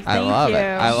here. Thank I love you. it.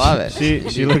 I love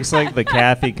it. She looks like the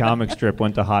Kathy comic strip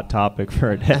went to Hot Topic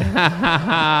for a day.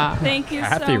 Thank you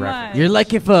so much. You're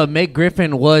like if Meg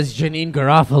Griffin was Janine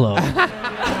Garofalo.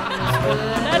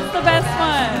 That's the best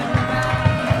one.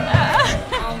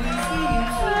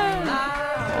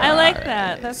 I like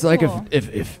that. That's It's like cool.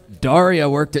 if Daria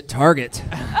worked at Target.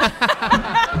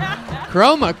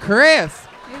 Chroma Chris.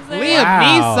 Liam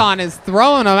Neeson is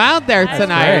throwing them out there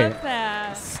tonight. love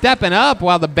that. Stepping up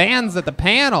while the band's at the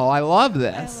panel. I love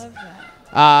this.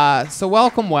 So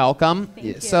welcome.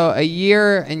 So a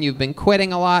year and you've been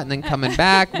quitting a lot and then coming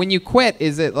back. When you quit,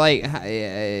 is it like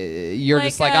you're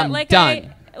just like I'm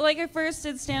done? I first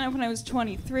did stand-up when I was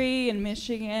 23 in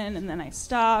Michigan, and then I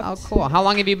stopped. Oh, cool. How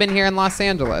long have you been here in Los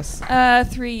Angeles?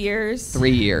 3 years. 3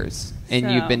 years. And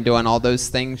So- you've been doing all those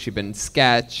things? You've been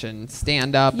sketch and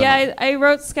stand-up? Yeah, I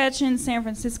wrote sketch in San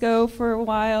Francisco for a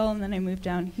while, and then I moved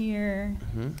down here.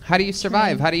 How do you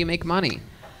survive? How do you make money?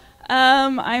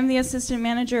 I'm the assistant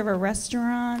manager of a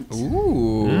restaurant.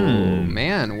 Ooh,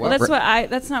 man. Well,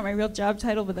 that's not my real job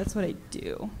title, but that's what I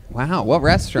do. Wow, what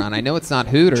restaurant? I know it's not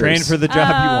Hooters. Train for the job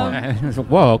you want.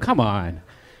 Whoa, come on.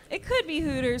 It could be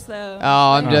Hooters, though.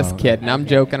 Oh, I'm just kidding. I'm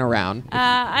joking around.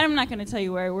 I'm not going to tell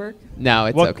you where I work. No,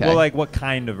 it's okay. Well, like what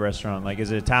kind of restaurant? Like,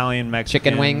 is it Italian,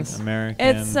 Mexican, Chicken wings? American?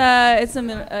 It's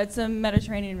a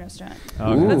Mediterranean restaurant.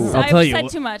 Okay. I've said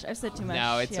too much. I've said too much.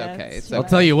 No, it's okay. It's I'll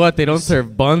tell you what, they don't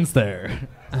serve buns there.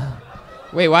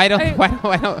 Wait, why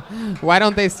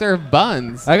don't they serve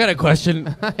buns? I got a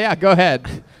question. Yeah, go ahead.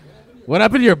 What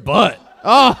happened to your butt?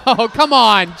 Oh, come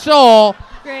on, Joel.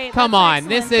 Great. Come on.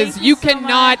 This is you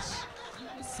cannot ask.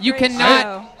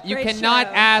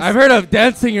 I've heard of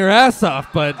dancing your ass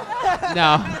off, but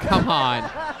no, come on.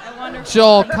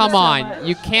 Joel, come on.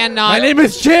 You cannot. My name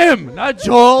is Jim, not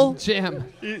Joel. Jim.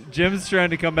 Jim's trying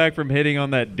to come back from hitting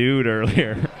on that dude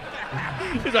earlier.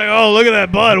 He's like, oh, look at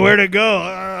that butt. Where'd it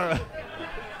go?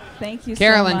 Thank you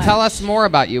Carolyn, so much. tell us more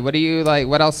about you. What do you like?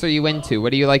 What else are you into?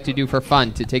 What do you like to do for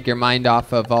fun to take your mind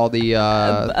off of all the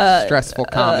stressful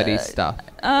comedy stuff?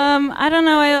 I don't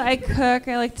know. I cook.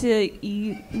 I like to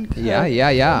eat and cook.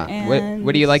 Yeah.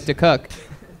 What do you like to cook?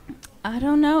 I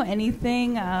don't know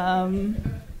anything. I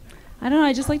don't know.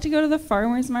 I just like to go to the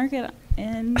farmer's market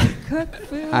and cook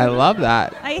food. I love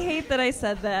that. I hate that I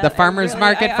said that. The farmer's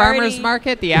market,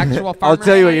 the actual farmer's I'll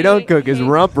tell you what you don't cook is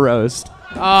rump roast.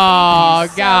 Oh,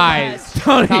 guys.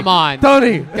 Tony, come on.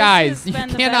 Tony. Guys, you This has been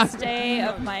the cannot. best day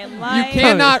of my You life.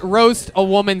 cannot roast a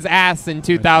woman's ass in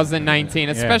 2019,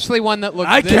 especially one that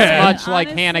looks I this can. much like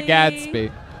Hannah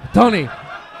Gadsby. Tony,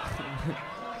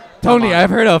 I've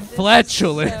heard of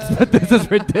flatulence, but this is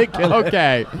ridiculous.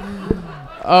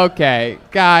 Okay,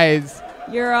 guys.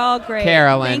 You're all great.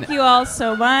 Carolyn. Thank you all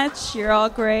so much. You're all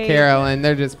great. Carolyn,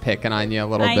 they're just picking on you a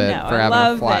little I bit know, for I having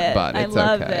love a flat it. butt. I It's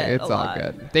love okay. it It's a all lot.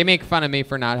 good. They make fun of me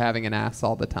for not having an ass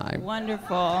all the time.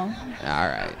 Wonderful. All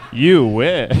right. You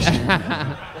wish.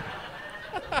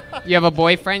 You have a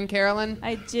boyfriend, Carolyn?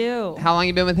 I do. How long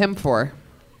you been with him for?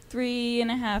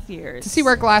 3.5 years. Does he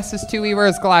wear glasses too? He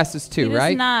wears glasses too, He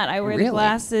right? does not. I wear Really? the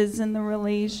glasses in the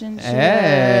relationship.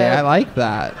 Hey, I like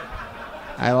that.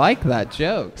 I like that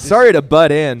joke. Sorry to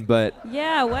butt in, but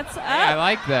Yeah, what's up? I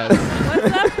like this.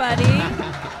 What's up, buddy?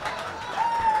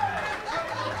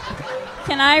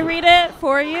 Can I read it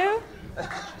for you?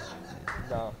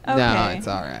 No. Okay. No, it's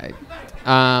all right.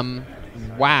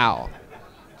 Wow.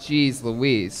 Jeez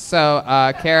Louise. So,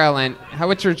 Carolyn,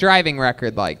 what's your driving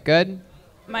record like? Good?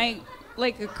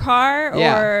 Like a car,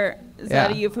 Yeah. or is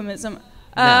that a Yeah. euphemism?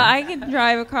 I can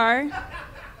drive a car.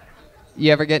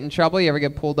 You ever get in trouble? You ever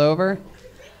get pulled over?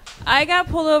 I got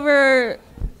pulled over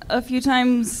a few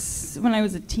times when I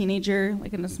was a teenager,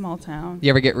 like in a small town. You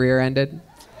ever get rear-ended?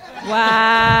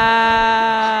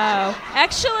 Wow.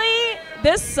 Actually,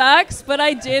 this sucks, but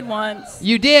I did once.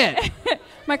 You did?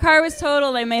 My car was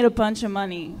totaled. I made a bunch of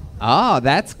money. Oh,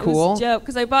 that's It cool. was a joke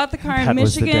because I bought the car in That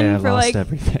was the day I Michigan for lost like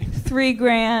everything.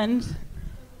 $3,000.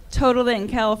 Totaled it in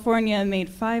California and made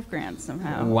 $5,000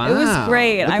 somehow. Wow. It was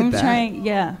great. Look I'm at that. trying.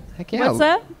 Yeah. Heck yeah. What's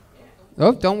that?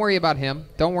 Oh, don't worry about him.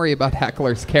 Don't worry about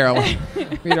hecklers, Carolyn.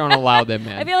 We don't allow them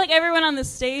in. I feel like everyone on the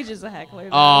stage is a heckler. Though,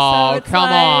 Oh, so it's come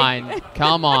like on.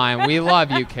 Come on. We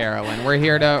love you, Carolyn. We're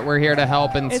here to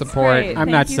help and It's support. great. I'm Thank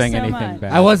not you saying so anything much.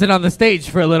 bad. I wasn't on the stage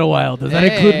for a little while. Does that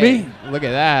include me? Look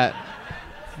at that.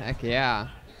 Heck yeah.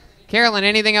 Carolyn,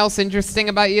 anything else interesting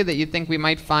about you that you think we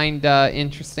might find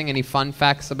interesting? Any fun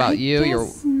facts about you? Your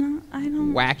guess not. I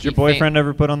don't. wacky Your boyfriend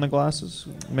ever put on the glasses?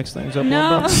 Mix things up a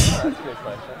No. little bit?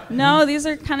 No, these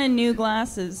are kind of new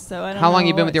glasses, so I don't. How long know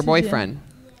you been with what your to do. boyfriend?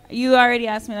 You already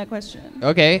asked me that question.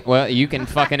 Okay, well, you can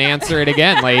fucking answer it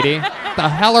again, lady. What the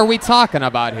hell are we talking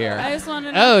about here? I just want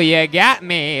to know. Oh, you got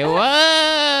me. Whoa,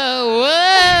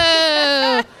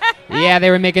 whoa. Yeah,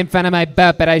 they were making fun of my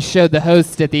butt, but I showed the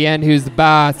host at the end who's the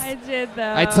boss. I did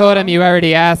though. I told him you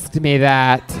already asked me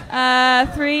that.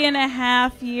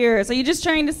 3.5 years. Are you just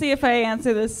trying to see if I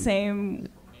answer the same?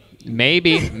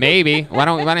 Maybe. Why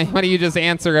don't you just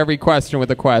answer every question with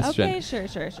a question? Okay, sure.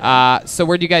 So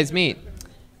where'd you guys meet?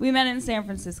 We met in San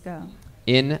Francisco.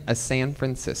 In San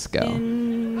Francisco.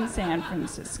 In San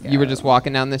Francisco. You were just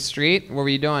walking down the street? What were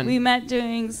you doing? We met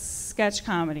doing sketch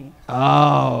comedy.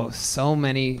 Oh, so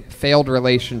many failed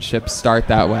relationships start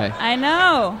that way. I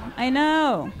know.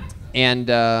 And,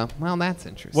 well, that's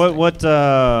interesting. What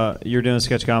you're doing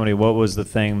sketch comedy, what was the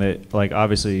thing that, like,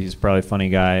 obviously he's probably a funny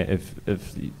guy if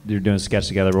you're doing sketch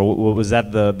together, but what was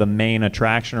that the main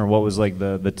attraction, or what was, like,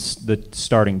 the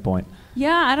starting point?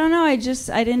 Yeah, I don't know. I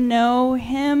didn't know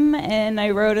him, and I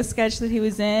wrote a sketch that he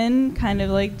was in, kind of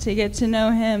like to get to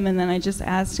know him, and then I just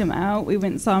asked him out. We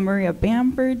went and saw Maria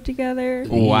Bamford together.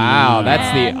 Wow,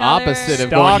 that's the opposite of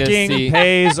going to see. Stalking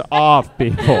pays off,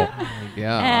 people.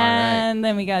 Yeah, And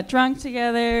then we got drunk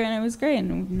together, and it was great,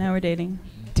 and now we're dating.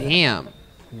 Damn.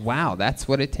 Wow, that's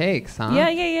what it takes, huh?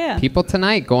 Yeah. People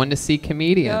tonight going to see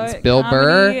comedians. Go- Bill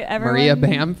comedy, Burr, Maria everyone.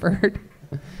 Bamford.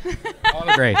 All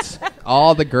the greats.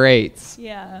 All the greats.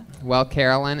 Yeah. Well,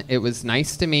 Carolyn, it was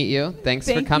nice to meet you. Thanks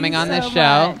for Thank coming you on this so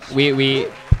show. much. We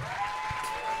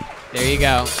there you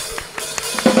go.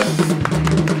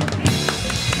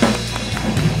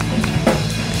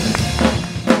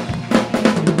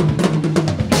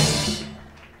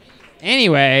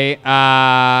 Anyway,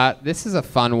 this is a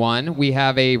fun one. We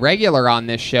have a regular on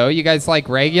this show. You guys like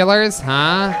regulars,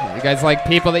 huh? You guys like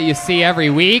people that you see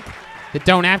every week that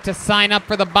don't have to sign up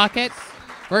for the bucket?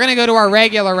 We're going to go to our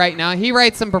regular right now. He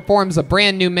writes and performs a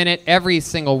brand new minute every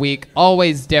single week.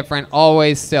 Always different,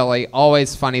 always silly,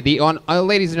 always funny.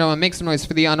 Ladies and gentlemen, make some noise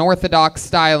for the unorthodox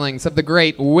stylings of the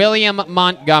great William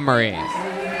Montgomery.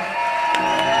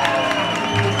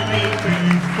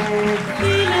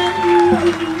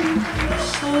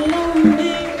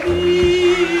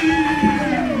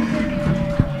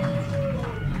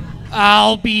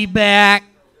 I'll be back.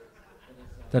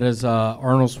 That is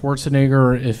Arnold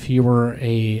Schwarzenegger if he were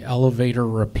a elevator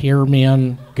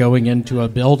repairman going into a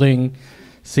building,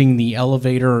 seeing the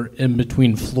elevator in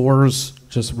between floors,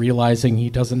 just realizing he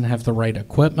doesn't have the right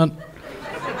equipment.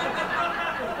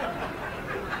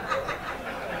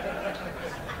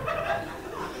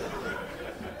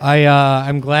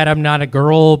 I'm glad I'm not a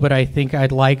girl, but I think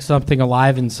I'd like something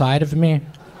alive inside of me.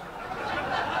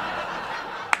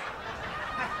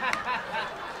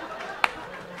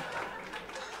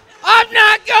 I'm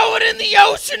not going in the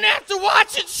ocean after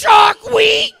watching Shark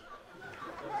Week.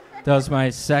 That was my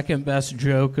second best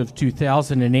joke of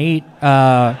 2008.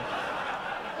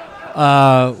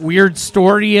 Weird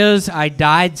story is I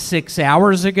died 6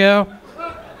 hours ago.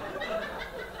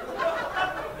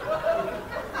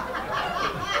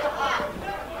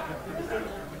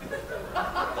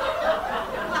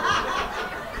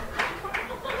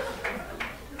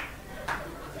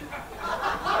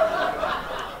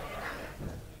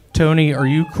 Tony, are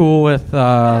you cool with,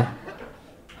 I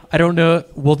don't know,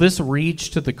 will this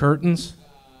reach to the curtains?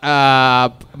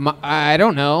 I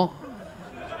don't know.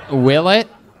 Will it?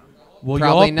 Will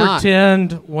Probably y'all not.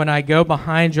 pretend when I go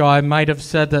behind y'all, I might have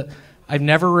said that I've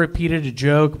never repeated a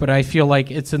joke, but I feel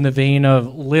like it's in the vein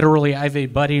of literally I have a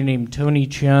buddy named Tony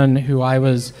Chin who I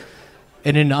was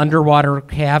in an underwater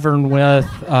cavern with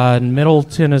in Middle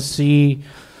Tennessee.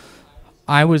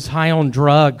 I was high on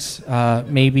drugs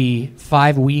maybe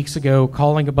 5 weeks ago,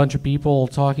 calling a bunch of people,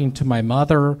 talking to my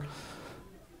mother.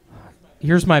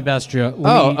 Here's my best joke.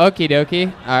 Okie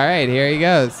dokie. All right, here he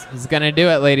goes. He's going to do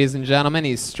it, ladies and gentlemen.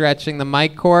 He's stretching the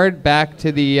mic cord back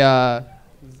to the...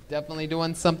 he's definitely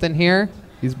doing something here.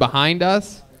 He's behind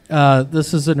us.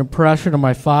 This is an impression of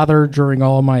my father during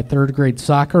all of my third grade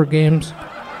soccer games.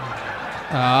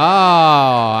 Oh,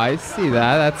 I see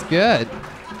that. That's good.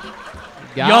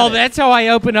 Y'all, that's how I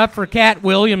opened up for Cat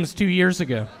Williams 2 years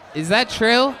ago. Is that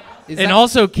true?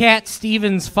 Also Cat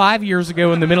Stevens 5 years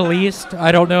ago in the Middle East.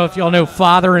 I don't know if y'all know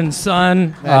Father and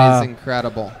Son. That is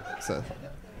incredible.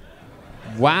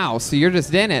 Wow, so you're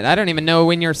just in it. I don't even know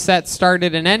when your set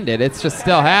started and ended. It's just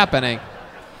still happening.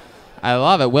 I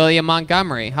love it. William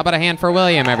Montgomery. How about a hand for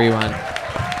William, everyone?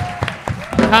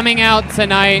 Coming out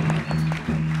tonight,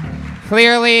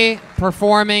 clearly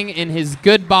performing in his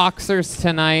good boxers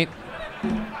tonight.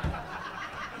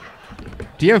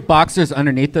 Do you have boxers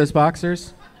underneath those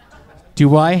boxers?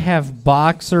 Do I have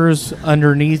boxers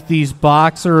underneath these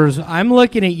boxers? I'm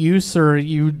looking at you, sir.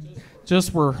 You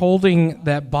just were holding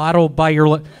that bottle by your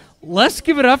lip. Let's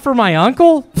give it up for my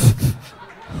uncle.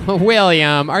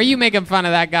 William, are you making fun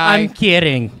of that guy? I'm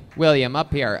kidding. William,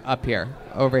 up here,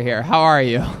 over here. How are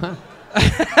you?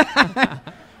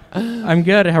 I'm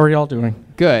good. How are y'all doing?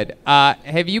 Good.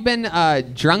 Have you been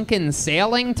drunken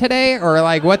sailing today, or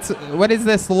like what is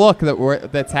this look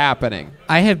that's happening?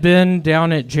 I have been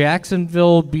down at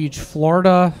Jacksonville Beach,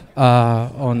 Florida,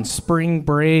 on spring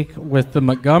break with the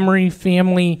Montgomery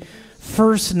family.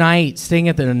 First night, staying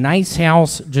at the nice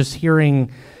house, just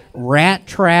hearing rat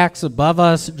tracks above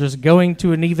us, just going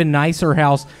to an even nicer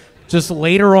house. Just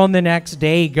later on the next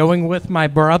day, going with my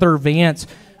brother Vance,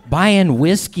 buying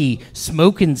whiskey,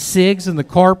 smoking cigs in the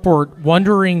carport,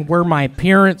 wondering where my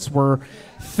parents were.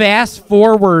 Fast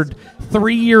forward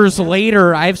 3 years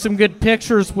later, I have some good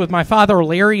pictures with my father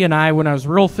Larry and I when I was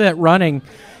real fit running,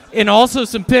 and also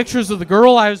some pictures of the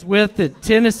girl I was with at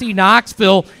Tennessee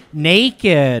Knoxville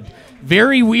naked.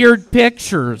 Very weird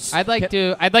pictures. I'd like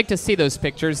to see those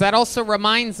pictures. That also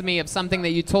reminds me of something that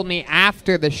you told me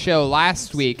after the show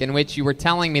last week, in which you were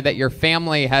telling me that your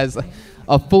family has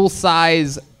a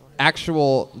full-size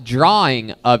actual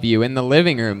drawing of you in the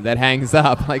living room that hangs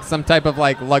up, like some type of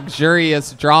like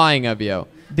luxurious drawing of you.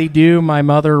 They do. My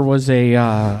mother was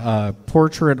a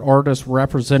portrait artist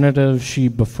representative. She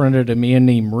befriended a man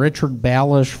named Richard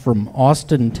Balish from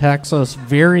Austin, Texas.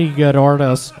 Very good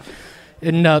artist.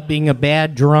 Ended up being a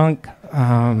bad drunk.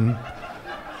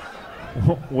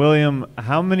 William,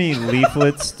 how many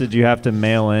leaflets did you have to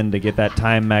mail in to get that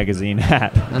Time magazine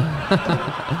hat?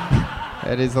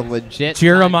 That is a legit...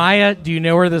 Jeremiah, do you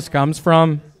know where this comes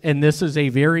from? And this is a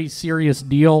very serious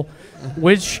deal.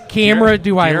 Which camera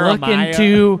do I look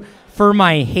into for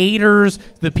my haters?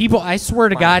 The people, I swear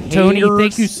to God, haters. Tony,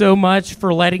 thank you so much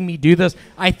for letting me do this.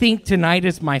 I think tonight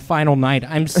is my final night.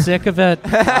 I'm sick of it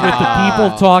with the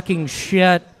people talking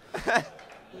shit.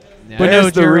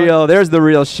 There's the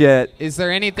real shit. Is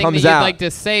there anything that you'd like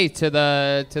to say to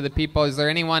the people? Is there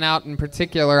anyone out in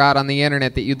particular out on the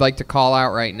internet that you'd like to call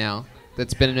out right now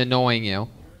that's been annoying you?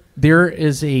 There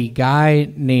is a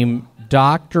guy named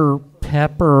Dr.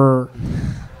 Pepper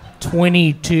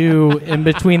 22. In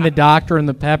between the doctor and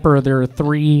the pepper, there are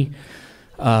 3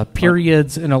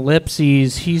 periods and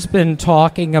ellipses. He's been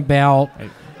talking about...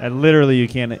 Literally, you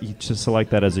just select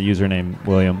that as a username,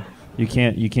 William. You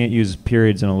can't use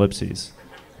periods and ellipses.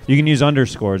 You can use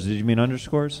underscores. Did you mean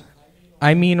underscores?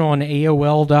 I mean on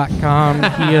AOL.com.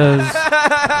 He is...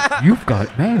 You've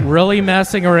got mail. Really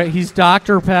messing around. He's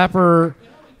Dr. Pepper...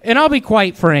 And I'll be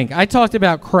quite frank. I talked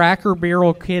about Cracker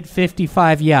Barrel Kid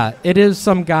 55. Yeah, it is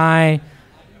some guy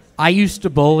I used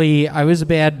to bully. I was a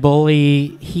bad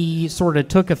bully. He sort of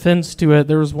took offense to it.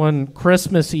 There was one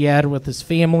Christmas he had with his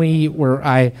family where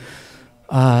I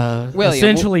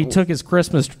essentially took his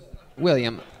Christmas.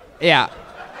 William, yeah.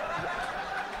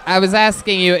 I was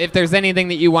asking you if there's anything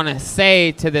that you want to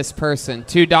say to this person,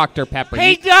 to Dr. Pepper.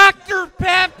 Hey, Dr.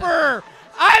 Pepper!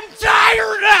 I'm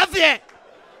tired of it!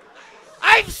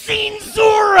 I've seen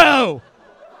Zorro!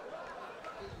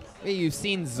 Wait, you've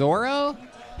seen Zorro?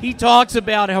 He talks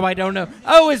about how I don't know.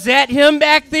 Oh, is that him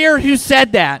back there? Who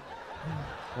said that?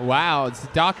 Wow, it's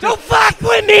Dr. Don't fuck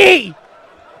with me!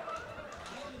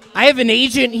 I have an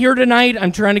agent here tonight.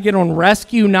 I'm trying to get on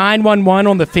Rescue 911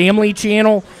 on the Family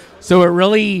Channel. So it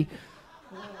really...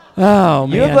 Oh,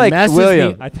 man. You have like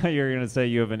William. I thought you were going to say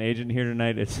you have an agent here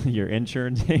tonight. It's your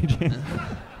insurance agent.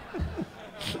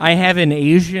 I have an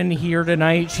Asian here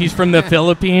tonight. She's from the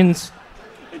Philippines.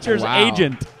 It's your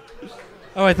agent.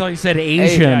 Oh, I thought you said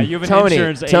Asian. Tony.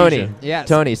 Yes,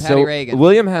 Tony. Patty So Regan.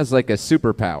 William has like a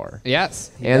superpower.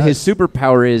 Yes, he And does. his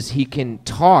superpower is he can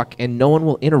talk and no one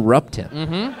will interrupt him.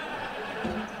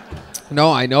 Mm-hmm.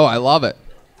 No, I know. I love it.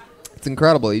 It's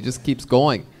incredible. He just keeps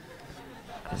going.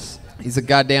 He's a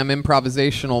goddamn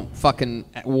improvisational fucking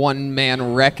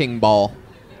one-man wrecking ball.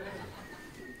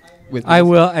 I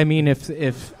will. I mean,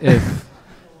 if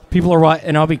people are,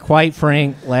 and I'll be quite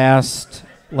frank.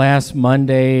 Last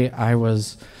Monday, I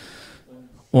was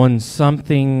on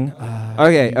something.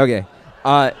 Okay.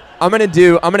 I'm gonna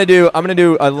do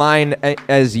a line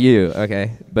as you.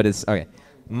 Okay, but it's okay.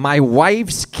 My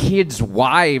wife's kids'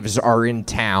 wives are in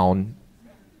town.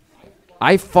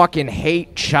 I fucking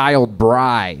hate child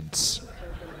brides.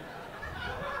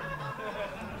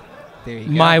 There you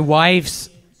go. My wife's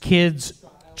kids'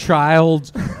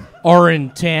 child are in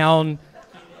town.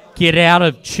 Get out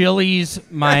of Chili's.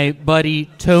 My buddy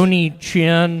Tony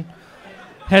Chin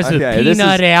has a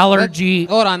peanut allergy.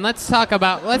 Hold on. Let's talk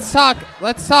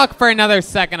for another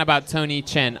second about Tony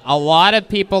Chin. A lot of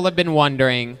people have been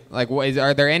wondering, like,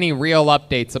 are there any real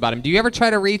updates about him? Do you ever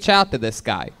try to reach out to this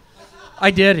guy?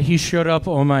 I did. He showed up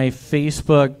on my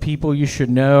Facebook, People You Should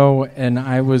Know, and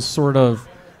I was sort of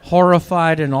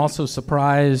horrified and also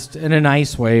surprised in a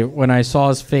nice way when I saw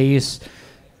his face.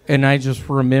 And I just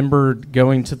remembered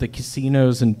going to the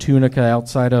casinos in Tunica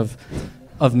outside of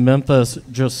Memphis,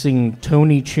 just seeing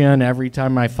Tony Chin every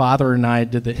time my father and I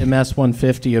did the MS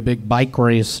 150, a big bike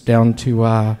race down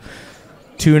to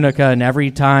Tunica. And every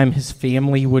time his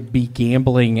family would be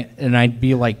gambling, and I'd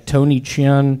be like, Tony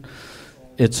Chin,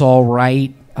 it's all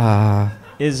right.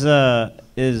 Is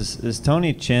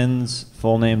Tony Chin's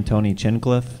full name Tony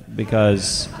Hinchcliffe?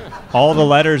 Because all the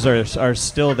letters are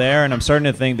still there, and I'm starting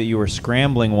to think that you were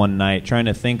scrambling one night trying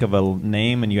to think of a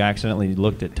name, and you accidentally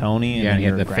looked at Tony. And Yeah, then he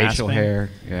had you the were facial grasping. hair.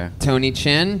 Yeah. Tony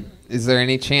Chin? Is there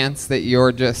any chance that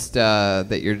you're just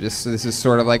this is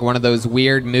sort of like one of those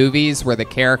weird movies where the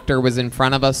character was in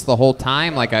front of us the whole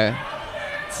time,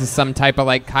 this is some type of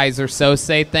like Kaiser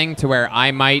Sose thing to where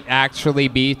I might actually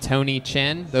be Tony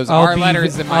Chin? Those are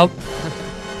letters in my...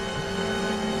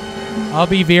 I'll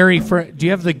be very. Do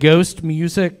you have the Ghost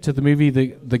music to the movie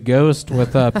The Ghost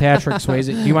with Patrick Swayze?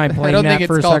 Do you mind playing that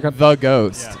for a second? I don't think it's called The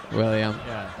Ghost, William.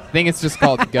 Yeah. I think it's just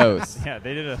called Ghost. Yeah,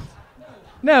 they did a...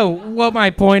 No, what my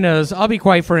point is, I'll be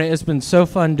quite frank. It's been so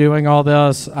fun doing all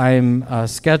this. I'm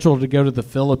scheduled to go to the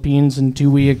Philippines in 2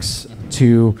 weeks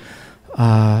to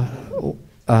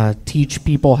teach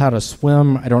people how to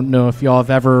swim. I don't know if y'all have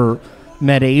ever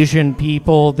met Asian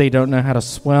people. They don't know how to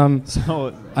swim.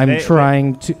 So I'm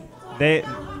trying to...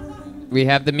 We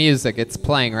have the music. It's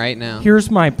playing right now. Here's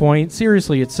my point.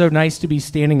 Seriously, it's so nice to be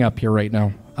standing up here right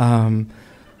now.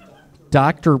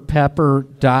 Dr. Pepper ...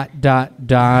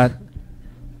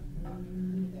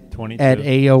 22. at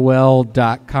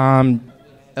AOL.com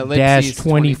Ellipses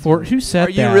 -24. Who said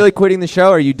Are that? you really quitting the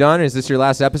show? Are you done? Is this your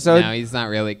last episode? No, he's not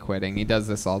really quitting. He does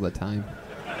this all the time.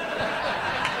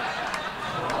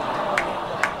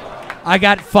 I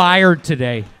got fired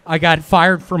today. I got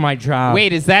fired from my job.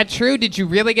 Wait, is that true? Did you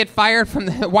really get fired from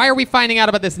the... Why are we finding out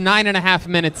about this 9.5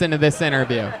 minutes into this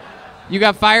interview? You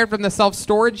got fired from the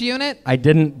self-storage unit? I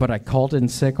didn't, but I called in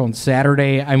sick on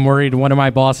Saturday. I'm worried one of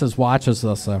my bosses watches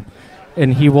this, though.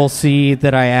 And he will see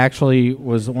that I actually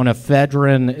was on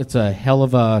ephedrine. It's a hell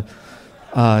of a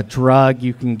drug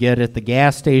you can get at the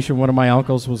gas station. One of my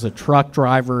uncles was a truck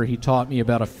driver. He taught me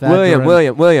about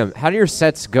ephedrine. William, how do your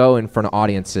sets go in front of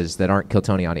audiences that aren't Kill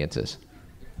Tony audiences?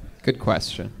 Good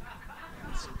question.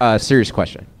 Serious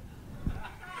question.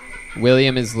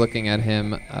 William is looking at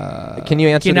him. Can you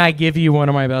answer? Can I give you one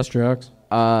of my best jokes?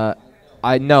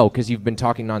 I know, because you've been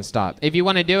talking nonstop. If you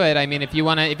want to do it, I mean, if you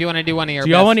want to do one of your Do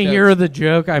y'all want to hear the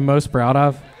joke I'm most proud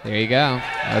of? There you go.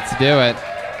 Let's do it.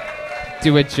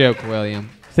 Do a joke, William.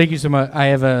 Thank you so much. I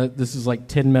have this is like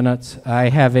 10 minutes. I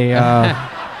have a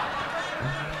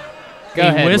Go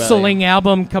ahead, whistling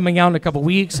album coming out in a couple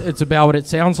weeks. It's about what it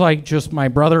sounds like, just my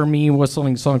brother and me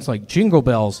whistling songs like Jingle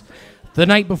Bells, The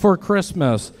Night Before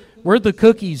Christmas, Where'd the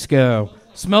Cookies Go,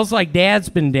 Smells Like Dad's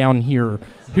Been Down Here,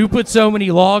 Who Put So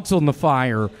Many Logs on the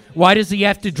Fire, Why Does He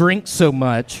Have to Drink So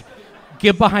Much,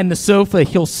 Get Behind the Sofa,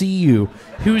 He'll See You,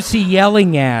 Who's He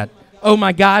Yelling At, Oh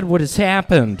My God, What Has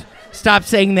Happened, Stop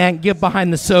Saying That and Get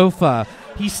Behind the Sofa,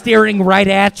 He's Staring Right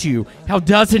at You, How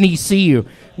Doesn't He See You,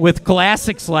 with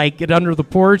classics like Get Under the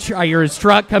Porch, I Hear His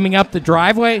Truck Coming Up the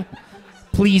Driveway,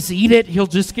 Please Eat It, He'll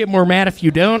Just Get More Mad If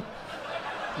You Don't.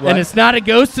 What? And it's not a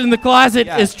ghost in the closet,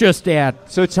 Yeah. it's just Dad.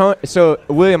 So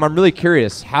William, I'm really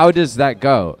curious. How does that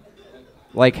go?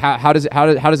 Like how do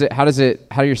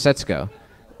your sets go?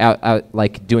 Out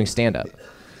like doing stand up?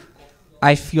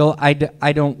 I feel I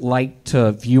don't like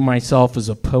to view myself as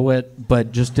a poet,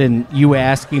 but just in you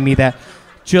asking me that,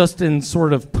 just in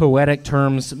sort of poetic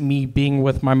terms, me being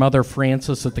with my mother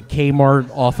Frances at the Kmart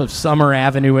off of Summer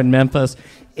Avenue in Memphis,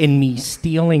 and me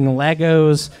stealing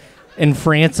Legos, and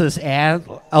Frances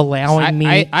allowing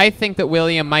me. I think that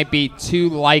William might be too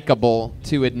likable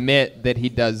to admit that he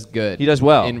does good. He does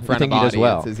well. In front You think of he does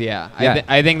well? audiences. Yeah. Yeah.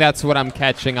 I think that's what I'm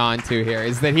catching on to here,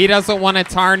 is that he doesn't want to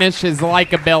tarnish his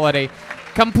likability.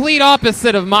 Complete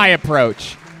opposite of my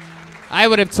approach. I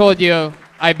would have told you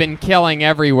I've been killing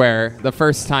everywhere the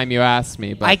first time you asked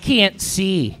me, but I can't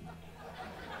see.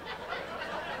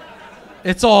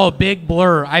 It's all a big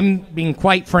blur. I'm being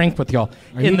quite frank with y'all.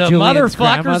 Are you And the Julian's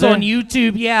motherfuckers grandmother? on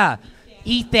YouTube, yeah,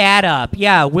 eat that up.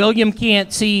 Yeah, William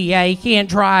can't see. Yeah, he can't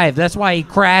drive. That's why he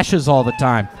crashes all the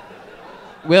time.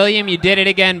 William, you did it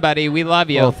again, buddy. We love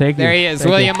you. Well, thank you. There he is,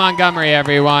 Thank William you. Montgomery,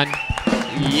 everyone.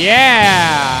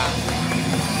 Yeah.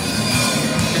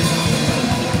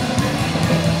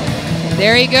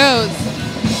 There he goes.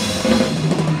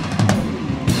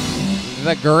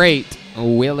 The great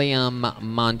William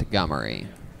Montgomery.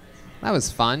 That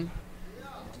was fun.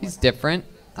 He's different.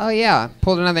 Oh, yeah.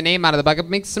 Pulled another name out of the bucket.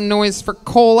 Make some noise for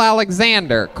Cole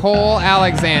Alexander. Cole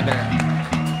Alexander.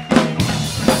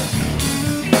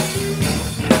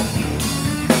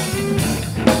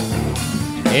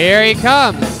 Here he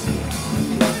comes.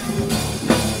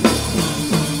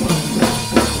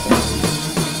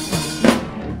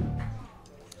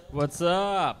 What's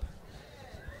up?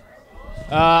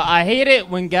 I hate it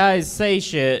when guys say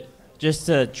shit just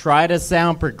to try to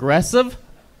sound progressive.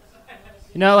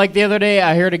 You know, like the other day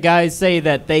I heard a guy say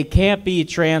that they can't be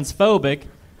transphobic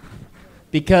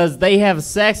because they have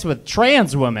sex with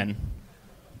trans women.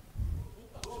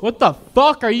 What the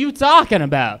fuck are you talking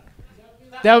about?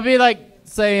 That would be like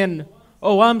saying,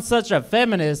 oh, I'm such a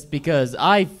feminist because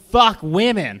I fuck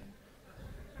women.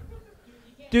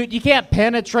 Dude, you can't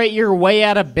penetrate your way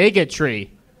out of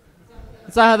bigotry.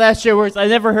 That's not how that shit works. I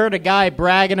never heard a guy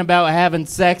bragging about having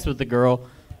sex with a girl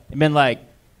and been like,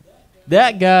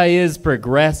 that guy is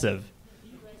progressive.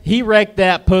 He wrecked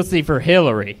that pussy for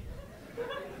Hillary.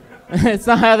 It's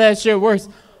not how that shit works.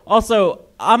 Also,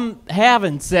 I'm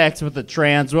having sex with a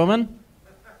trans woman.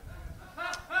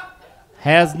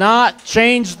 Has not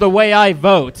changed the way I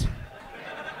vote.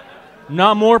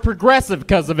 Not more progressive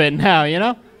because of it now, you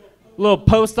know? Little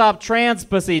post-op trans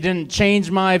pussy didn't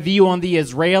change my view on the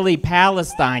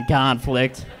Israeli-Palestine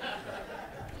conflict.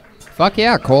 Fuck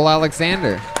yeah, Cole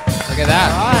Alexander. Look at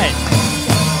that. All right.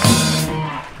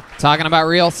 Talking about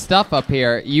real stuff up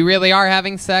here. You really are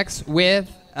having sex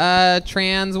with a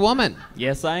trans woman.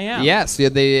 Yes, I am. Yes,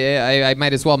 I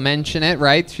might as well mention it,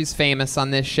 right? She's famous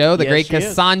on this show, the Yes, great she is.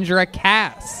 Cassandra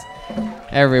Cass.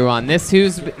 Everyone, this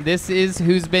is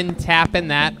who's been tapping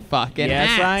that fucking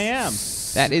Yes, ass. I am.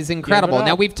 That is incredible. Give it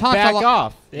Now up. we've talked Back a lot.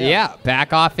 off. Yeah,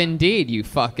 back off indeed, you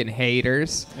fucking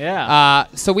haters. Yeah.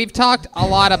 So we've talked a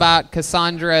lot about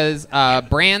Cassandra's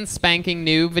brand spanking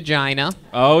new vagina.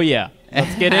 Oh, yeah.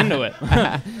 Let's get into it.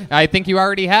 I think you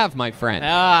already have, my friend.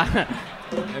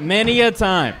 Many a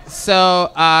time.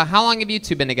 So, how long have you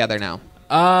two been together now?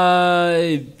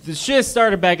 The shit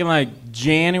started back in like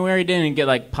January. Didn't get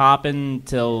like popping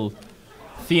till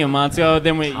a few months ago.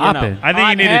 Then we, you know, I think you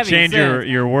hot need to heavy change since.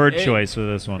 your word It- choice for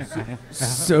this one.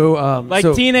 Like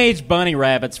teenage bunny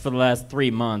rabbits for the last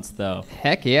 3 months, though.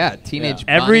 Heck yeah, teenage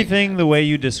bunny. Everything the way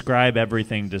you describe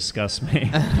everything disgusts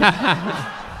me.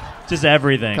 Just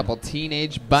everything. Couple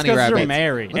teenage bunny 'cause they're rabbits.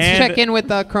 married. Let's And check in with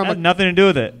Chroma. had nothing to do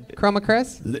with it. Chroma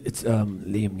Chris. It's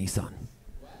Liam Neeson.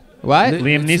 What?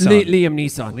 Liam It's Neeson. Liam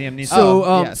Neeson. Liam Neeson.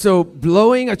 So, yes. so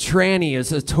blowing a tranny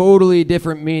is a totally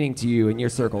different meaning to you in your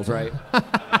circles, right?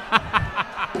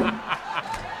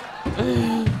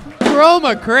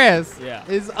 Chroma Chris Yeah.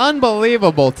 is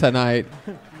unbelievable tonight.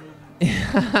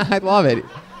 I love it.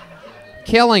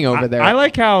 Killing over there. I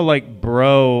like how like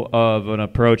bro of an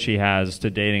approach he has to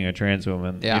dating a trans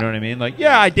woman. Yeah. You know what I mean? Like,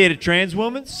 yeah, I date a trans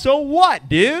woman. So what,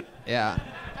 dude? Yeah.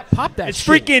 Pop that It's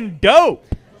shit. freaking dope.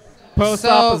 Post So-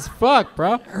 op as fuck,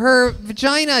 bro. Her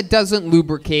vagina doesn't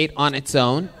lubricate on its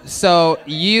own, so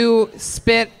you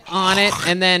spit on it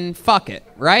and then fuck it,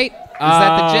 right? Is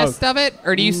that the gist of it,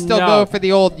 or do you still no. go for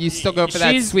the old? You still go for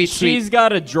that sweet, She's sweet.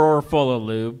 got a drawer full of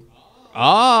lube.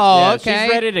 Oh, Yeah, okay.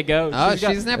 She's ready to go. Oh, got-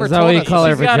 she's never Is told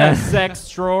us. She's got a sex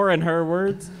drawer, in her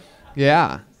words.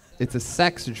 Yeah, it's a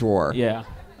sex drawer. Yeah.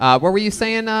 What were you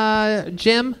saying,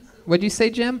 Jim? What'd you say,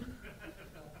 Jim?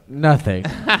 Nothing.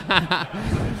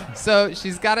 So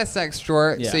she's got a sex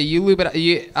drawer. Yeah. So you lube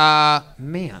it.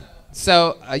 Man.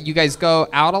 So you guys go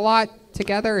out a lot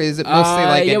together? Is it mostly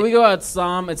like? Yeah, we go out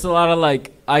some. It's a lot of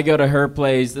like I go to her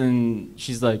place and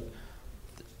she's like,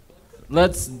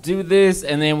 let's do this,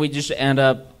 and then we just end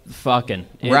up fucking.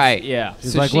 Right. Yeah.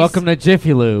 She's like, welcome to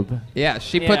Jiffy Lube. Yeah,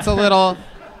 she puts a little.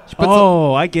 She puts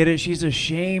Oh, I get it. She's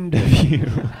ashamed of you.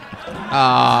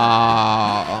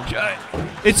 Oh.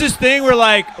 It's this thing where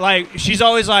like she's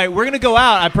always like, we're gonna go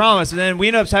out, I promise, and then we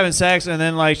end up having sex, and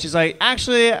then like she's like,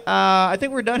 actually, I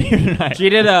think we're done here tonight. She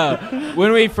did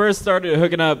when we first started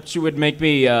hooking up, she would make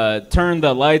me turn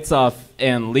the lights off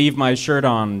and leave my shirt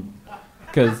on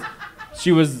because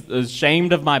she was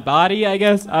ashamed of my body, I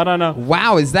guess. I don't know.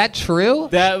 Wow, is that true?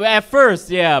 At first,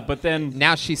 yeah, but then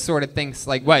now she sort of thinks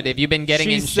like, what? Have you been getting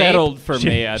in shape? She settled for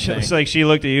me, I think. It's like she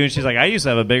looked at you and she's like, I used to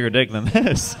have a bigger dick than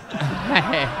this.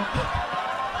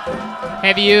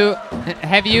 Have you?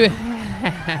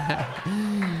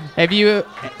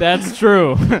 That's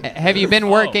true. Have you been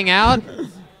working out?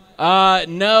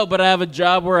 No, but I have a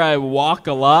job where I walk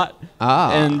a lot,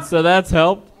 and so that's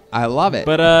helped. I love it.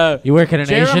 But you work at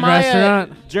an Asian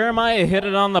restaurant? Jeremiah hit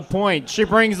it on the point. She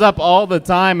brings up all the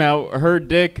time how her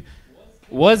dick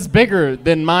was bigger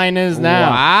than mine is now.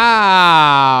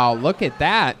 Wow, look at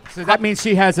that. So that means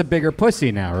she has a bigger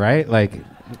pussy now, right? Like,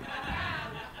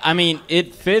 I mean,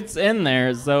 it fits in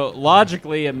there, so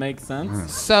logically it makes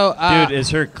sense. So, dude,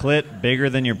 is her clit bigger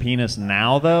than your penis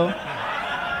now, though?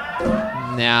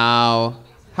 No.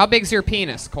 How big's your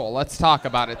penis, Cole? Let's talk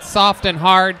about it. Soft and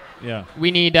hard. Yeah. We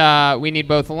need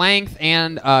both length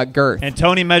and girth. And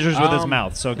Tony measures with his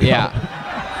mouth, so go. Yeah.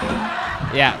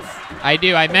 Yes, I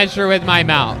do. I measure with my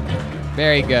mouth.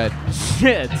 Very good.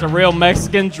 Shit, it's a real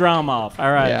Mexican drum off.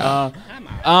 All right.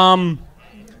 Yeah.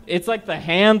 It's like the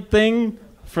hand thing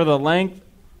for the length.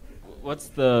 What's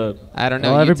the? I don't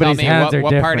know. You tell me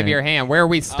what part of your hand. Where are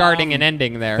we starting and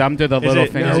ending there? Thumb to the little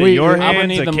finger. Is it your I'm gonna hand?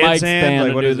 need the a mic kid's stand hand?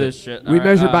 Like, to what do is this it? shit. We All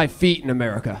measure right, by feet in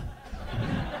America.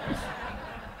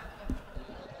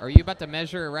 Are you about to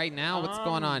measure right now? What's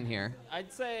going on here?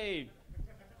 I'd say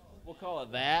we'll call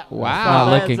it that.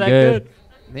 Wow, looking good.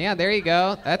 Yeah, there you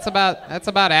go. That's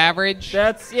about average.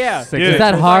 That's Is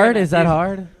that hard? Is that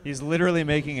hard? He's literally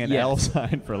making an Yes. L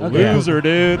sign for Okay. loser,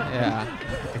 dude. Yeah.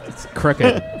 It's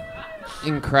crooked.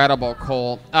 Incredible,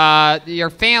 Cole. Your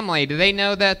family, do they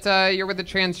know that you're with a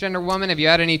transgender woman? Have you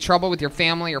had any trouble with your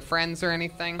family or friends or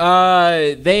anything?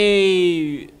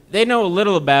 They know a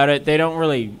little about it. I don't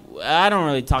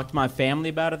really talk to my family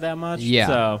about it that much.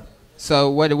 Yeah.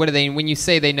 So what do they? When you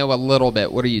say they know a little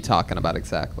bit, what are you talking about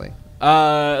exactly?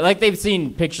 Like they've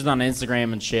seen pictures on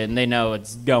Instagram and shit, and they know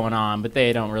it's going on, but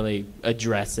they don't really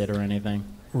address it or anything.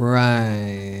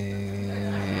 Right.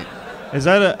 Is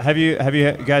that have you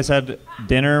guys had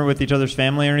dinner with each other's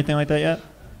family or anything like that yet?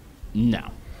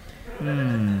 No.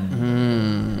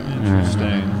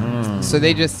 Interesting. So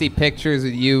they just see pictures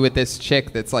of you with this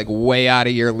chick that's like way out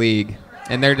of your league,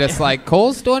 and they're just like,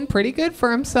 Cole's doing pretty good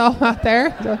for himself out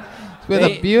there. With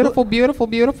a beautiful, beautiful,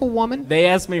 beautiful woman. They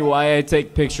ask me why I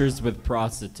take pictures with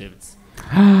prostitutes.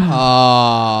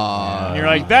 Oh. You're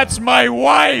like, that's my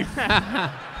wife.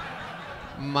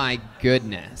 My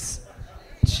goodness.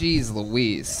 Jeez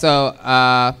Louise. So,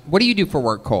 what do you do for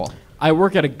work, Cole? I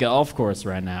work at a golf course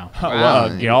right now. Wow.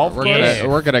 A golf course?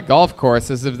 Work at a golf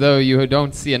course as if though you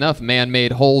don't see enough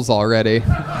man-made holes already.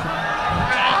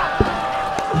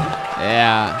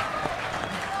 Yeah.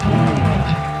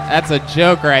 That's a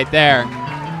joke right there.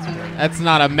 That's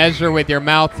not a measure with your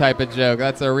mouth type of joke.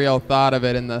 That's a real thought of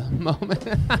it in the moment.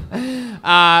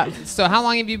 So how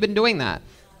long have you been doing that?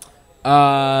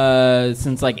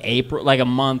 Since like April, like a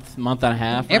month and a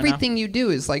half. Right Everything you do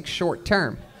is like short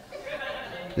term.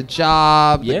 The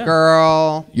job, the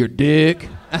girl, your dick.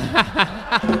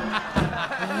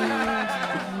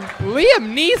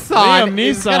 Liam Neeson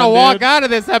is gonna walk out of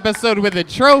this episode with a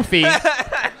trophy.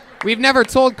 We've never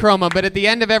told Chroma, but at the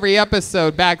end of every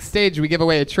episode, backstage, we give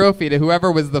away a trophy to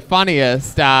whoever was the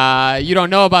funniest. You don't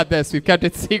know about this. We've kept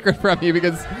it secret from you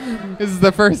because this is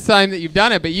the first time that you've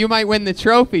done it, but you might win the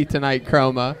trophy tonight,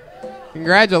 Chroma.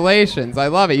 Congratulations. I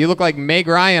love it. You look like Meg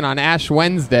Ryan on Ash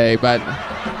Wednesday, but...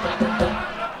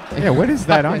 Yeah, what is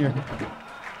that on your...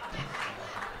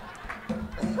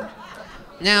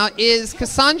 Now, is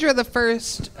Cassandra the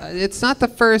first... it's not the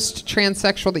first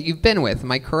transsexual that you've been with,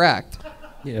 am I correct?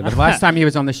 Yeah, but the last time he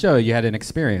was on the show, you had an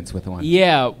experience with one.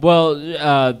 Yeah, well,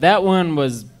 that one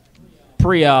was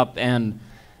pre-op, and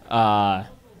that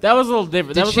was a little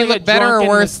different. Did that was she like look better or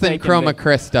worse than mistaken Chroma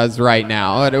Chris does right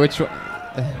now? Which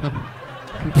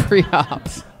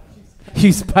pre-ops?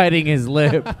 He's biting his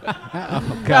lip.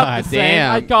 Oh, God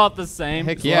damn. I'd call it the same.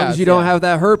 Heck As long as you don't have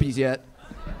that herpes yet.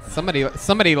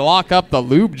 Somebody lock up the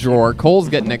lube drawer. Cole's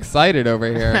getting excited over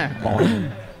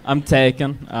here. I'm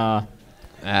taken.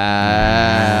 Look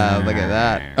at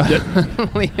that.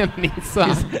 Liam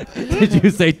Neeson. Did you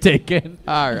say Taken?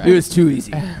 All right. It was too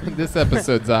easy. This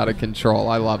episode's out of control.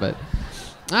 I love it.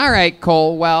 All right,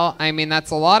 Cole. Well, I mean,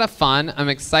 that's a lot of fun. I'm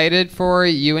excited for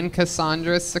you and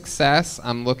Cassandra's success.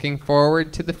 I'm looking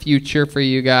forward to the future for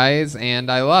you guys,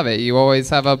 and I love it. You always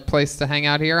have a place to hang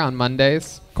out here on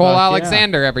Mondays. Cole Fuck yeah.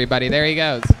 Alexander, everybody. There he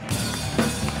goes.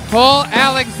 Cole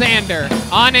Alexander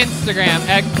on Instagram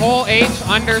at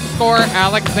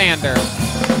ColeH_Alexander.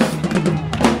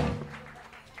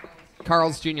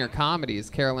 Carl's Jr. Comedies,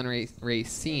 Carolyn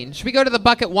Racine. Should we go to the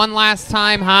bucket one last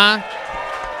time, huh?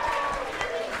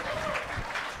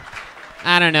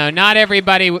 I don't know. Not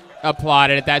everybody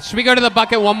applauded at that. Should we go to the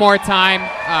bucket one more time? All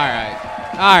right.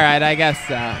 All right, I guess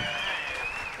so.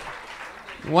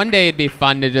 One day it'd be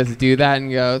fun to just do that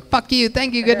and go, fuck you,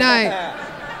 thank you, good night.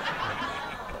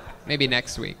 Maybe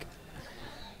next week.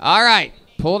 All right.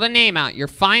 Pull the name out. Your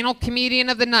final comedian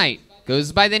of the night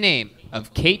goes by the name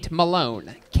of Kate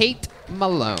Malone. Kate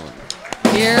Malone.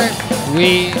 Here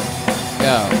we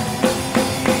go.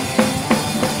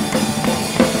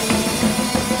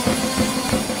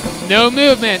 No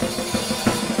movement.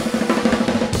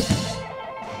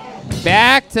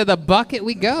 Back to the bucket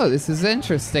we go. This is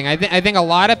interesting. I think a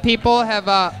lot of people have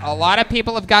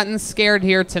gotten scared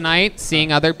here tonight,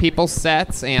 seeing other people's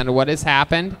sets and what has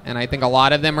happened, and I think a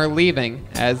lot of them are leaving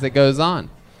as it goes on.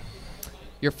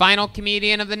 Your final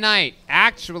comedian of the night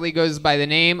actually goes by the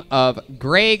name of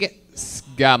Greg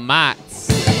Scamato.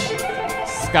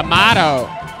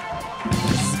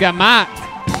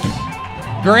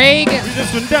 Greg. We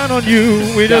just went down on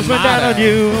you. We just went down on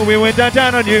you. We went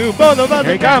down on you. Both of us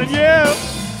went down on you.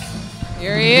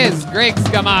 Here he is, Greg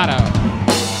Scamato.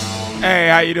 Hey,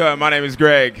 how you doing? My name is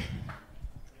Greg.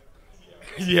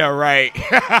 Yeah, right.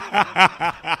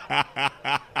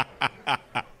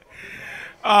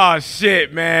 Oh,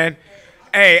 shit, man.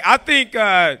 Hey, I think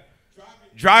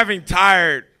driving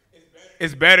tired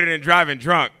is better than driving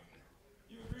drunk.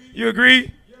 You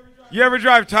agree? You ever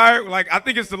drive tired? Like, I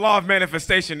think it's the law of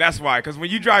manifestation. That's why. Because when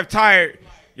you drive tired,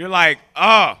 you're like,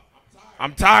 oh,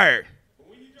 I'm tired.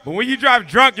 But when you drive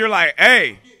drunk, you're like,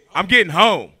 hey, I'm getting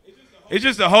home. It's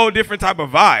just a whole different type of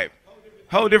vibe.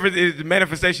 Whole different, the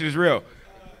manifestation is real.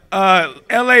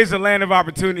 LA is a land of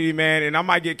opportunity, man, and I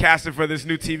might get casted for this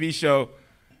new TV show.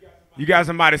 You guys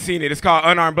might have seen it. It's called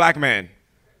Unarmed Black Man.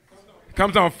 It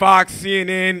comes on Fox,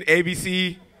 CNN,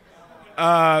 ABC.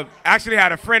 Actually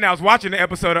had a friend that was watching the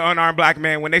episode of Unarmed Black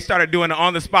Man when they started doing the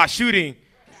on-the-spot shooting,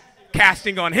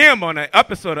 casting on him on an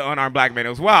episode of Unarmed Black Man. It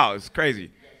was wild. It's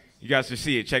crazy. You guys should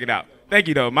see it. Check it out. Thank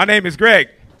you, though. My name is Greg.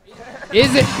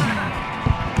 Is it?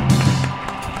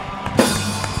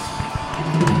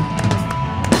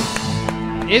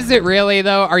 Is it really,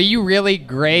 though? Are you really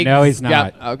Greg? No, he's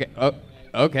not. Okay. Oh,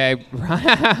 okay.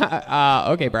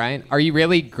 Okay, Brian. Are you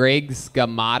really Greg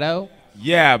Scamato?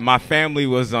 Yeah, my family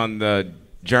was on the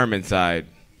German side.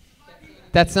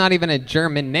 That's not even a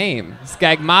German name.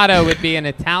 Scagmato would be an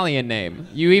Italian name.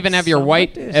 You even have your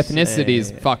white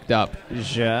ethnicities fucked up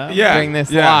during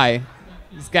this lie.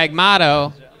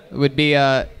 Scagmato would be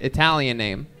a Italian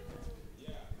name.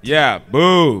 Yeah,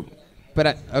 boo.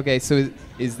 But okay, so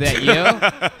is that you?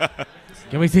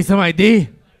 Can we see some ID?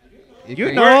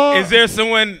 You know, is there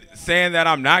someone saying that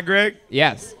I'm not Greg?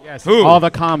 Yes. Yes. Who? All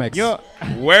the comics.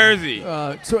 Where is he?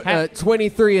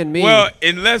 23andMe. Well,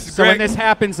 unless So Greg, when this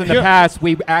happens in the past,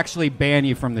 we actually ban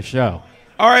you from the show.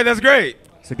 all right, that's great.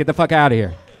 So get the fuck out of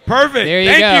here. Perfect. There you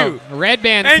Thank go. you.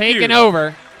 Redban Thank taking you.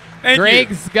 over. Thank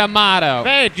Greg you. Scamato.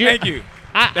 Thank you.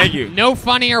 Thank you. No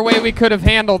funnier way we could have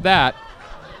handled that.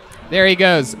 There he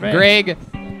goes. Greg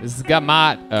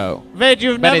Scamato. Wait,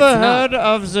 you've But never it's not. heard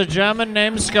of the German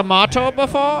name Scamato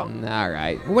before? All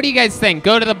right. What do you guys think?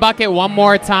 Go to the bucket one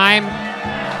more time.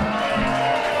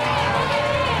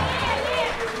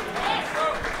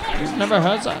 You've never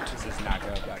heard that?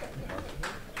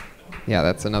 Yeah,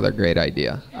 that's another great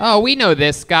idea. Oh, we know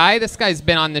this guy. This guy's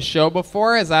been on the show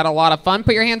before. Has had a lot of fun.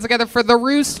 Put your hands together for the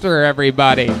Rooster,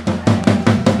 everybody.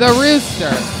 The Rooster.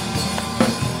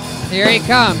 Here he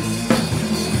comes.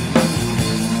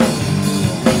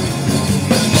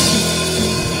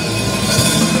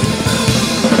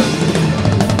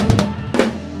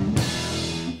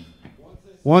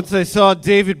 Once I saw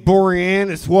David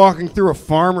Boreanaz walking through a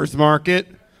farmer's market.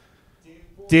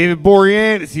 David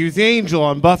Boreanaz, he was Angel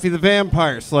on Buffy the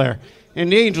Vampire Slayer.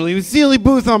 And Angel, he was Sealy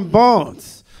Booth on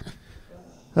Bones.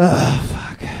 Oh,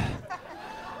 fuck.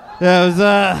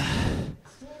 That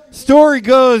was, story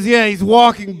goes, yeah, he's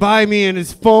walking by me and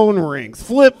his phone rings.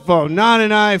 Flip phone, not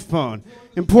an iPhone.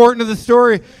 Important to the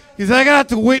story, because I got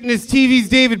to witness TV's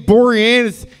David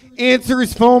Boreanaz answer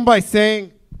his phone by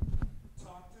saying,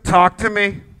 "Talk to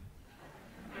me."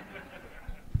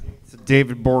 It's a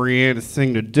David Boreanaz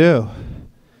thing to do.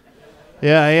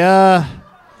 Yeah,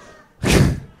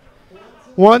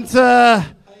 once,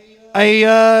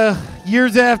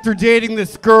 years after dating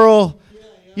this girl,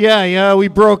 we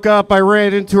broke up. I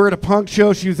ran into her at a punk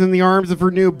show. She was in the arms of her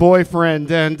new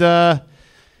boyfriend, and, I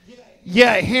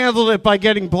handled it by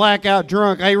getting blackout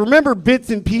drunk. I remember bits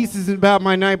and pieces about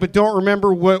my night, but don't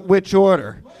remember which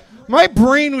order. My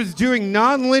brain was doing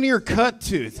non-linear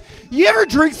cut-tos. You ever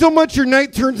drink so much your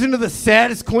night turns into the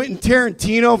saddest Quentin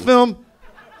Tarantino film?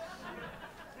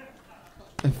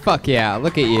 Fuck yeah,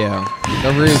 look at you.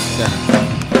 The rooster.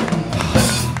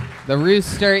 The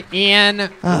rooster,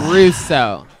 Ian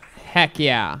Russo. Heck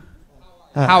yeah.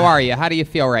 How are you? How do you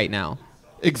feel right now?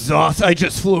 Exhausted. I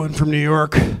just flew in from New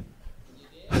York.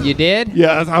 You did?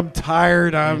 Yeah, I'm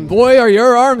tired. Boy, are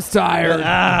your arms tired.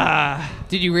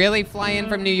 Did you really fly in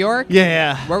from New York?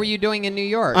 Yeah. What were you doing in New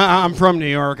York? I'm from New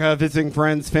York. Visiting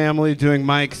friends, family, doing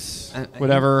mics,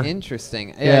 whatever.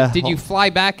 Interesting. Yeah. Did you fly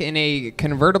back in a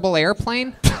convertible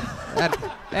airplane?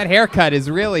 that haircut is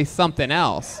really something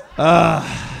else.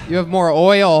 You have more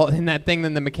oil in that thing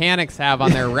than the mechanics have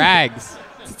on their rags.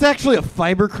 It's actually a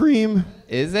fiber cream.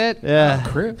 Is it? Yeah.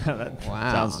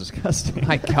 Wow. Sounds disgusting.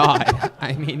 My God.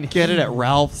 I mean, get it at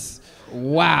Ralph's.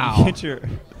 Wow.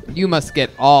 You must get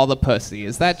all the pussy.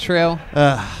 Is that true?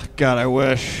 God, I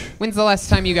wish. When's the last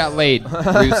time you got laid,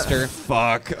 Rooster?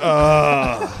 Fuck.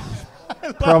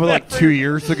 Probably like 2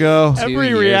 years ago.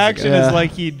 Every reaction is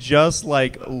like he just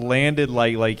landed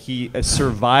like he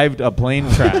survived a plane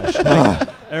crash.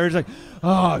 Everyone's like,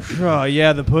 oh, sure,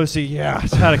 yeah, the pussy, yeah,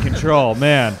 it's out of control,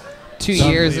 man. 2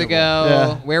 years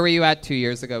ago. Where were you at 2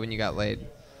 years ago when you got laid?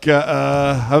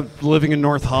 I was living in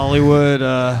North Hollywood.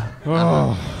 Yeah,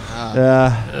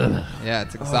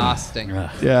 it's exhausting.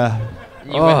 Yeah.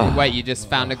 What, you just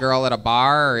found a girl at a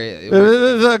bar? Or it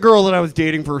was a girl that I was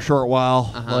dating for a short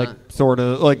while. Sort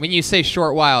of. When you say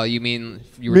short while, you mean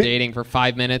you were dating for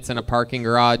 5 minutes in a parking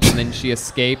garage and then she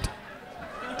escaped?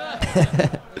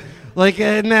 Like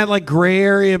in that gray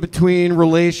area between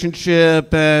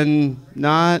relationship and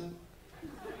not.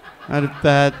 Out of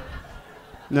that.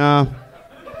 No.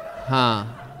 Huh.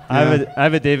 I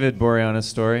have a David Boreanaz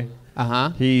story.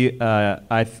 Uh-huh.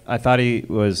 I thought he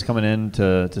was coming in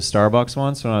to Starbucks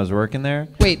once when I was working there.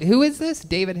 Wait, who is this?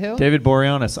 David who? David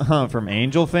Boreanaz, from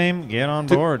Angel fame. Get on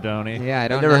board, Tony. Yeah, I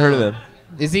don't never heard of him.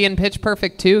 Is he in Pitch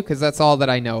Perfect too? Because that's all that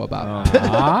I know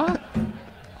about.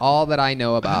 All that I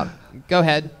know about. Go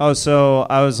ahead. Oh, so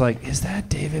I was like, is that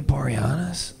David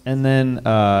Boreanaz? And then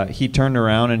he turned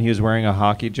around and he was wearing a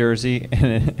hockey jersey,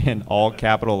 and in all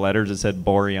capital letters it said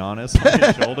Boreanaz on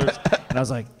his shoulders. And I was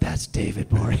like, that's David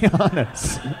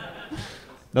Boreanaz.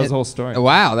 That was the whole story.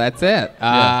 Wow, that's it. Okay.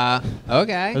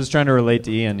 I was trying to relate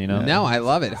to Ian, No, I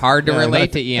love it. Hard to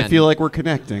relate to Ian. I feel like we're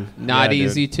connecting. Not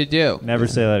easy to do. Never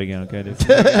say that again, okay, dude?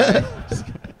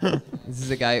 This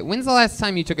is a guy. When's the last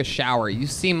time you took a shower? You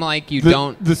seem like you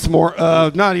don't.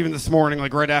 Not even this morning.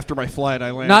 Like right after my flight,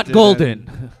 I landed. Not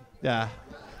golden. Yeah.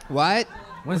 What?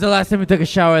 When's the last time you took a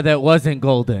shower that wasn't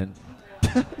golden?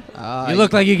 You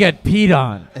look like you get peed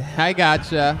on. I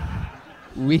gotcha.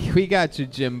 We got you,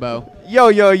 Jimbo.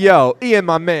 Yo, Ian,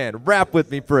 my man, rap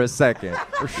with me for a second.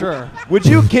 For sure. Would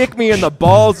you kick me in the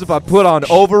balls if I put on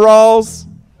overalls?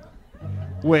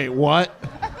 Wait, what?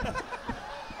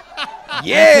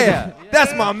 Yeah,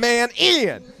 that's my man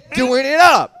Ian doing it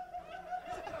up.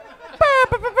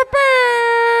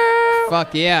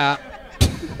 Fuck yeah.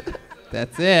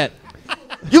 That's it.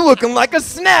 You looking like a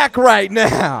snack right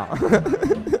now.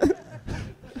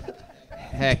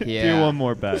 Heck yeah. Do one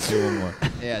more, Pat. Do one more.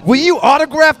 Yeah. Will you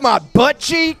autograph my butt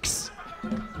cheeks?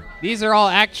 These are all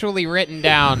actually written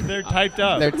down. They're typed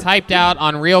out. They're typed out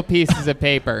on real pieces of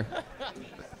paper.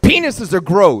 Penises are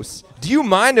gross. Do you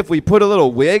mind if we put a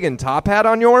little wig and top hat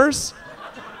on yours?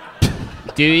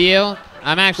 Do you?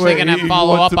 I'm actually going to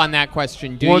follow up on that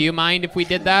question. Do you mind if we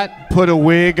did that? Put a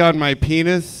wig on my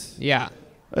penis? Yeah.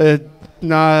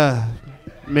 Nah,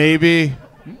 maybe.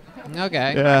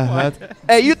 Okay. Yeah.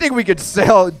 Hey, you think we could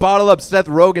bottle up Seth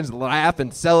Rogen's laugh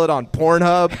and sell it on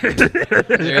Pornhub?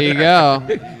 There you go.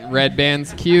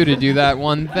 Redban's cue to do that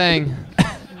one thing.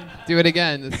 Do it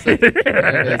again. There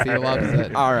it is. He loves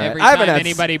it. All right. Every time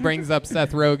anybody brings up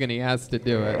Seth Rogen, he has to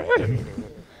do it.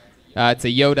 It's a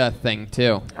Yoda thing,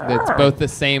 too. It's both the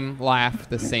same laugh,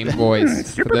 the same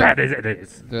voice.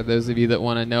 For those of you that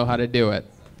want to know how to do it,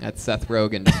 that's Seth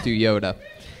Rogen. Just do Yoda.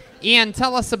 Ian,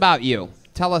 tell us about you.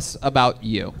 Tell us about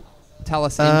you. Tell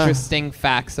us interesting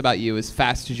facts about you as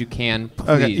fast as you can, please.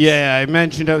 Okay. Yeah, I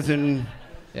mentioned I was in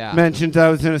Yeah. Mentioned I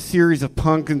was in a series of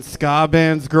punk and ska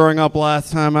bands growing up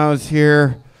last time I was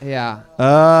here. Yeah.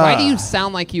 Why do you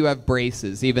sound like you have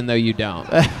braces, even though you don't?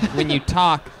 When you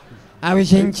talk. I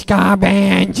was in ska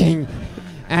bands and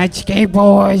at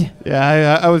skateboard.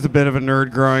 Yeah, I was a bit of a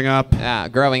nerd growing up. Yeah,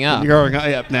 growing up. Growing up,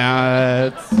 yep. Now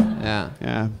it's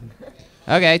yeah.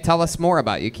 Okay, tell us more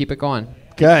about you. Keep it going.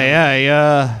 Okay,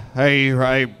 yeah, I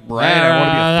write. I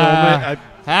want to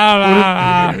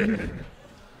be a filmmaker.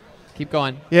 Keep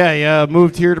going. Yeah.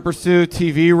 Moved here to pursue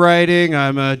TV writing.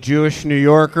 I'm a Jewish New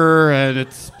Yorker, and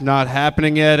it's not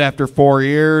happening yet after 4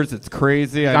 years. It's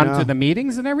crazy. I Gone know. to the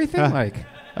meetings and everything?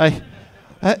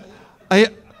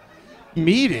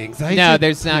 Meetings?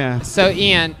 There's not. Yeah. So,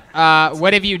 Ian,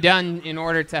 what have you done in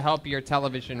order to help your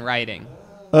television writing?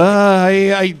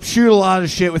 I shoot a lot of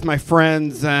shit with my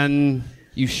friends, and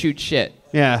you shoot shit.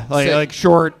 Yeah, like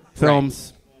short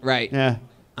films. Right. Yeah.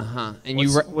 And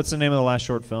what's the name of the last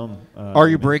short film? Are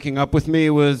You Breaking Up With Me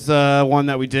was one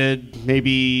that we did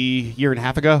maybe a year and a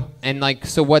half ago. And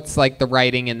so what's like the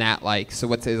writing in that like?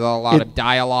 So is it a lot of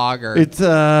dialogue or? It's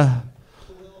a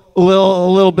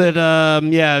little bit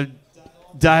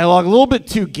dialogue, a little bit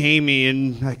too gamey,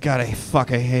 and I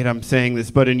hate I'm saying this,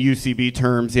 but in UCB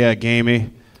terms,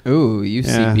 gamey. Ooh,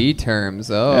 UCB terms.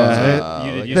 Oh,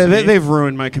 they've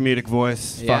ruined my comedic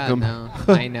voice. Yeah, Fuck them. No,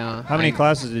 I know. How many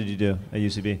classes did you do at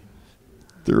UCB?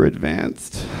 Through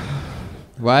advanced.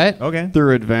 What? Okay.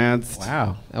 Through advanced.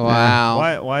 Wow.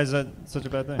 Why is that such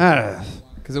a bad thing?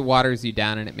 Because it waters you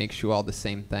down and it makes you all the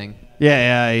same thing.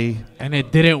 Yeah. And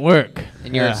it didn't work.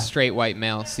 And you're a straight white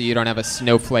male, so you don't have a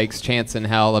snowflake's chance in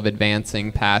hell of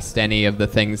advancing past any of the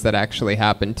things that actually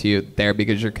happen to you there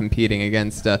because you're competing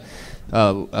against a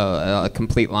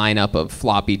complete lineup of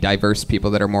floppy, diverse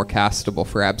people that are more castable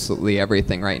for absolutely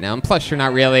everything right now. And plus, you're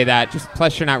not really that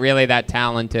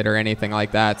talented or anything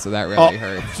like that, so that really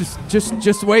hurts.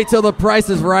 Just wait till The Price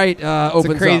is Right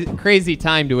opens it's a up. crazy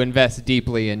time to invest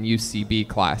deeply in UCB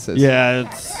classes.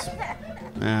 Yeah.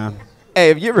 Hey,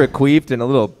 have you ever queefed and a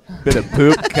little bit of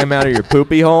poop came out of your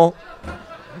poopy hole?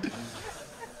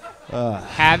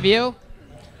 Have you?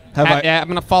 I'm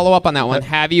going to follow up on that one.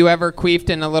 Have you ever queefed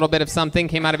and a little bit of something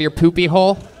came out of your poopy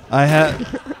hole? I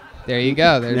have. There you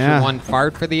go. There's your one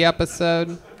fart for the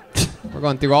episode. We're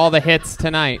going through all the hits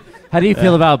tonight. How do you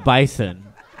feel about bison?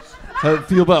 How do you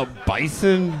feel about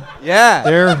bison?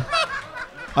 Yeah.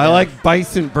 I like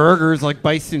bison burgers, like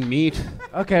bison meat.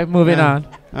 Okay, moving on.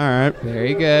 All right.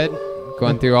 Very good.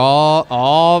 Going through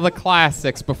all the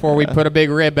classics before we put a big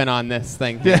ribbon on this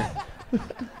thing. Yeah.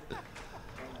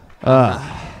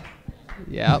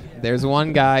 Yep, there's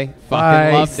one guy.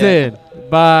 Fucking loved it.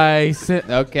 Bison.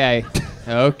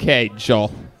 Okay,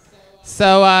 Joel.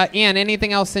 So, Ian,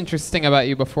 anything else interesting about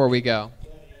you before we go?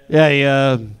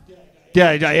 I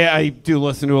do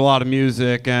listen to a lot of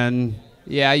music, and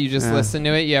yeah, you just listen to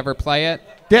it. You ever play it?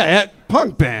 Yeah,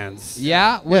 punk bands.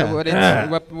 Yeah. What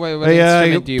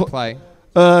instrument do you play?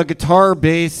 Guitar,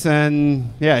 bass,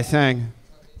 and I sang.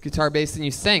 Guitar, bass, and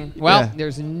you sing. Well,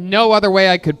 there's no other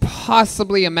way I could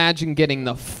possibly imagine getting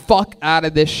the fuck out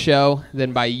of this show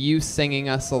than by you singing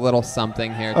us a little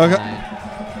something here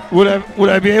tonight. Would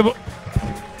I be able?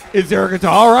 Is there a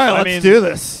guitar? All right, let's do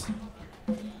this.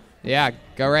 Yeah,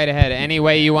 go right ahead. Any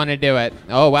way you want to do it.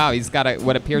 Oh wow, he's got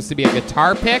what appears to be a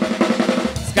guitar pick.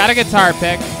 He's got a guitar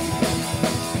pick.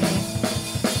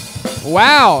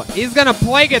 Wow, he's gonna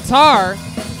play guitar.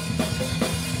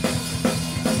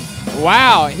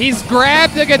 Wow, he's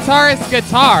grabbed the guitarist's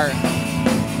guitar.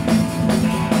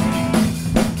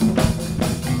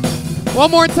 One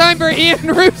more time for Ian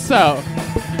Russo.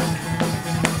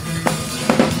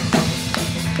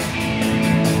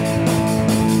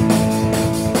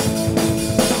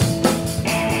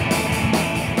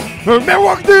 Remember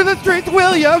walking through the streets of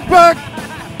Williamsburg?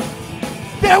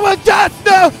 There was just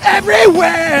snow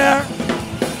everywhere.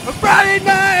 A Friday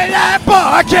night at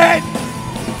parking.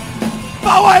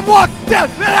 Oh, I walked down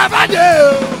the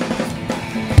avenue.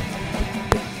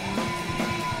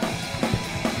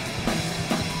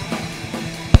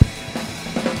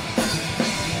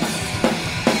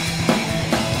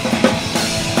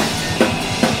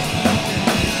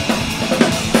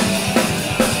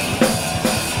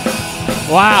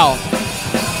 Wow.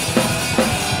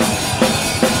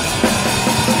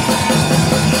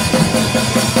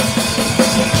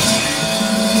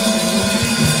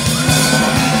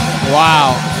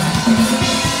 Wow.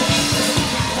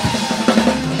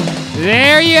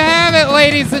 There you have it,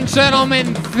 ladies and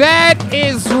gentlemen. That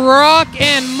is rock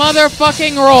and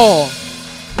motherfucking roll.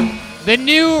 The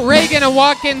new Regan and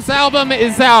Watkins album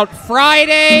is out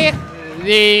Friday.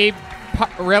 The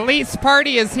release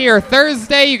party is here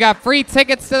Thursday. You got free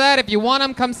tickets to that. If you want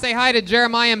them, come say hi to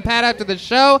Jeremiah and Pat after the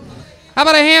show. How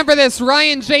about a hand for this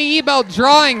Ryan J. Ebelt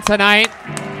drawing tonight?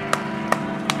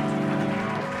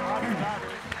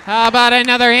 How about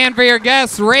another hand for your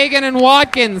guests, Regan and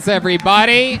Watkins,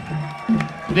 everybody?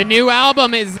 The new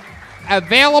album is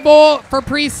available for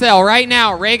pre-sale right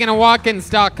now at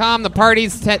reganandwatkins.com. The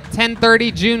party's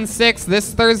 10:30, June 6th,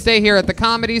 this Thursday here at the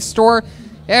Comedy Store.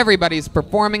 Everybody's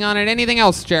performing on it. Anything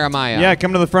else, Jeremiah? Yeah,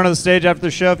 come to the front of the stage after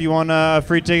the show if you want a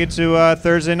free ticket to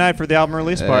Thursday night for the album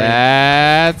release party.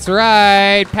 That's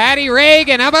right. Patty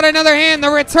Regan. How about another hand? The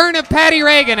return of Patty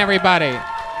Regan, everybody.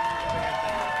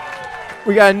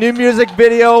 We got a new music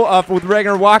video with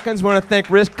Regan and Watkins. We want to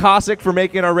thank Rick Cossack for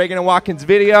making our Regan and Watkins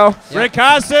video. Rick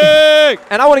Cossack!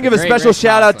 And I want to give a special Rick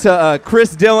shout out to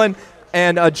Chris Dillon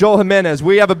and Joel Jimenez.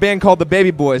 We have a band called the Baby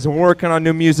Boys, and we're working on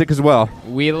new music as well.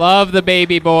 We love the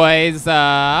Baby Boys.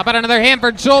 How about another hand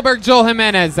for Joel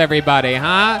Jimenez, everybody,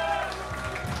 huh?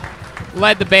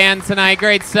 Led the band tonight.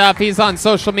 Great stuff. He's on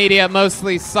social media,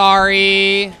 Mostly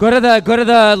Sorry. Go to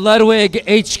the Ludwig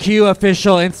HQ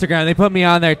official Instagram. They put me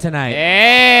on there tonight.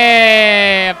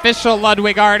 Hey, official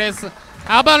Ludwig artist.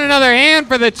 How about another hand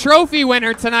for the trophy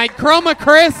winner tonight, Chroma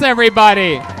Chris,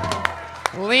 everybody.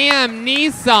 Liam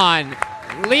Neeson.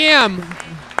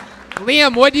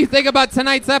 Liam, what do you think about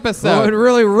tonight's episode? Oh, it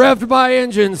really revved my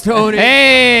engines, Tony.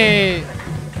 Hey.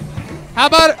 How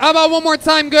about one more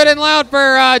time, good and loud,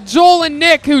 for Joel and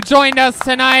Nick, who joined us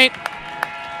tonight.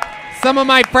 Some of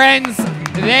my friends,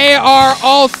 they are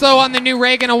also on the new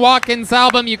Regan and Watkins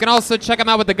album. You can also check them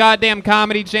out with the Goddamn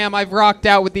Comedy Jam. I've rocked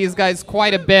out with these guys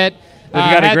quite a bit. They've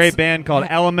got a great band called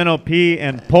Elemental P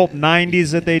and Pulp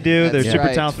 90s that they do. They're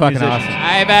super talented musicians.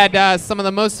 I've had some of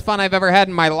the most fun I've ever had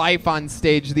in my life on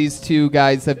stage. These two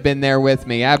guys have been there with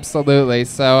me, absolutely.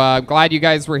 So I'm glad you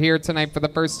guys were here tonight for the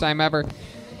first time ever.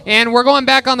 And we're going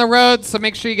back on the road, so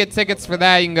make sure you get tickets for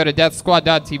that. You can go to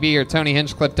deathsquad.tv or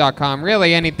TonyHinchcliffe.com.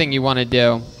 Really, anything you want to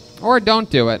do. Or don't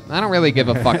do it. I don't really give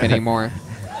a fuck anymore.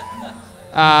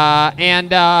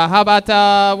 And how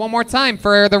about one more time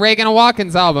for the Regan and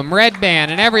Watkins album, Redban,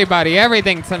 and everybody,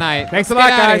 everything tonight. Thanks Let's a lot,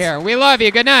 get outta guys. here. We love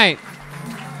you. Good night.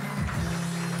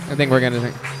 I think we're going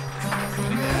to